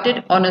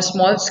started on a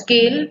small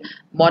scale,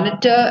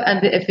 monitor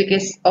and the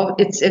efficacy of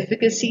its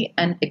efficacy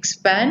and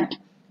expand,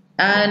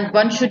 and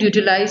one should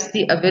utilize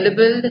the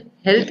available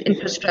health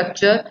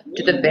infrastructure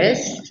to the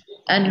best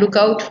and look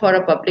out for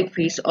a public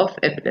face of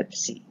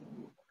epilepsy.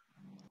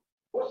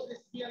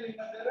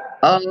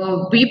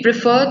 We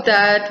prefer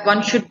that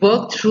one should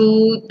work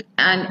through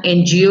an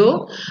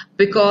NGO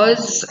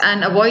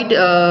and avoid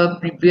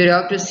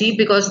bureaucracy,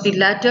 because the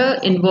latter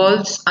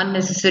involves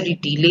unnecessary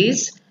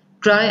delays.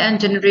 Try and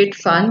generate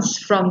funds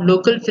from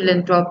local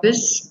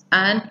philanthropists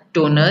and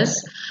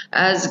donors,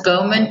 as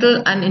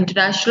governmental and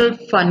international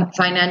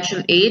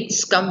financial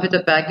aids come with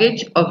a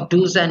package of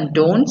do's and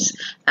don'ts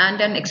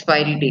and an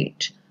expiry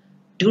date.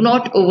 Do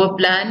not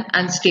overplan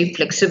and stay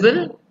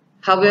flexible.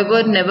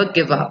 However, never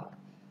give up.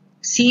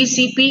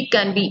 CECP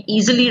can be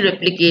easily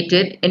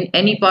replicated in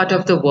any part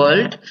of the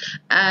world,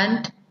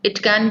 and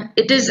it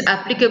is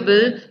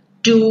applicable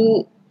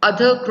to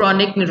other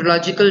chronic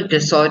neurological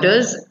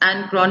disorders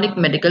and chronic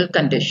medical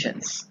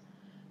conditions.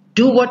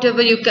 Do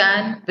whatever you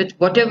can with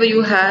whatever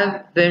you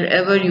have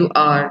wherever you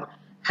are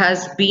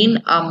has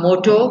been our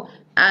motto,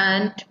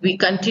 and we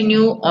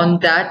continue on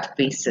that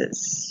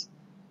basis.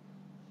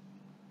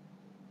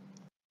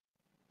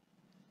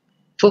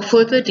 For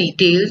further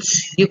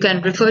details, you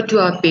can refer to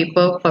our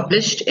paper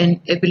published in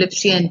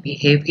Epilepsy and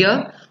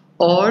Behavior,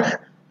 or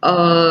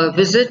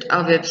visit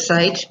our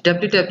website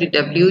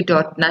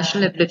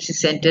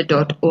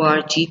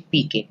www.nationalepilepsycenter.org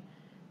PK.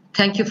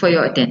 Thank you for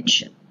your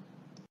attention.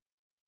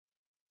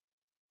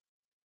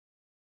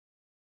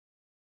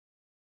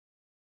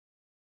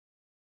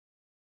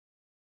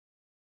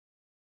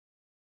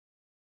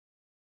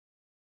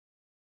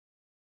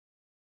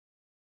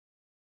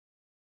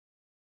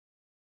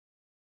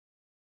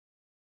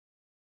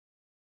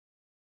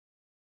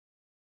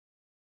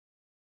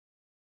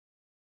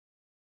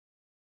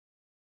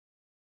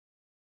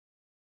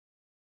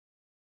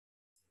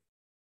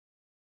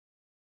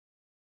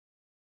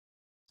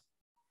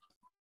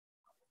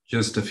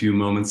 Just a few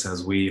moments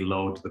as we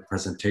load the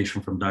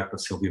presentation from Dr.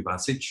 Silvia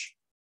Basic.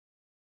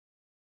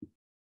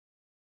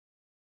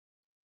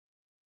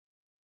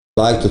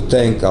 I'd like to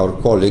thank our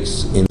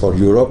colleagues in For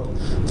Europe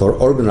for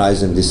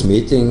organizing this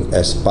meeting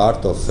as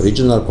part of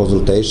regional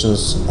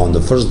consultations on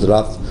the first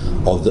draft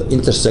of the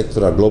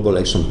Intersectoral Global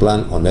Action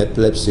Plan on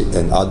Epilepsy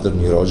and Other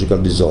Neurological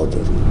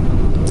Disorders.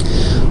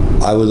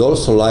 I would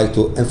also like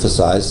to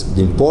emphasize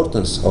the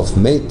importance of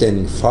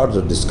maintaining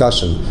further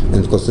discussion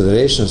and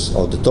considerations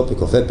of the topic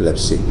of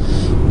epilepsy,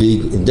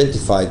 being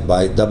identified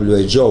by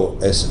WHO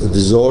as a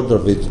disorder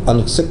with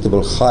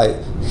unacceptable high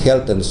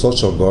health and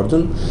social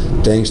burden,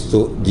 thanks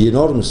to the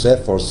enormous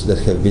efforts that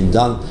have been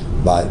done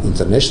by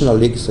International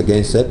Leagues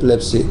Against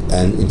Epilepsy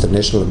and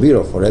International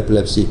Bureau for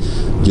Epilepsy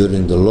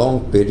during the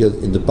long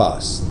period in the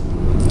past.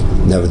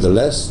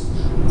 Nevertheless,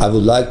 I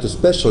would like to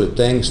especially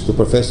thank to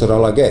Professor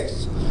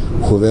Alaguet,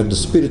 who were the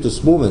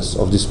spiritus movers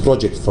of this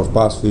project for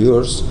past few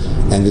years,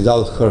 and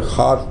without her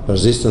hard,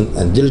 persistent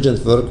and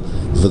diligent work,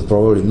 we would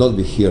probably not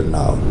be here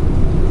now.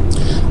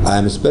 I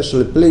am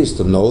especially pleased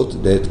to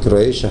note that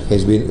Croatia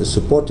has been a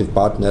supportive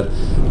partner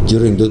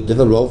during the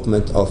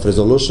development of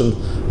resolution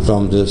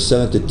from the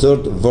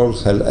 73rd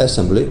World Health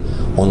Assembly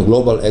on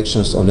global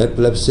actions on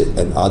epilepsy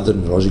and other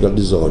neurological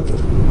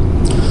disorders.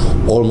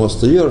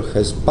 Almost a year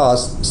has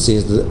passed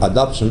since the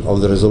adoption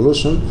of the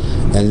resolution,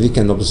 and we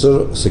can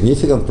observe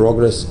significant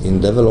progress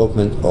in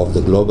development of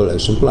the Global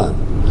Action Plan.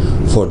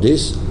 For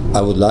this, I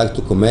would like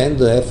to commend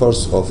the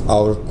efforts of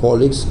our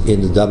colleagues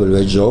in the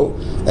WHO,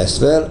 as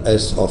well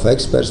as of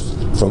experts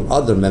from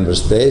other member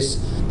states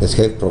that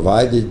have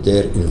provided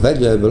their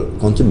invaluable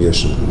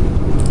contribution.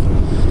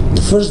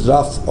 The first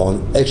draft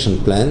on action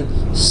plan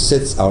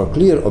sets our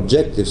clear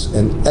objectives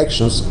and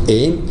actions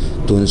aimed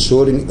to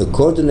ensuring a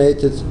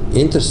coordinated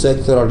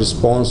intersectoral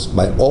response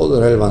by all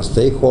the relevant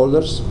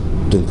stakeholders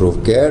to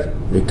improve care,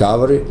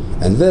 recovery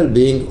and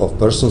well-being of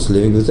persons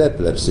living with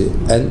epilepsy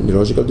and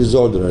neurological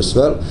disorder as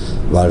well,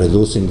 while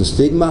reducing the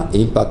stigma,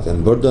 impact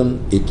and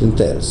burden it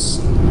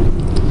entails.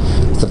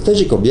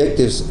 Strategic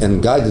objectives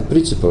and guided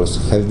principles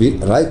have been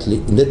rightly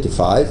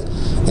identified,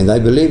 and I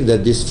believe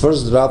that this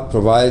first draft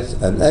provides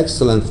an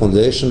excellent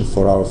foundation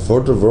for our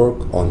further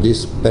work on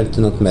this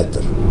pertinent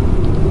matter.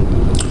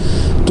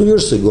 2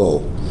 years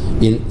ago,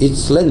 in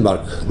its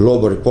landmark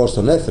global report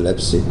on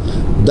epilepsy,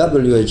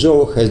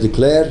 WHO has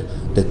declared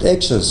that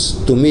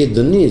actions to meet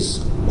the needs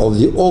of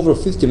the over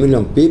 50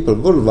 million people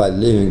worldwide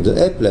living with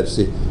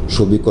epilepsy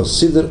should be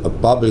considered a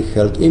public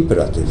health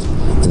imperative,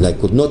 and I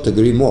could not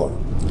agree more.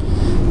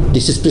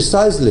 This is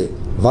precisely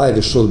why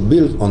we should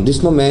build on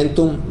this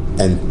momentum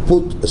and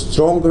put a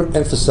stronger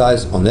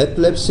emphasis on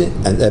epilepsy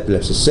and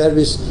epilepsy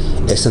service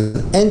as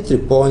an entry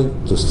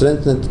point to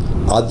strengthen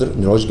other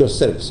neurological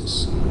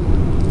services.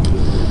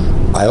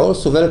 I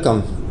also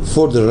welcome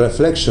further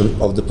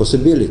reflection of the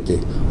possibility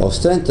of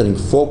strengthening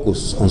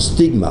focus on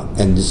stigma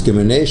and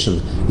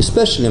discrimination,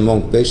 especially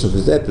among patients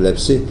with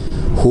epilepsy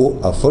who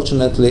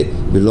unfortunately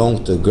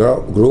belong to a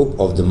group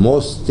of the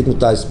most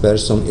stigmatized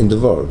persons in the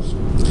world.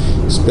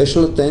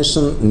 Special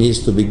attention needs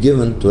to be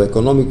given to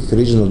economic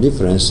regional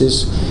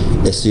differences,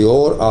 as we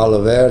all are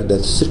aware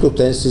that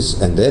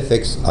circumstances and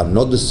effects are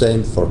not the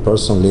same for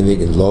persons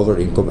living in lower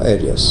income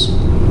areas.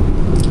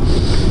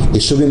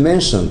 It should be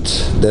mentioned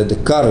that the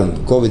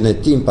current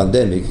COVID-19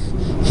 pandemic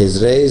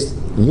has raised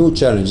new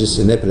challenges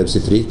in epilepsy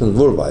treatment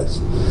worldwide,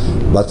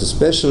 but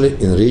especially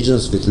in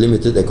regions with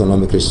limited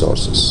economic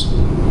resources.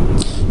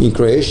 In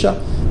Croatia,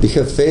 we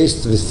have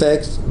faced the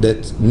fact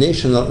that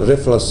National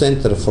Referral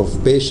Center for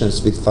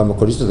Patients with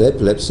Pharmacological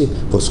Epilepsy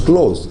was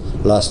closed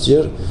last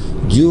year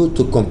due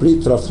to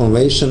complete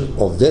transformation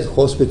of that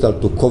hospital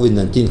to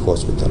COVID-19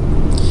 hospital.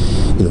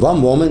 In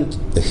one moment,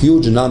 a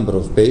huge number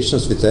of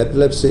patients with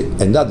epilepsy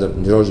and other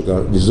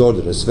neurological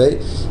disorders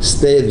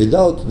stayed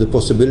without the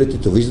possibility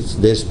to visit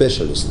their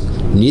specialist,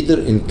 neither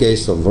in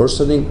case of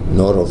worsening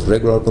nor of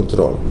regular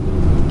control.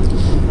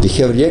 We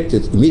have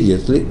reacted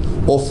immediately,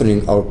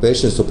 offering our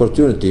patients the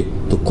opportunity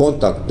to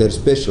contact their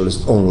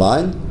specialist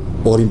online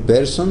or in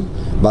person,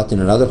 but in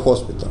another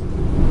hospital.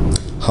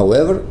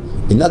 However,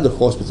 in other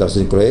hospitals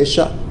in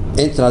Croatia,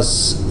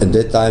 entrance at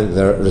that time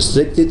were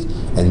restricted,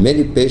 and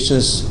many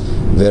patients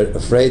were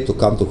afraid to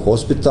come to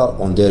hospital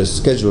on their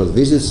scheduled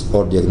visits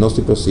or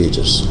diagnostic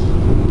procedures.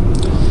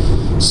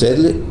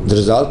 Sadly, the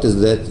result is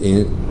that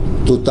in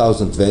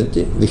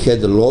 2020, we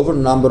had a lower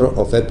number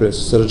of epilepsy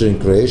surgery in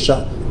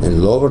Croatia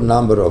and lower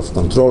number of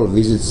control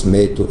visits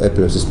made to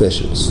epilepsy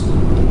specialists.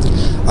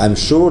 I'm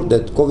sure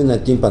that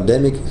COVID-19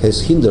 pandemic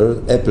has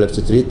hindered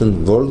epilepsy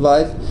treatment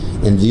worldwide,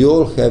 and we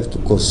all have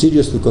to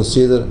seriously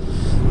consider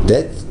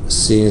that,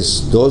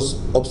 since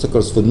those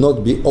obstacles would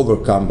not be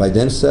overcome by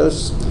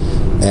themselves,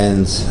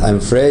 and I'm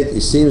afraid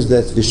it seems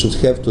that we should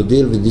have to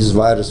deal with this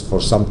virus for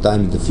some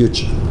time in the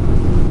future.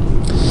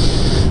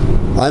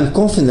 I'm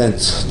confident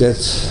that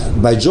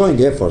by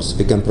joint efforts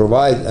we can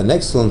provide an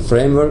excellent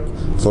framework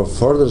for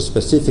further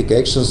specific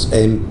actions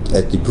aimed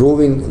at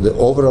improving the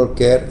overall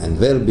care and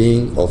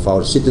well-being of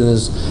our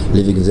citizens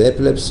living with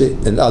epilepsy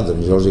and other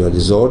neurological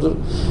disorders,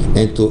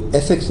 and to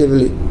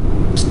effectively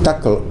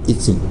tackle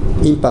its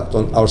impact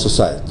on our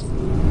society.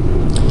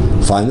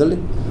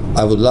 Finally,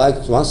 I would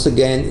like to once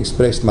again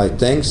express my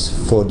thanks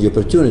for the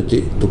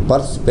opportunity to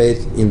participate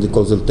in the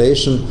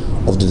consultation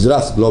of the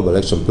draft Global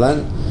Action Plan,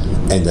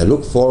 and I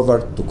look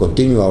forward to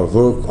continue our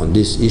work on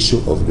this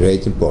issue of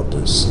great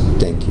importance.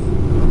 Thank you.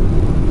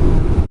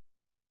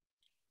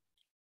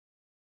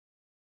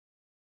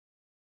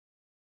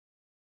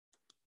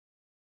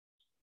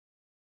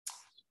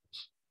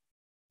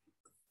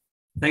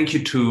 Thank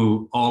you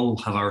to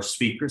all of our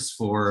speakers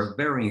for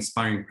very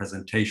inspiring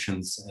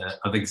presentations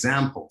of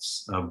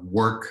examples of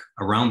work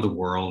around the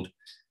world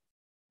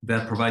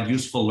that provide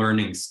useful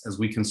learnings as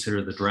we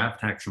consider the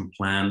draft action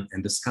plan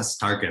and discuss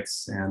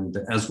targets. And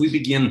as we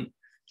begin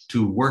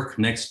to work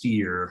next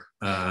year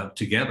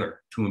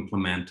together to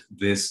implement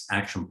this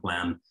action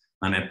plan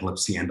on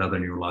epilepsy and other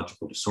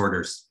neurological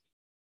disorders,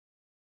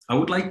 I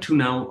would like to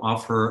now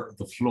offer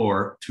the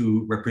floor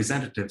to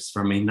representatives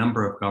from a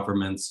number of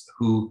governments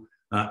who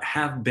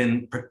have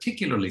been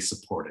particularly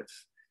supportive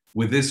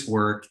with this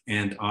work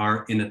and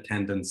are in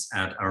attendance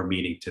at our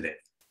meeting today.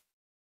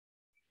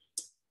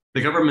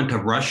 The government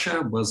of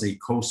Russia was a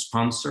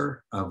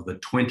co-sponsor of the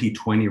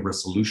 2020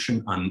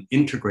 resolution on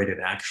integrated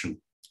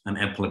action on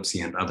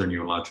epilepsy and other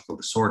neurological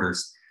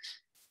disorders,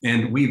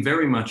 and we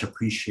very much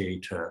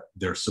appreciate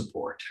their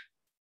support.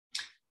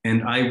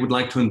 And I would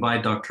like to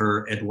invite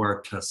Dr.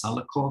 Eduard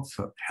Salakov,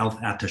 Health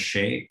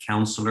Attaché,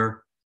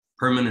 Counselor,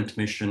 Permanent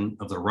Mission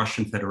of the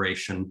Russian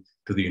Federation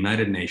to the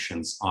United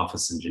Nations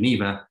Office in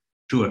Geneva,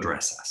 to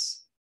address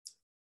us.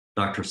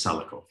 Dr.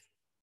 Salakov.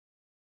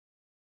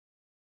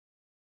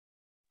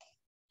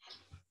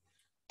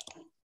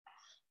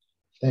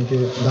 Thank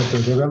you,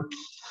 Dr. Deva.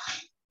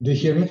 Do you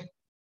hear me?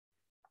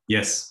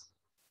 Yes.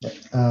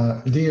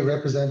 Dear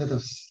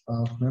representatives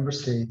of member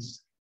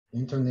states,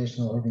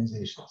 international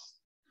organizations,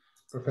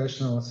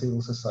 professional and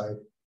civil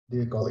society,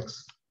 dear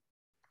colleagues.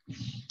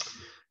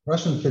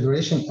 Russian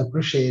Federation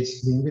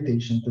appreciates the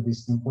invitation to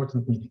this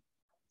important meeting.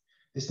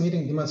 This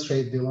meeting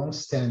demonstrates the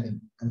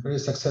long-standing and very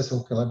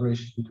successful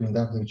collaboration between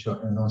WHO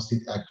and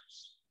non-state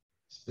actors,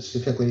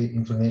 specifically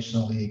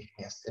International League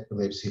Against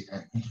Epilepsy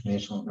and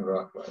International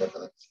Neurological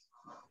Epilepsy.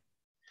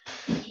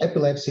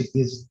 Epilepsy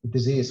is a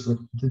disease with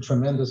a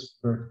tremendous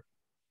burden.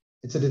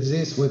 It's a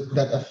disease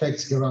that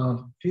affects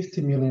around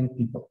 50 million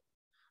people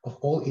of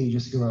all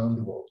ages around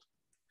the world,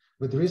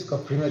 with the risk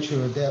of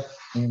premature death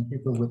in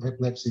people with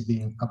epilepsy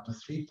being up to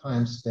 3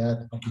 times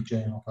that of the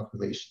general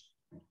population.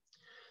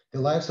 The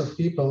lives of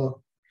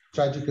people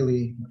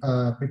tragically,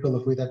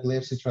 people with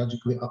epilepsy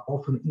tragically are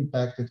often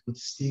impacted with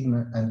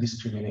stigma and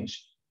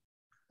discrimination,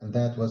 and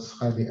that was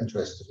highly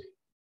addressed today.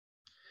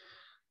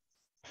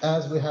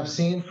 As we have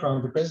seen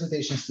from the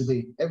presentations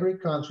today, every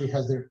country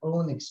has their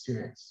own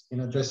experience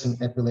in addressing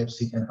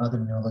epilepsy and other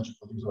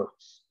neurological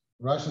disorders.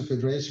 Russian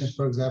Federation,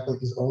 for example,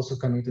 is also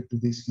committed to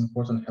this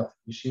important health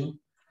issue.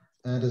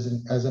 And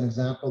as an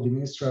example, the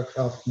Ministry of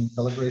Health, in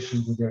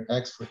collaboration with their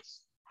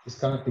experts, is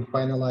currently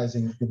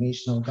finalizing the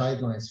national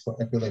guidelines for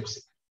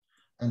epilepsy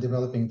and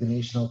developing the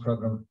national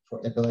program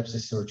for epilepsy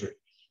surgery.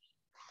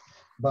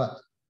 But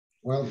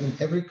while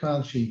every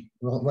country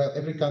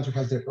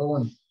has their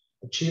own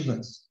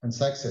achievements and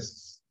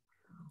successes,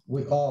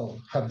 we all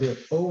have our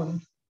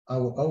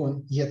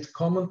own, yet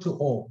common to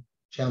all,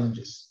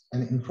 challenges.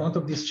 And in front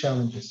of these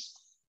challenges,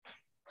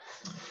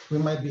 we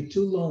might be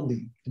too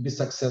lonely to be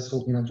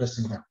successful in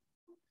addressing them.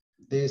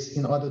 This,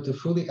 in order to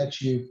fully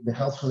achieve the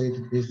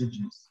health-related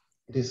SDGs,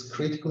 it is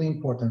critically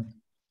important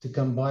to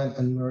combine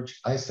and merge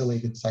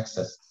isolated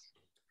successes.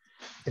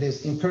 It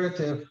is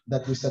imperative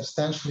that we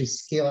substantially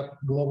scale up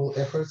global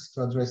efforts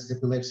to address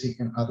epilepsy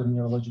and other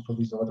neurological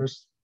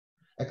disorders,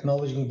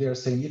 acknowledging their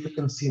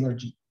significant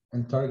synergy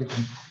and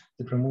targeting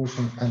the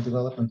promotion and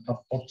development of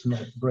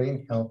optimal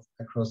brain health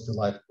across the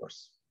life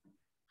course.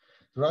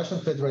 The Russian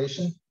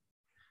Federation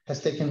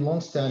has taken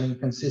long-standing,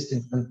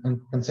 consistent,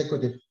 and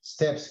consecutive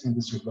steps in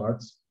this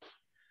regard.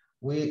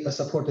 We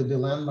supported the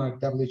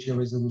landmark WHO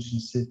Resolution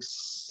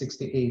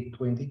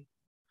 6820.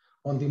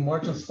 On the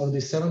margins of the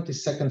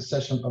 72nd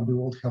session of the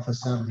World Health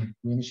Assembly,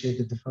 we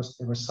initiated the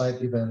first ever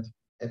side event,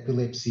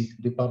 Epilepsy,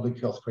 the Public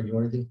Health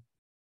Priority.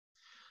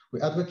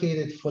 We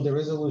advocated for the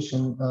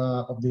resolution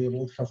of the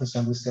World Health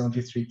Assembly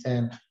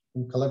 7310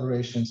 in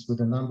collaborations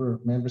with a number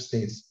of member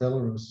states,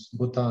 Belarus,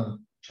 Bhutan,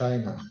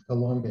 China,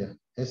 Colombia,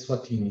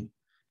 Eswatini,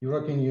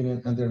 European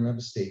Union and their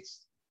member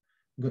states,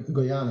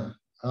 Guyana,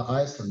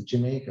 Iceland,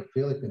 Jamaica,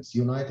 Philippines,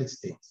 United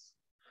States.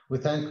 We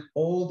thank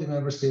all the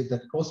member states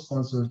that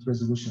co-sponsored the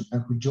resolution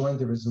and who joined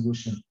the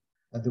resolution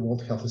at the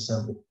World Health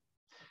Assembly.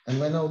 And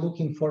we're now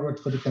looking forward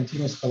for the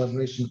continuous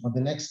collaboration on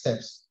the next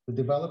steps, the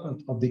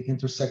development of the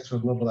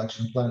Intersectoral Global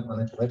Action Plan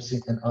on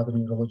Epilepsy and other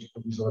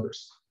neurological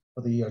disorders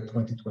for the year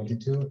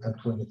 2022 and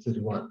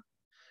 2031,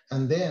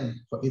 and then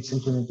for its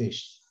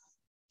implementation.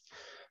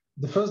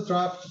 The first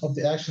draft of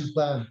the action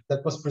plan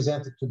that was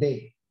presented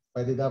today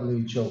by the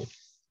WHO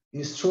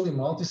is truly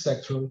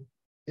multi-sectoral.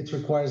 It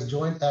requires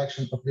joint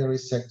action of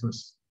various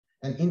sectors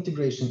and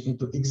integration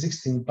into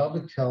existing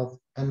public health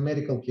and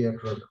medical care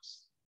programs.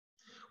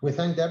 We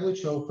thank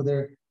WHO for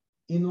their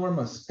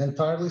enormous and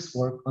tireless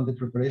work on the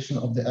preparation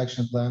of the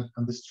action plan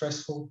and the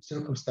stressful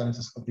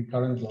circumstances of the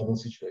current global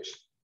situation.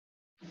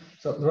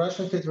 So the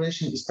Russian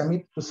Federation is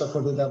committed to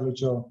support the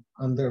WHO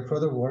on their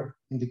further work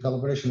in the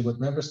collaboration with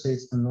member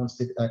states and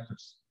non-state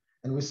actors.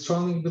 And we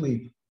strongly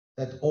believe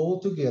that all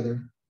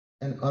together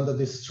and under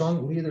the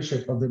strong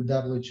leadership of the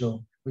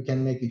WHO, we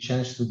can make a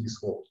change to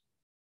this world.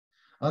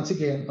 Once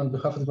again, on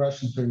behalf of the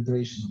Russian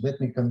Federation, let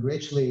me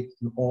congratulate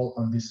you all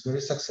on this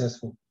very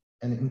successful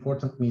and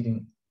important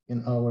meeting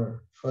in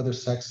our further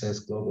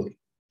success globally.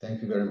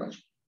 Thank you very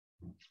much.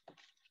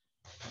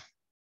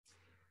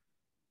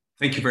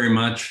 Thank you very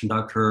much,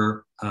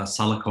 Dr.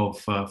 Salakov,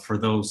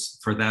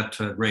 for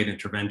that great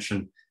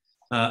intervention.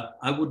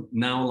 I would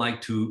now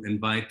like to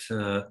invite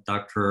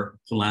Dr.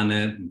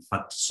 Pulane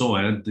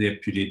Fatsoe,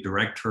 Deputy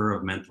Director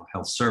of Mental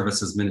Health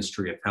Services,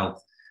 Ministry of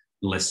Health,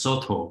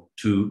 Lesotho,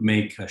 to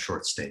make a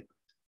short statement.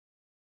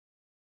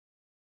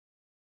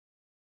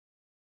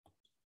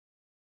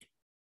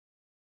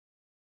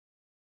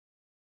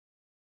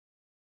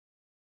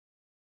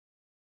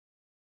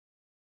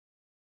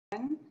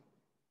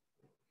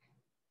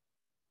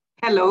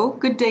 Hello,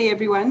 good day,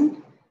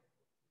 everyone.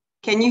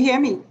 Can you hear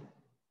me?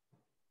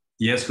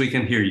 Yes, we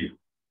can hear you.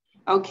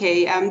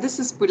 Okay, this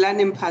is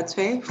Bulane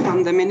Mphatswe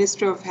from the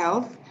Ministry of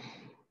Health,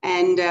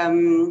 and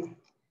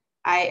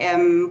I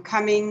am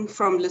coming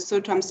from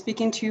Lesotho. I'm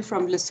speaking to you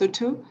from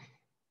Lesotho.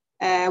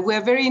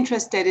 We're very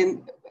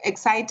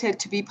excited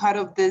to be part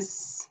of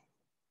this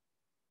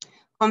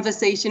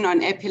conversation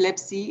on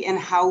epilepsy and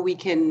how we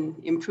can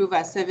improve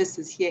our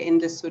services here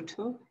in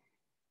Lesotho.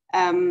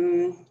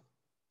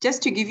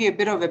 Just to give you a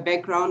bit of a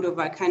background of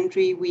our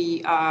country,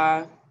 we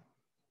are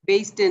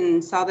based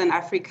in Southern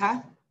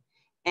Africa,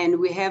 and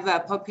we have a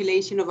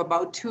population of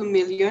about 2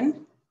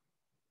 million.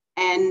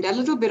 And a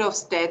little bit of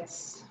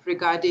stats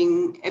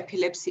regarding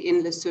epilepsy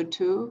in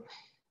Lesotho.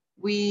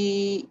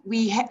 In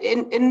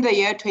the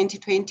year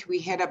 2020, we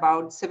had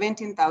about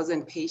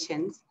 17,000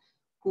 patients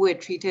who were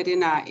treated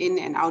in our in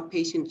and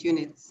outpatient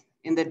units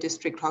in the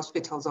district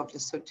hospitals of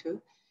Lesotho.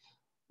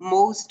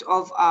 Most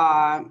of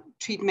our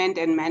treatment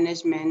and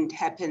management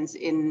happens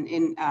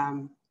in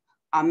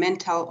our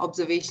mental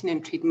observation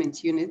and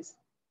treatment units,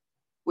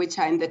 which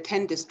are in the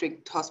 10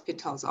 district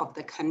hospitals of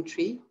the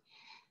country.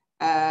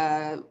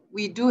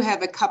 We do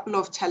have a couple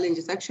of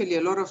challenges, actually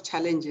a lot of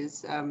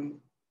challenges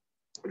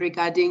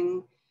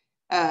regarding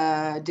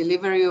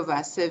delivery of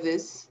our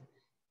service,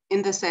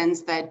 in the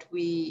sense that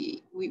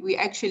we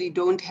actually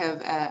don't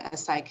have a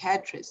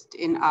psychiatrist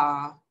in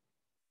our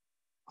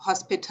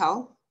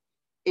hospital.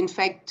 In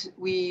fact,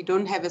 we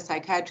don't have a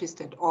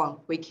psychiatrist at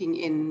all working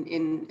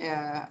in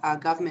our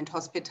government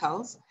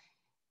hospitals.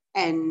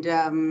 And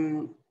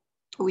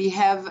we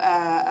have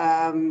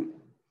a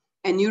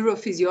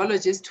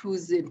neurophysiologist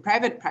who's in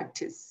private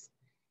practice.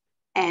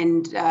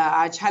 And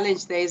our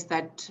challenge there is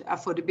that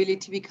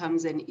affordability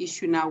becomes an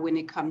issue now when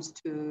it comes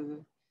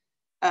to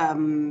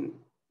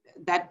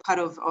that part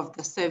of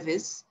the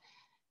service.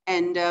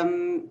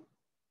 And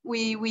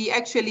we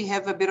actually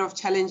have a bit of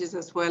challenges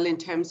as well in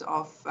terms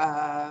of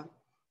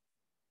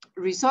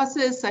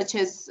resources such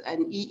as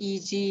an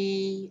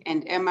EEG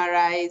and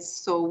MRIs,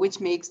 so which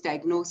makes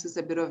diagnosis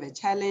a bit of a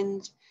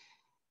challenge.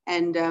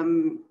 And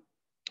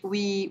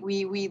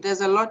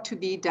there's a lot to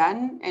be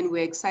done, and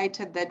we're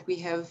excited that we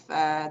have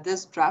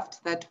this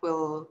draft that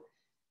will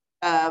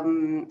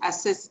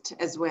assist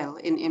as well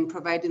in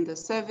providing the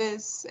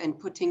service and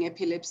putting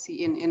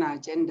epilepsy in our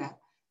agenda.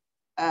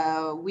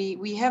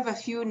 We have a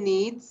few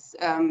needs,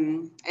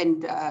 and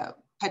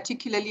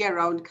particularly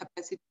around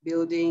capacity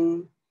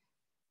building,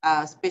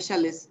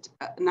 non-specialist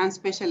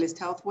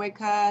health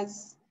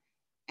workers,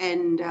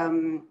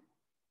 and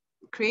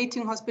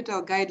creating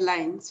hospital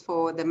guidelines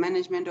for the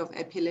management of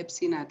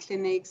epilepsy in our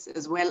clinics,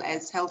 as well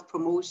as health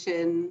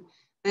promotion.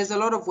 There's a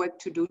lot of work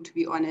to do, to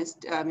be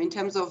honest, in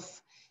terms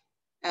of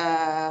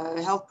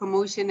health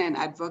promotion and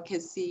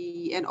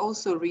advocacy, and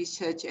also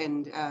research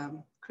and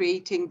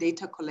creating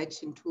data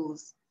collection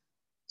tools.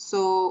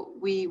 So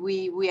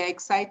we are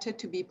excited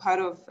to be part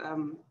of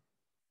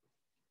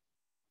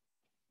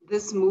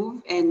this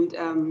move, and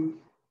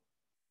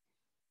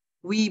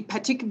we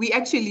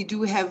actually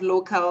do have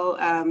local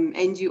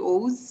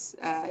NGOs,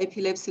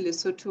 Epilepsy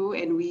Lesotho,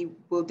 and we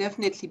will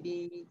definitely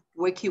be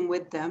working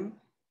with them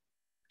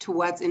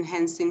towards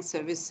enhancing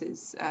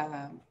services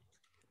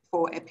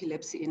for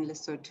epilepsy in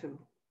Lesotho.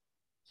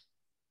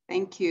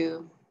 Thank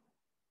you.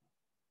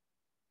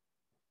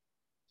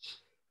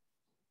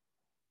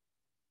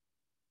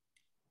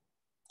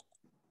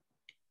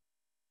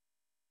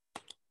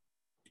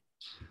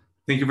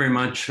 Thank you very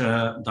much,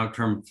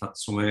 Dr.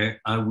 Mphatswe.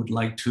 I would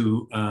like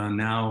to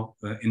now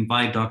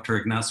invite Dr.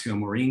 Ignacio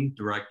Amorin,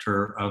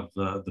 Director of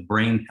the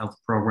Brain Health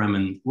Program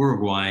in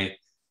Uruguay,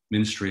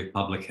 Ministry of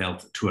Public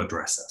Health, to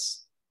address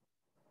us.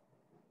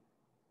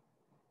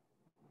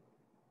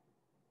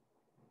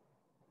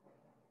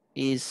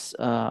 It's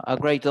a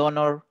great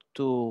honor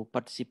to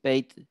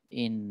participate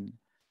in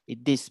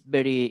this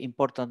very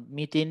important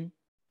meeting.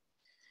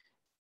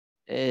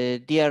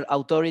 Dear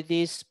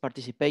authorities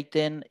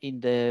participating in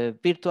the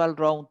virtual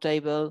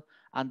roundtable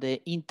and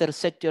the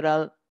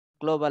Intersectoral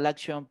Global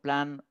Action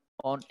Plan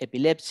on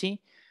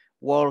Epilepsy,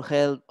 World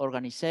Health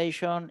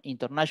Organization,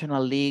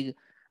 International League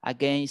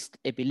Against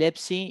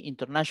Epilepsy,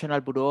 International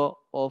Bureau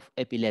of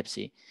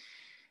Epilepsy.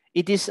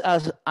 It is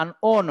an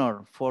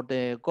honor for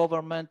the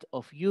government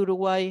of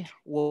Uruguay,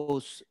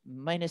 whose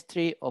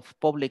Ministry of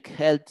Public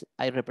Health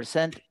I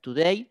represent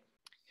today,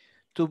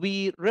 to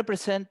be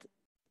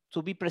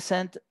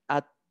present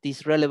at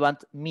this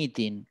relevant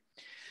meeting.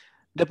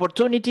 The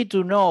opportunity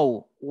to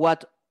know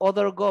what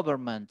other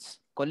governments,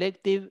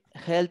 collective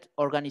health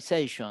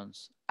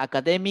organizations,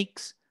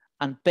 academics,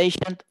 and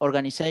patient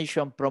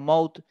organizations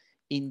promote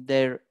in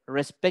their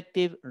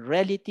respective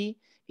reality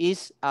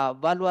is a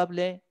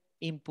valuable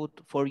input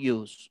for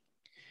use.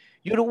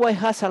 Uruguay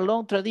has a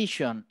long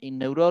tradition in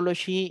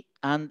neurology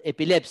and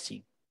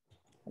epilepsy,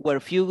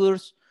 where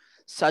figures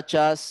such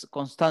as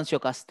Constancio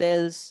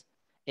Castells,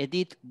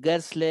 Edith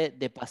Gersle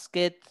de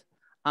Pasquet,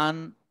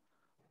 and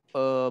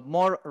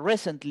more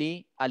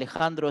recently,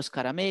 Alejandro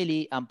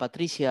Scaramelli and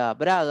Patricia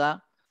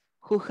Braga,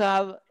 who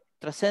have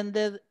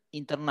transcended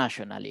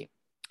internationally.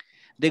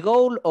 The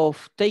goal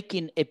of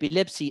taking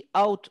epilepsy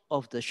out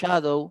of the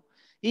shadow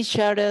is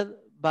shared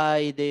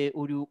by the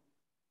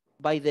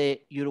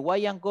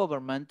Uruguayan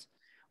government,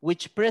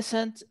 which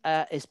presents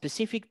a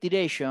specific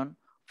direction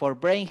for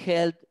brain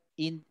health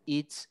in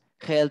its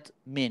health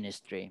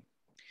ministry.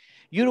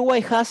 Uruguay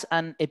has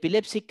an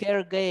epilepsy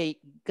care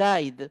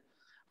guide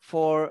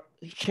for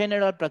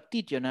general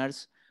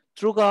practitioners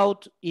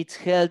throughout its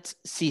health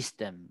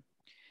system,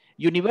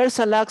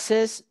 universal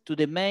access to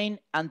the main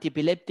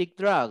anti-epileptic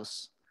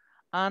drugs,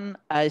 and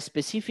a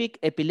specific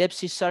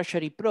epilepsy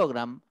surgery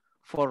program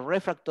for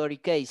refractory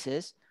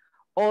cases,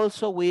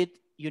 also with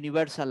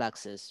universal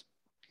access.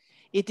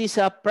 It is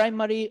a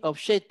primary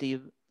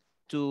objective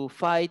to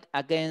fight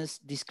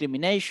against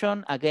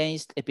discrimination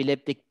against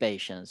epileptic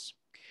patients.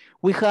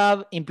 We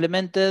have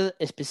implemented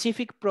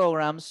specific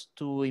programs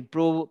to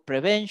improve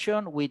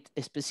prevention with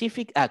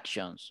specific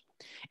actions: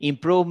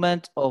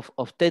 improvement of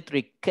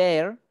obstetric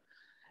care,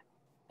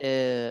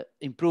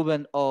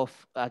 improvement of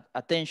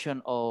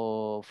attention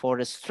for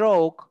a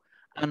stroke,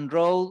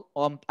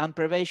 and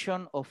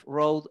prevention of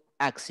road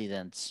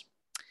accidents.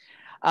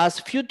 As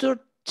future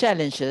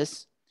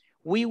challenges,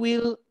 we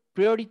will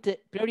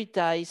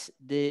prioritize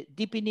the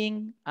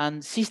deepening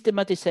and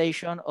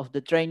systematization of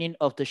the training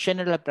of the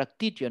general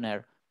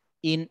practitioner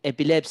in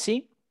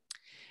epilepsy,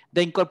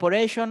 the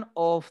incorporation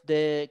of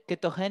the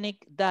ketogenic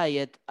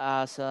diet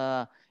as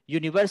a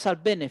universal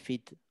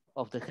benefit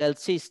of the health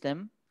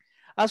system,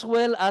 as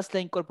well as the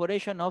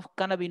incorporation of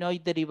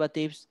cannabinoid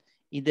derivatives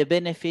in the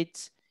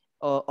benefits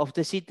of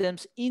the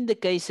systems in the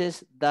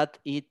cases that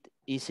it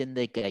is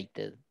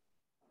indicated.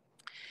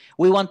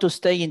 We want to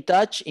stay in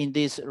touch in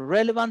these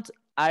relevant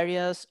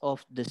areas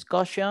of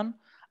discussion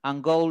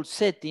and goal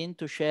setting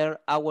to share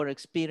our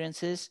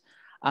experiences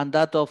and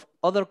that of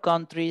other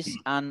countries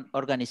and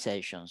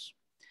organizations.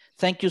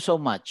 Thank you so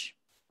much.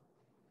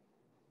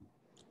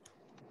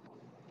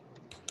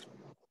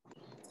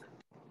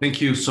 Thank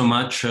you so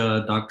much,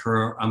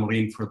 Dr.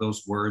 Amorim, for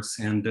those words,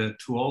 and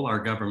to all our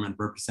government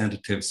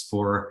representatives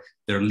for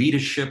their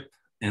leadership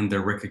and their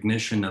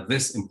recognition of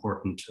this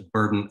important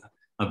burden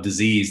of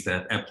disease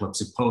that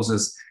epilepsy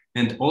poses,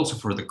 and also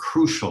for the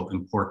crucial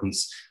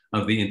importance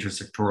of the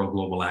Intersectoral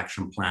Global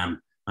Action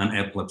Plan on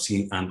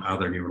Epilepsy and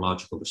Other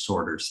Neurological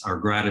Disorders. Our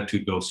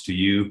gratitude goes to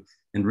you,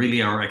 and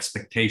really our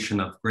expectation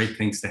of great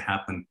things to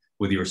happen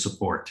with your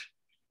support.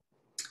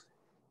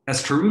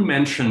 As Tarun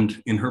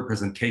mentioned in her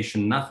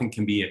presentation, nothing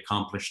can be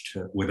accomplished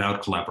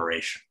without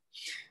collaboration.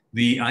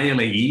 The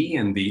ILAE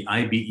and the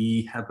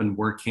IBE have been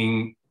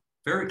working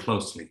very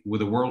closely with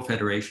the World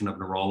Federation of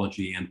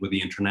Neurology and with the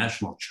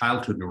International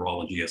Childhood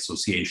Neurology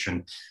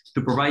Association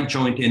to provide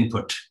joint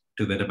input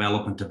to the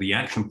development of the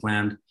action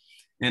plan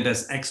and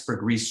as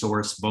expert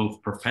resource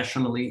both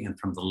professionally and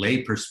from the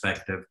lay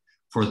perspective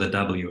for the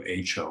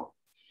WHO.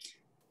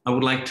 I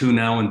would like to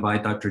now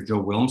invite Dr.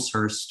 Joe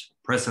Wilmshurst,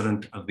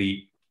 President of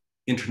the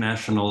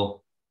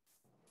International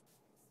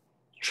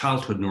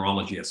Childhood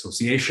Neurology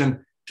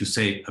Association, to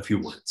say a few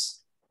words.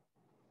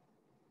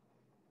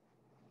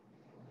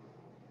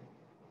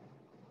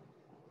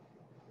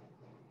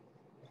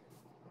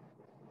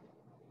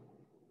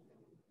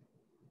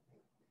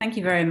 Thank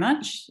you very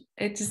much.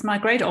 It is my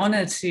great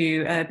honor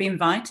to be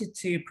invited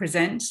to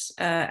present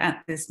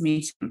at this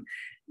meeting.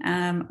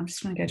 I'm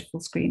just going to go to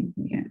full screen.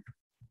 Yeah.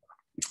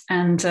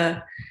 And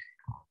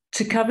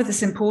to cover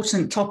this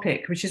important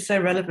topic, which is so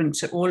relevant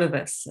to all of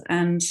us,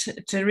 and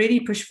to really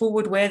push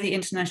forward where the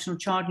International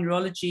Child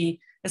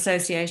Neurology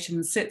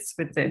Association sits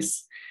with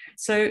this.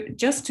 So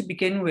just to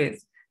begin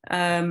with,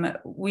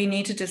 we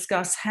need to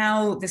discuss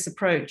how this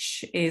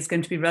approach is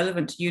going to be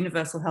relevant to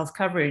universal health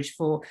coverage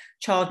for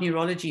child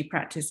neurology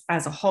practice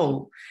as a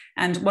whole.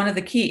 And one of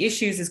the key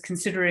issues is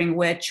considering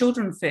where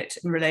children fit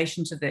in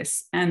relation to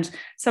this. And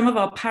some of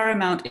our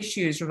paramount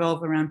issues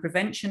revolve around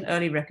prevention,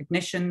 early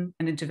recognition,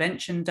 and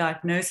intervention,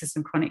 diagnosis,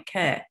 and chronic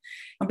care.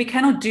 And we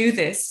cannot do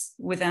this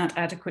without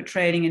adequate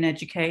training and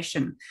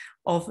education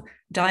of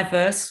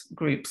diverse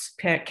groups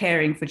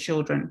caring for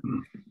children.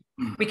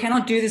 We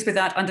cannot do this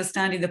without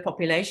understanding the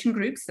population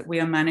groups that we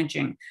are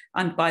managing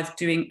and by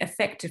doing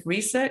effective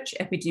research,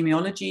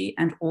 epidemiology,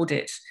 and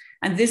audit.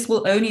 And this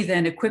will only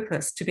then equip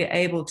us to be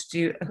able to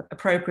do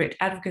appropriate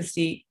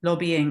advocacy,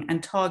 lobbying,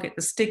 and target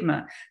the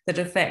stigma that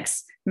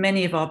affects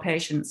many of our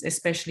patients,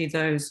 especially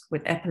those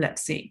with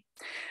epilepsy.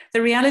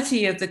 The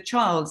reality of the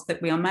child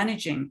that we are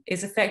managing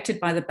is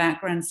affected by the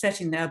background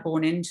setting they are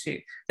born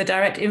into, the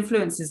direct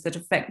influences that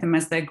affect them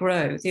as they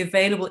grow, the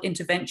available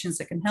interventions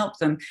that can help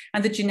them,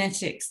 and the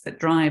genetics that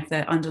drive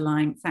their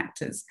underlying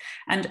factors.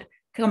 And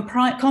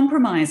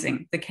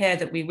compromising the care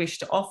that we wish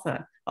to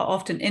offer are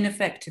often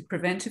ineffective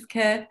preventive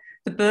care,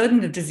 the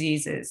burden of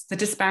diseases, the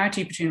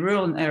disparity between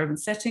rural and urban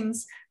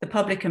settings, the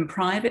public and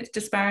private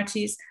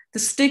disparities, the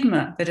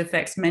stigma that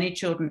affects many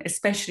children,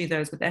 especially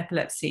those with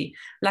epilepsy,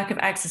 lack of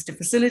access to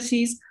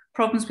facilities,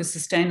 problems with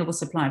sustainable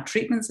supply of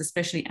treatments,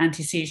 especially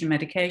anti-seizure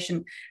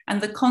medication,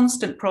 and the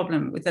constant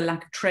problem with the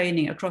lack of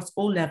training across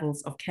all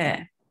levels of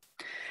care.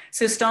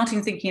 So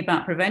starting thinking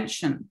about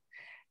prevention,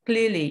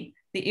 clearly,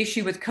 The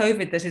issue with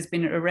COVID that has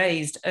been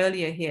raised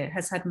earlier here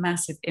has had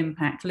massive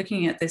impact.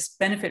 Looking at this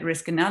benefit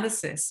risk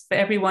analysis, for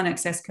every one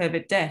excess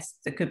COVID death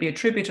that could be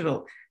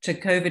attributable to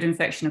COVID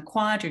infection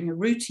acquired during a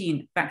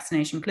routine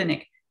vaccination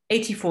clinic,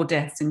 84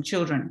 deaths in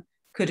children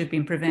could have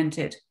been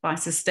prevented by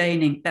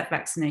sustaining that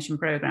vaccination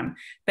program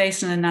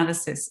based on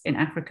analysis in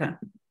Africa.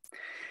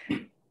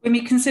 When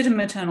we consider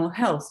maternal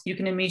health, you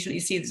can immediately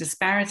see the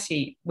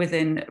disparity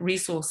within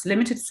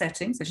resource-limited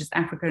settings, such as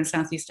Africa and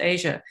Southeast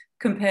Asia,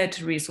 compared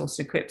to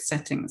resource-equipped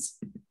settings.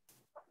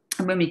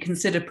 And when we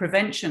consider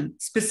prevention,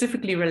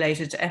 specifically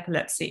related to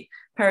epilepsy,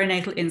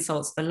 perinatal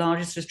insults, the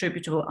largest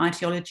distributable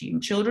etiology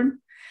in children,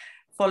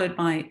 followed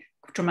by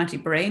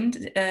traumatic brain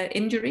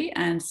injury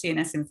and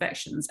CNS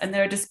infections. And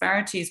there are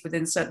disparities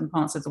within certain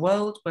parts of the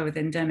world where with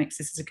endemic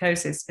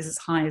cysticercosis is as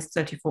high as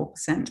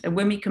 34%. And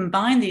when we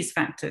combine these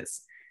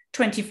factors,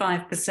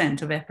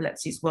 25% of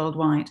epilepsies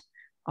worldwide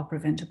are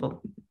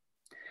preventable.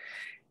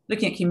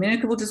 Looking at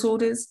communicable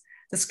disorders,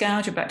 the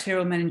scourge of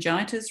bacterial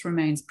meningitis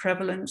remains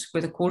prevalent,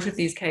 with a quarter of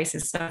these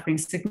cases suffering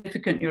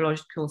significant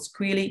neurological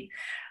sequelae.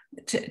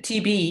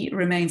 TB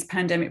remains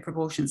pandemic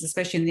proportions,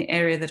 especially in the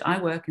area that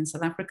I work in,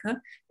 South Africa,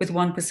 with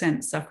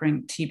 1%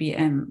 suffering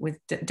TBM with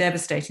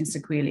devastating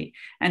sequelae.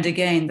 And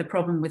again, the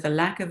problem with a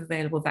lack of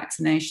available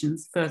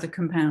vaccinations further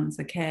compounds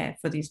the care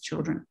for these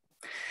children.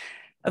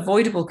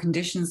 Avoidable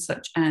conditions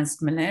such as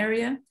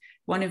malaria,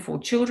 1 in 4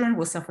 children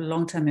will suffer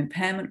long-term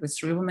impairment with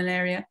cerebral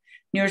malaria.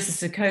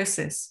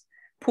 Neurocysticercosis,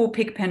 poor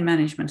pig pen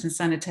management and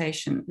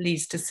sanitation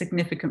leads to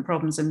significant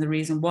problems and the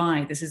reason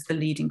why this is the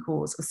leading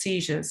cause of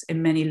seizures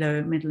in many low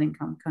and middle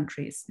income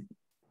countries.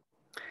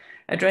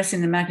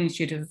 Addressing the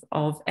magnitude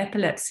of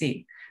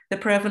epilepsy, the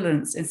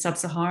prevalence in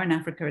sub-Saharan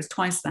Africa is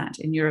twice that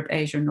in Europe,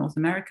 Asia, and North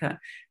America.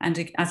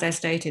 And as I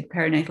stated,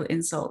 perinatal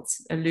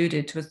insults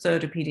alluded to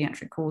 1/3 of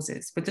pediatric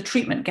causes, with the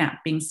treatment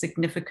gap being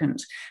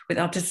significant, with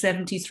up to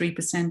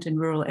 73% in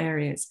rural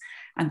areas.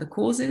 And the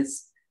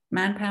causes: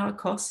 manpower,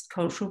 cost,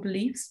 cultural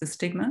beliefs, the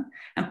stigma,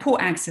 and poor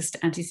access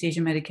to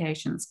anti-seizure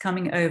medications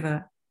coming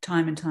over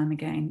time and time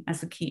again as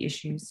the key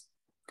issues.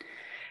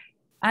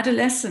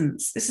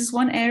 Adolescence, this is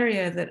one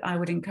area that I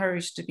would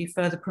encourage to be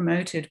further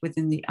promoted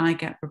within the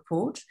IGAP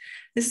report.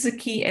 This is a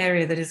key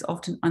area that is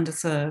often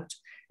underserved.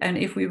 And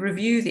if we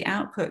review the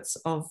outputs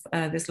of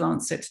this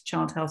Lancet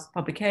Child Health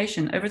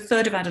publication, over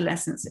 1/3 of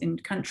adolescents in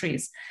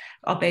countries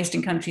are based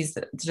in countries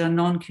that are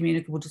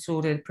non-communicable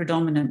disorder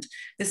predominant.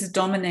 This is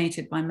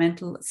dominated by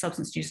mental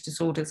substance use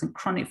disorders and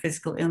chronic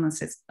physical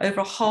illnesses.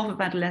 Over half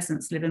of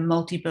adolescents live in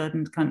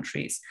multi-burdened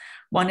countries.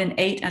 1 in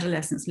 8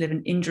 adolescents live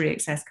in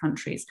injury-excess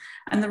countries.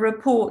 And the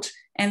report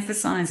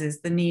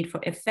emphasizes the need for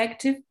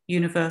effective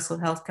universal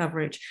health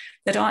coverage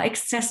that are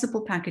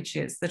accessible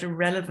packages that are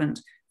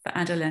relevant for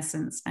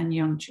adolescents and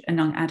young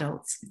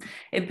adults.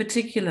 In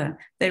particular,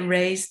 they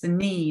raise the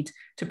need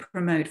to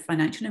promote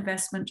financial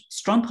investment,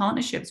 strong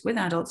partnerships with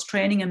adults,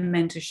 training and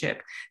mentorship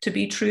to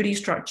be truly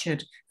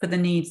structured for the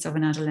needs of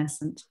an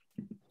adolescent.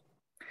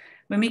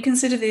 When we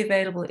consider the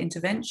available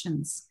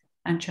interventions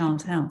and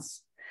child health,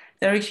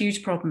 there are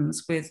huge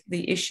problems with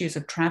the issues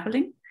of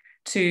traveling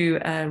to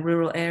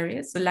rural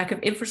areas, the lack of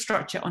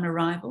infrastructure on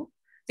arrival,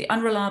 the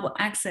unreliable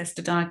access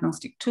to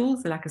diagnostic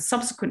tools, the lack of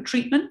subsequent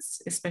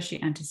treatments, especially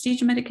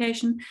anti-seizure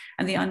medication,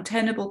 and the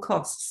untenable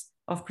costs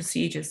of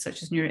procedures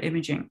such as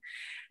neuroimaging.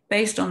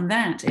 Based on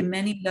that, in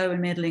many low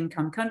and middle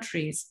income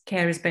countries,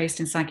 care is based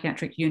in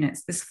psychiatric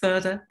units. This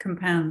further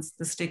compounds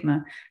the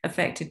stigma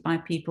affected by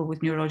people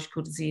with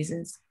neurological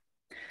diseases.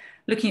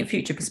 Looking at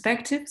future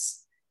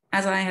perspectives,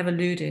 as I have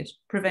alluded,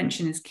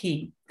 prevention is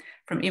key.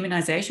 From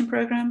immunization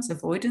programs,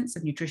 avoidance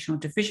of nutritional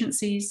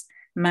deficiencies,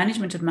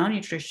 management of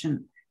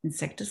malnutrition,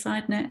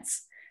 insecticide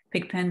nets,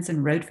 pig pens,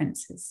 and road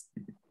fences.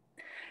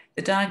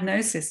 The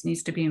diagnosis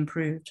needs to be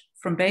improved,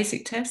 from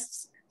basic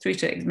tests through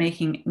to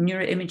making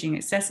neuroimaging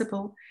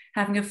accessible,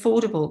 having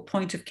affordable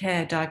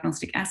point-of-care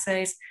diagnostic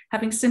assays,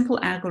 having simple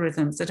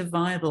algorithms that are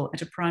viable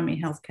at a primary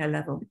healthcare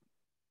level.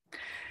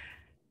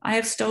 I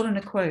have stolen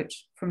a quote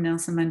from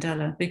Nelson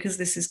Mandela because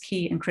this is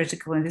key and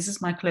critical, and this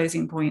is my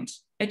closing point.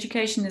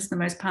 Education is the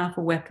most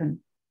powerful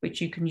weapon which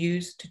you can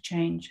use to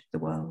change the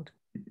world.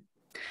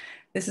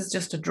 This is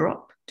just a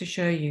drop to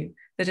show you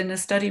that in a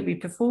study we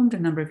performed a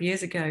number of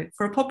years ago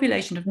for a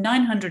population of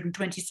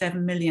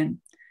 927 million,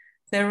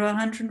 there are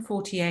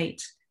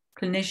 148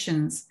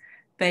 clinicians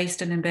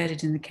based and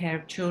embedded in the care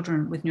of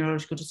children with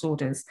neurological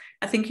disorders.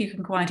 I think you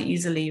can quite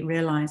easily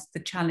realize the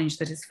challenge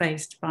that is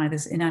faced by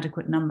this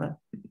inadequate number.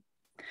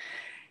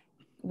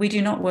 We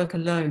do not work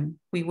alone,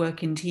 we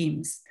work in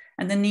teams,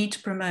 and the need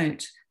to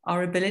promote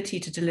our ability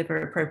to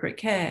deliver appropriate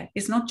care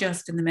is not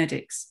just in the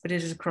medics, but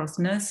it is across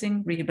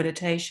nursing,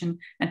 rehabilitation,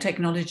 and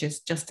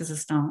technologists just as a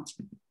start.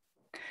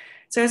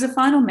 So as a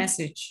final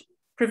message,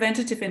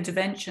 preventative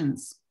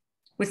interventions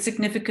with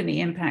significantly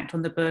impact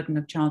on the burden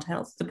of child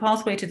health. The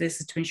pathway to this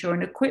is to ensure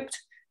an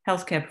equipped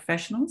healthcare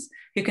professionals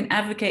who can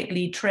advocate,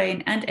 lead,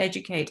 train, and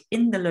educate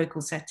in the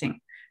local setting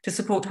to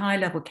support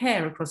high-level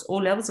care across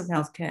all levels of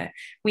healthcare.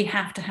 We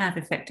have to have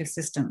effective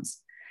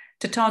systems.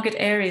 To target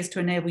areas to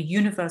enable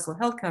universal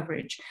health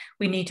coverage,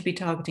 we need to be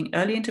targeting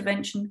early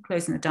intervention,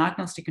 closing the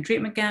diagnostic and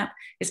treatment gap,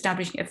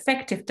 establishing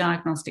effective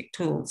diagnostic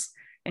tools,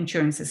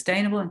 ensuring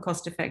sustainable and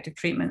cost-effective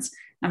treatments,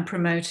 and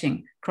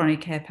promoting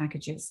chronic care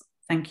packages.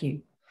 Thank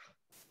you.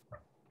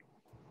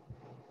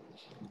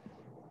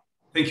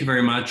 Thank you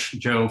very much,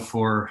 Joe,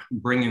 for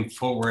bringing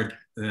forward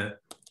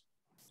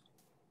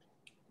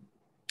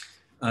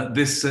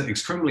this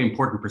extremely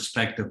important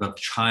perspective of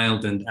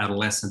child and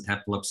adolescent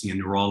epilepsy and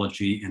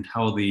neurology and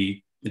how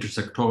the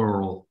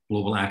Intersectoral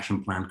Global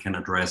Action Plan can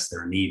address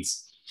their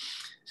needs.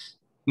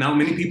 Now,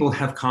 many people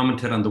have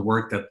commented on the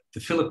work that the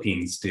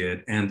Philippines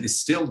did and is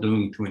still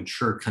doing to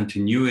ensure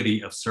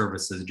continuity of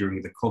services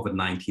during the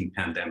COVID-19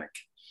 pandemic.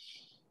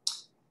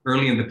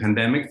 Early in the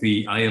pandemic,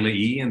 the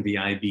ILAE and the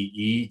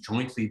IBE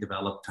jointly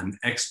developed an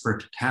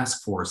expert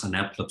task force on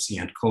epilepsy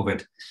and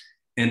COVID.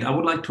 And I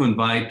would like to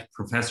invite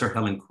Professor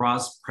Helen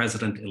Cross,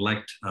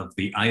 President-elect of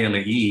the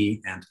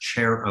ILAE and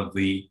Chair of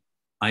the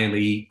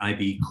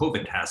ILAE-IB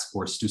COVID Task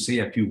Force, to say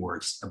a few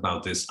words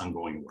about this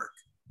ongoing work.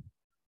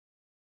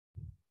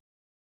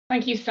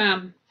 Thank you,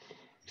 Sam.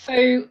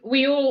 So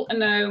we all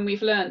know, and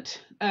we've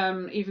learnt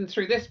even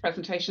through this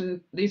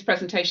presentation, these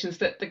presentations,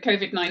 that the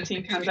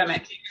COVID-19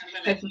 pandemic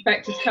has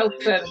affected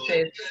health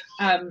services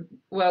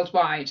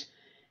worldwide,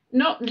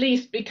 not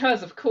least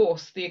because, of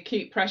course, the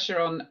acute pressure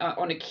on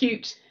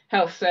acute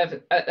health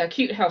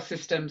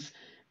systems,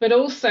 but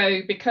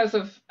also because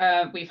of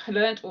we've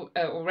learned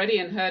already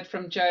and heard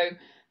from Joe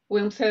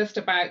Wilmshurst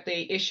about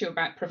the issue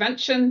about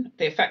prevention,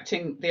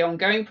 affecting the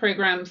ongoing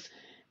programs,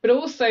 but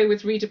also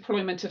with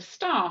redeployment of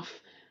staff.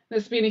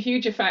 There's been a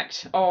huge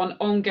effect on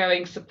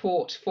ongoing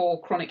support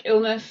for chronic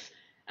illness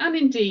and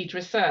indeed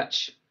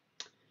research.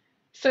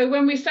 So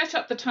when we set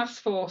up the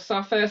task force,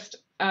 our first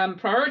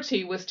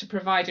priority was to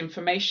provide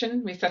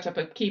information. We set up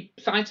a key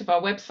site of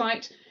our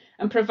website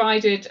and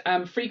provided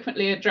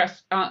frequently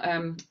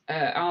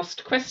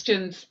asked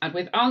questions and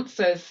with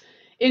answers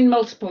in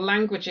multiple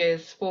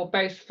languages for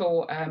both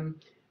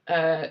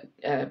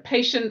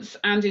patients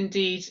and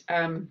indeed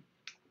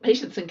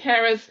patients and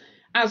carers,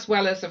 as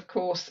well as, of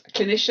course,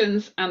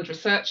 clinicians and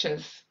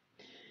researchers.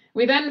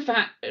 We then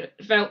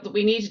felt that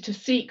we needed to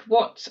seek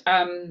what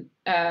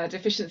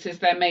deficiencies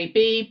there may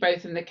be,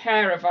 both in the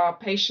care of our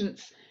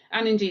patients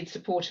and indeed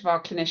support of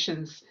our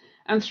clinicians.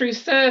 And through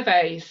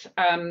surveys,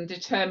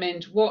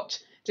 determined what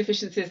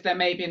deficiencies there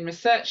may be in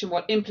research and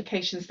what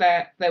implications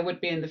there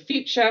would be in the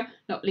future,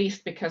 not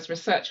least because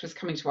research was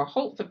coming to a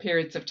halt for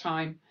periods of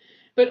time,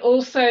 but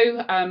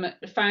also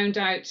found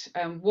out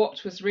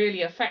what was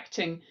really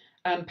affecting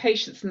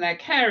patients and their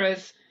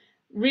carers,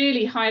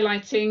 really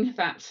highlighting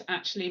that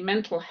actually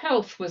mental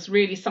health was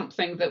really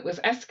something that was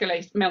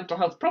mental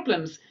health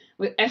problems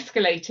were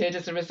escalated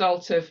as a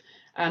result of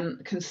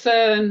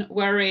concern,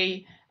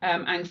 worry,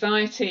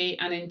 anxiety,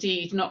 and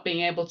indeed not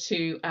being able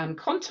to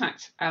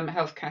contact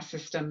healthcare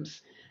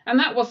systems. And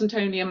that wasn't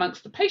only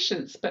amongst the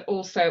patients, but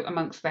also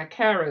amongst their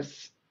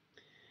carers.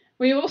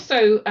 We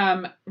also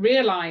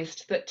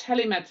realized that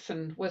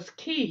telemedicine was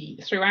key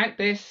throughout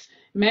this.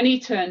 Many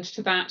turned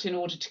to that in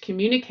order to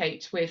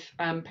communicate with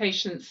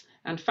patients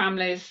and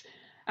families.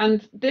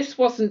 And this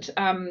wasn't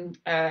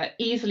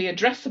easily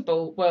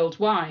addressable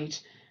worldwide.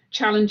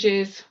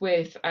 Challenges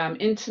with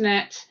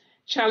internet,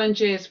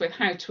 challenges with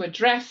how to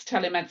address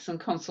telemedicine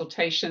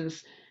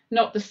consultations,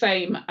 not the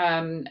same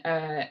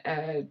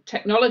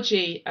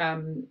technology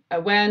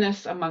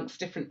awareness amongst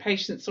different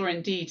patients or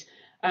indeed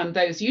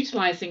those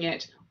utilizing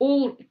it,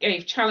 all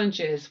gave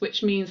challenges,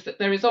 which means that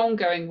there is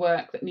ongoing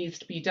work that needs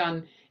to be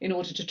done in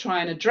order to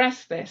try and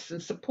address this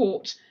and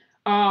support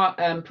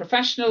our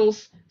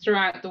professionals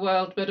throughout the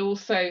world, but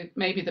also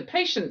maybe the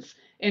patients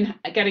in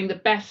getting the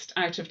best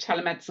out of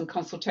telemedicine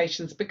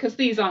consultations, because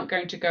these aren't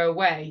going to go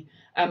away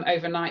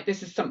overnight.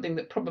 This is something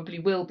that probably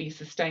will be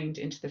sustained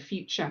into the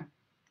future.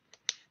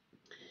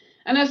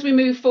 And as we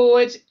move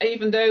forward,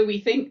 even though we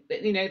think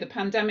that the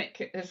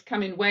pandemic has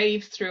come in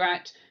waves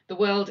throughout the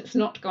world, it's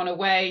not gone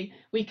away.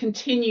 We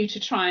continue to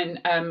try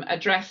and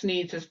address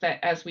needs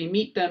as we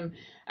meet them.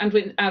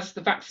 And as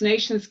the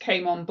vaccinations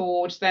came on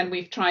board, then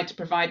we've tried to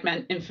provide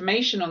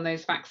information on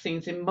those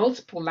vaccines in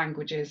multiple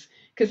languages,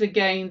 because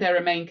again, there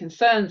remain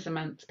concerns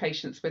amongst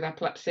patients with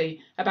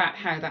epilepsy about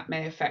how that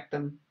may affect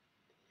them.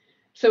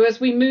 So as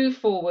we move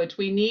forward,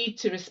 we need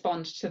to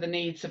respond to the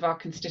needs of our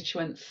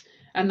constituents,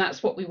 and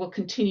that's what we will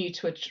continue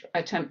to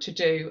attempt to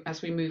do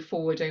as we move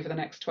forward over the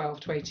next 12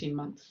 to 18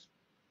 months.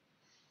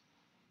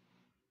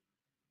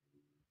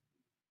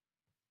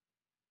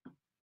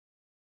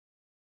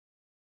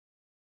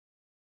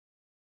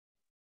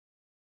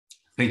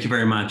 Thank you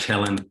very much,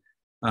 Helen.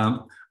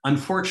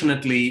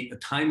 Unfortunately,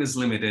 time is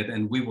limited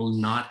and we will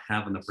not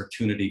have an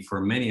opportunity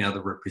for many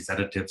other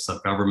representatives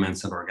of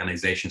governments and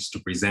organizations to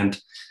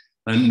present,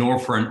 nor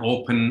for an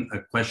open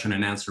question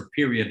and answer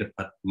period,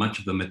 but much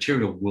of the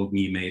material will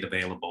be made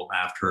available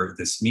after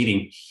this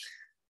meeting.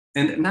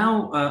 And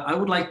now I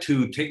would like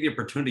to take the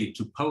opportunity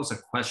to pose a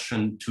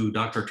question to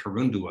Dr.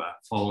 Tarundua,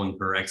 following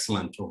her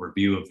excellent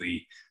overview of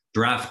the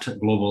draft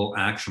Global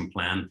Action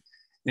Plan.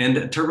 And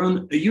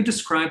Tarun, you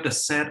described a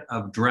set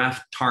of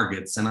draft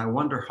targets, and I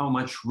wonder how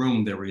much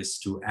room there is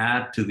to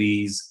add to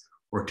these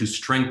or to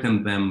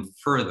strengthen them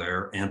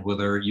further, and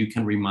whether you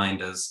can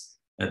remind us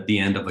at the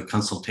end of the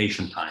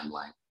consultation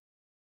timeline.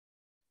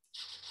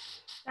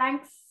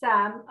 Thanks,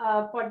 Sam,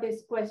 for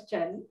this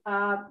question.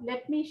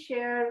 Let me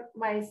share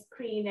my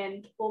screen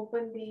and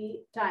open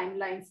the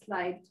timeline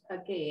slide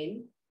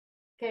again.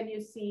 Can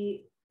you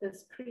see the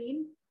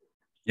screen?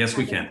 Yes,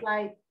 we can.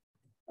 Slide?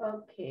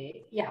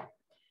 Okay, yeah.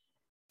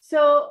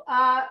 So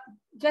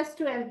just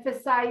to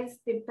emphasize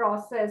the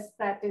process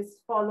that is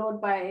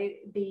followed by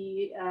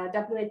the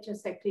WHO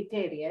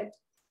Secretariat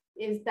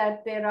is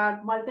that there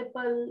are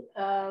multiple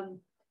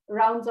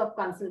rounds of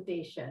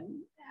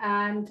consultation,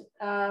 and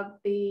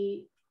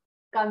we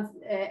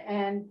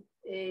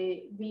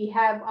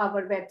have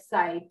our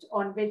website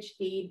on which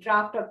the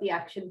draft of the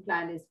action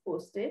plan is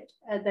posted.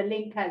 The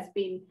link has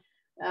been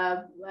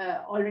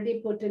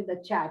already put in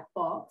the chat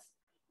box.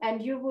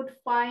 And you would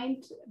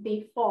find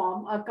the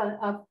form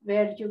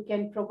where you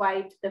can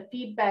provide the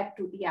feedback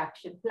to the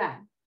action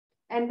plan.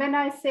 And when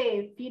I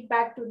say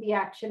feedback to the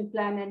action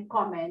plan and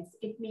comments,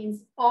 it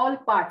means all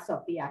parts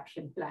of the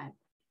action plan.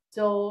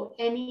 So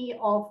any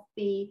of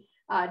the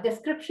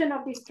description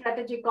of the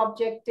strategic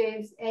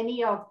objectives,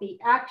 any of the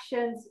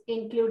actions,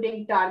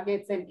 including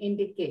targets and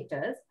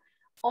indicators,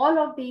 all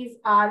of these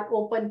are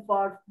open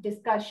for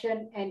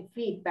discussion and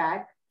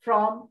feedback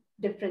from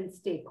different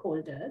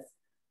stakeholders.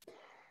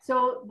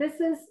 So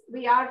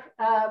we are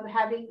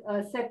having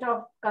a set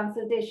of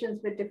consultations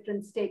with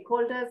different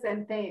stakeholders,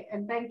 and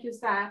thank you,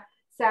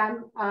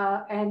 Sam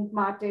and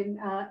Martin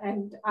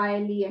and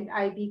ILE and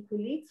IB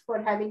colleagues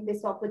for having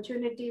this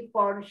opportunity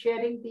for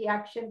sharing the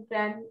action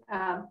plan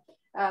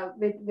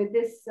with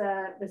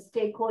the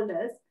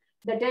stakeholders.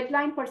 The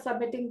deadline for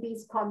submitting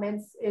these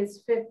comments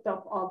is 5th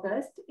of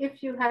August.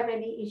 If you have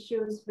any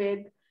issues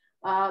with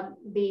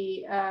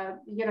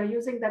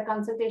using the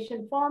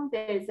consultation form,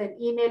 there is an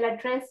email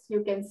address.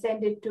 You can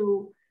send it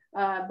to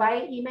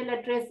by email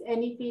address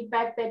any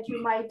feedback that you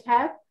might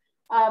have.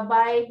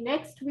 By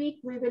next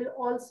week, we will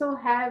also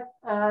have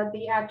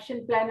the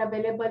action plan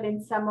available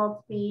in some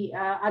of the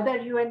other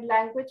UN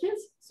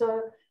languages.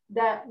 So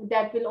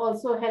that will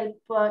also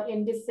help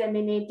in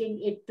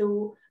disseminating it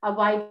to a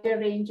wider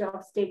range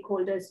of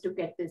stakeholders to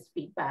get this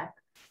feedback.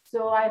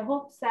 So I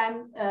hope,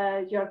 Sam,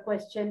 your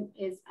question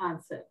is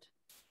answered.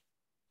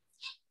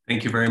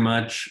 Thank you very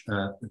much.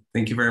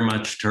 Thank you very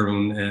much,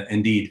 Tarun,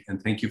 indeed.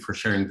 And thank you for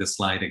sharing this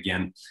slide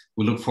again.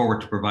 We look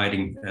forward to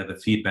providing the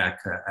feedback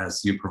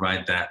as you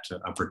provide that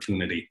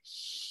opportunity.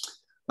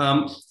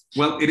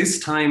 Well, it is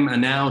time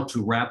now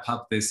to wrap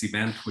up this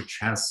event, which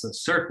has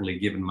certainly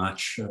given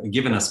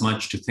us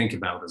much to think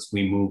about as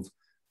we move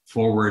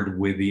forward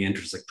with the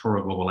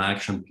Intersectoral Global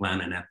Action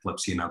Plan in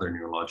epilepsy and other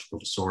neurological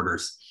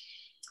disorders.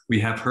 We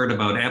have heard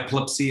about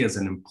epilepsy as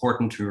an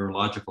important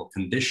neurological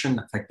condition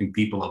affecting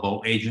people of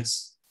all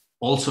ages,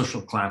 all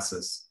social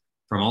classes,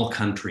 from all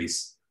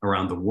countries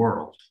around the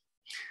world.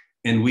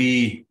 And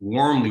we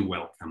warmly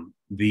welcome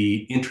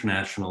the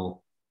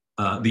Intersectoral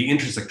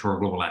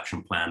Global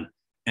Action Plan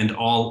and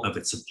all of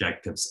its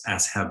objectives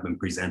as have been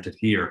presented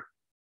here.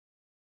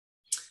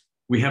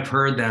 We have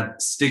heard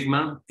that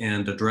stigma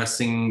and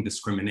addressing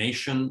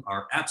discrimination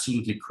are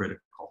absolutely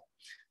critical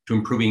to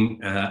improving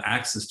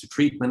access to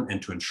treatment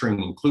and to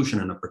ensuring inclusion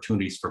and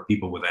opportunities for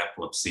people with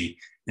epilepsy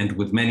and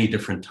with many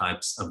different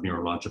types of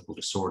neurological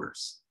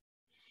disorders.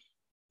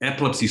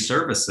 Epilepsy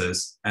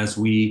services, as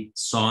we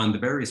saw in the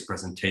various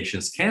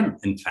presentations, can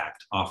in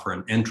fact offer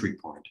an entry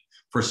point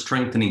for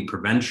strengthening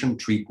prevention,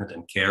 treatment,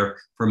 and care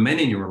for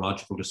many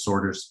neurological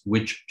disorders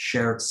which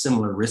share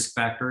similar risk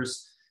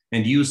factors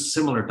and use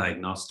similar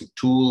diagnostic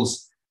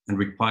tools and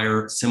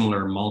require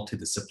similar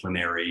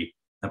multidisciplinary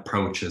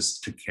approaches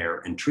to care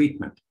and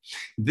treatment.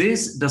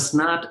 This does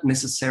not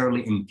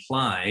necessarily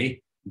imply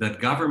that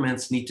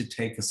governments need to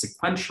take a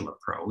sequential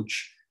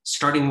approach,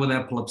 starting with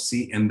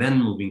epilepsy and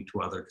then moving to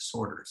other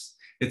disorders.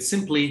 It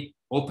simply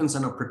opens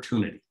an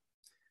opportunity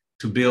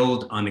to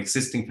build on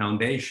existing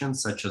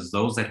foundations, such as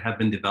those that have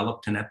been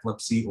developed in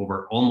epilepsy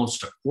over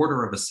almost a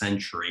quarter of a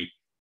century,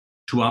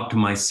 to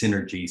optimize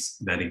synergies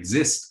that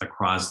exist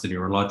across the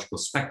neurological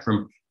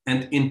spectrum,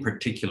 and in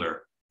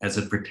particular, as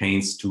it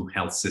pertains to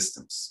health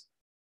systems.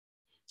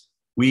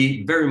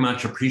 We very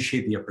much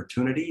appreciate the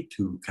opportunity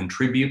to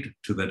contribute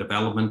to the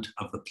development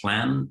of the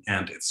plan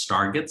and its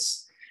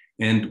targets.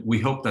 And we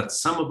hope that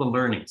some of the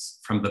learnings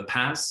from the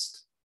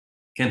past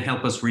can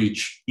help us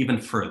reach even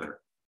further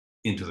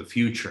into the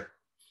future.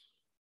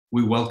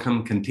 We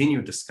welcome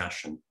continued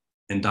discussion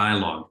and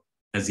dialogue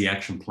as the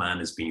action plan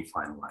is being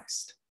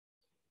finalized.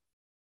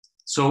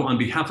 So on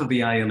behalf of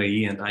the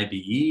ILAE and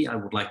IBE, I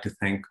would like to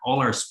thank all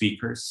our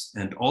speakers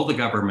and all the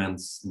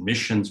governments,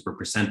 missions,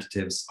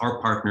 representatives,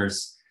 our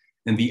partners,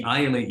 and the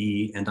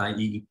ILAE and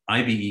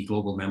IBE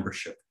global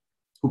membership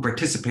who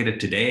participated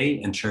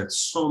today and shared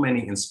so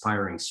many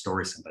inspiring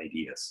stories and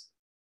ideas.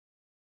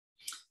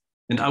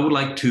 And I would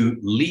like to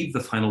leave the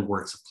final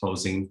words of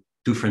closing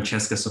to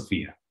Francesca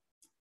Sofia,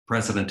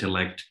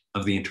 President-elect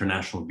of the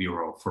International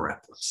Bureau for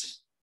Epilepsy.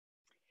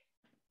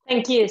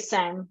 Thank you,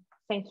 Sam.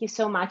 Thank you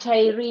so much.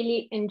 I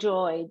really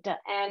enjoyed,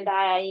 and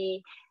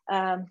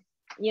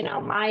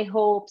my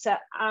hopes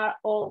are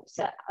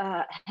also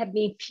have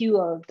been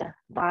fueled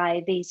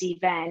by this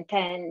event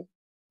and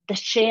the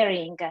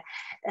sharing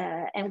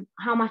and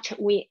how much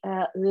we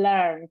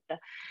learned.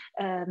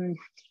 If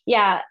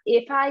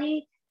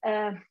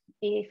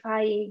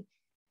I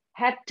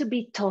had to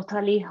be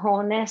totally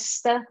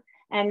honest,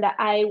 and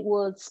I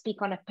would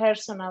speak on a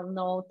personal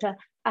note,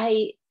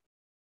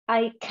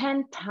 I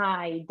can't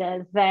hide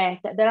that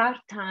there are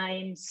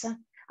times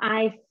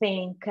I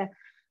think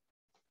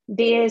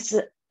this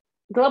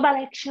global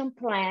action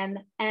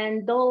plan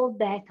and all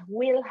that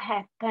will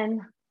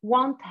happen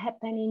won't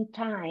happen in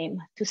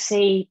time, to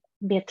say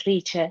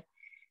Beatrice,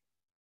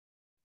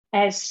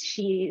 as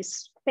she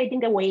is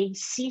fading away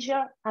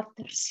seizure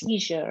after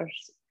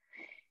seizures.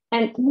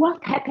 And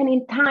what happened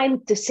in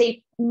time to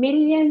save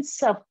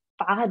millions of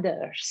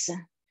others.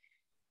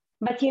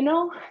 But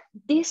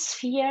this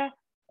fear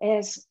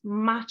is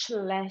much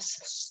less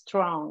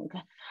strong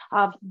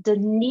of the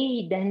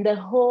need and the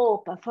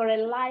hope for a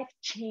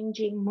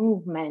life-changing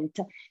movement.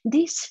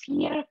 This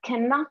fear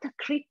cannot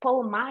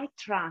cripple my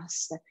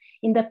trust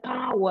in the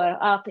power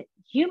of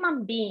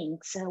human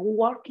beings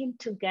working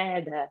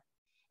together.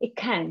 It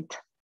can't,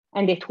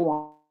 and it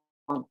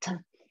won't.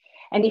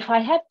 And if I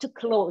have to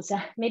close,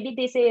 maybe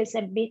this is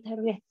a bit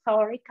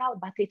rhetorical,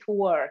 but it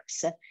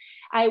works.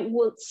 I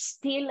would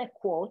still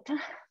quote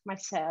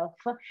myself.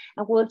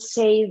 I would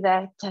say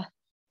that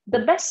the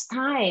best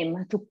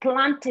time to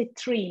plant a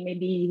tree,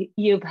 maybe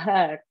you've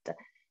heard,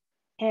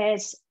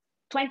 is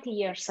 20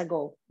 years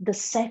ago. The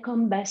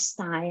second best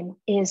time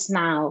is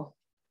now.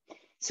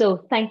 So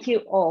thank you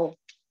all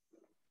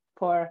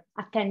for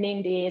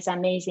attending this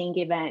amazing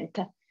event.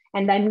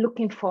 And I'm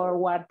looking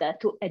forward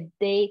to a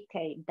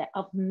decade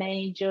of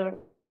major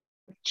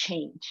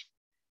change.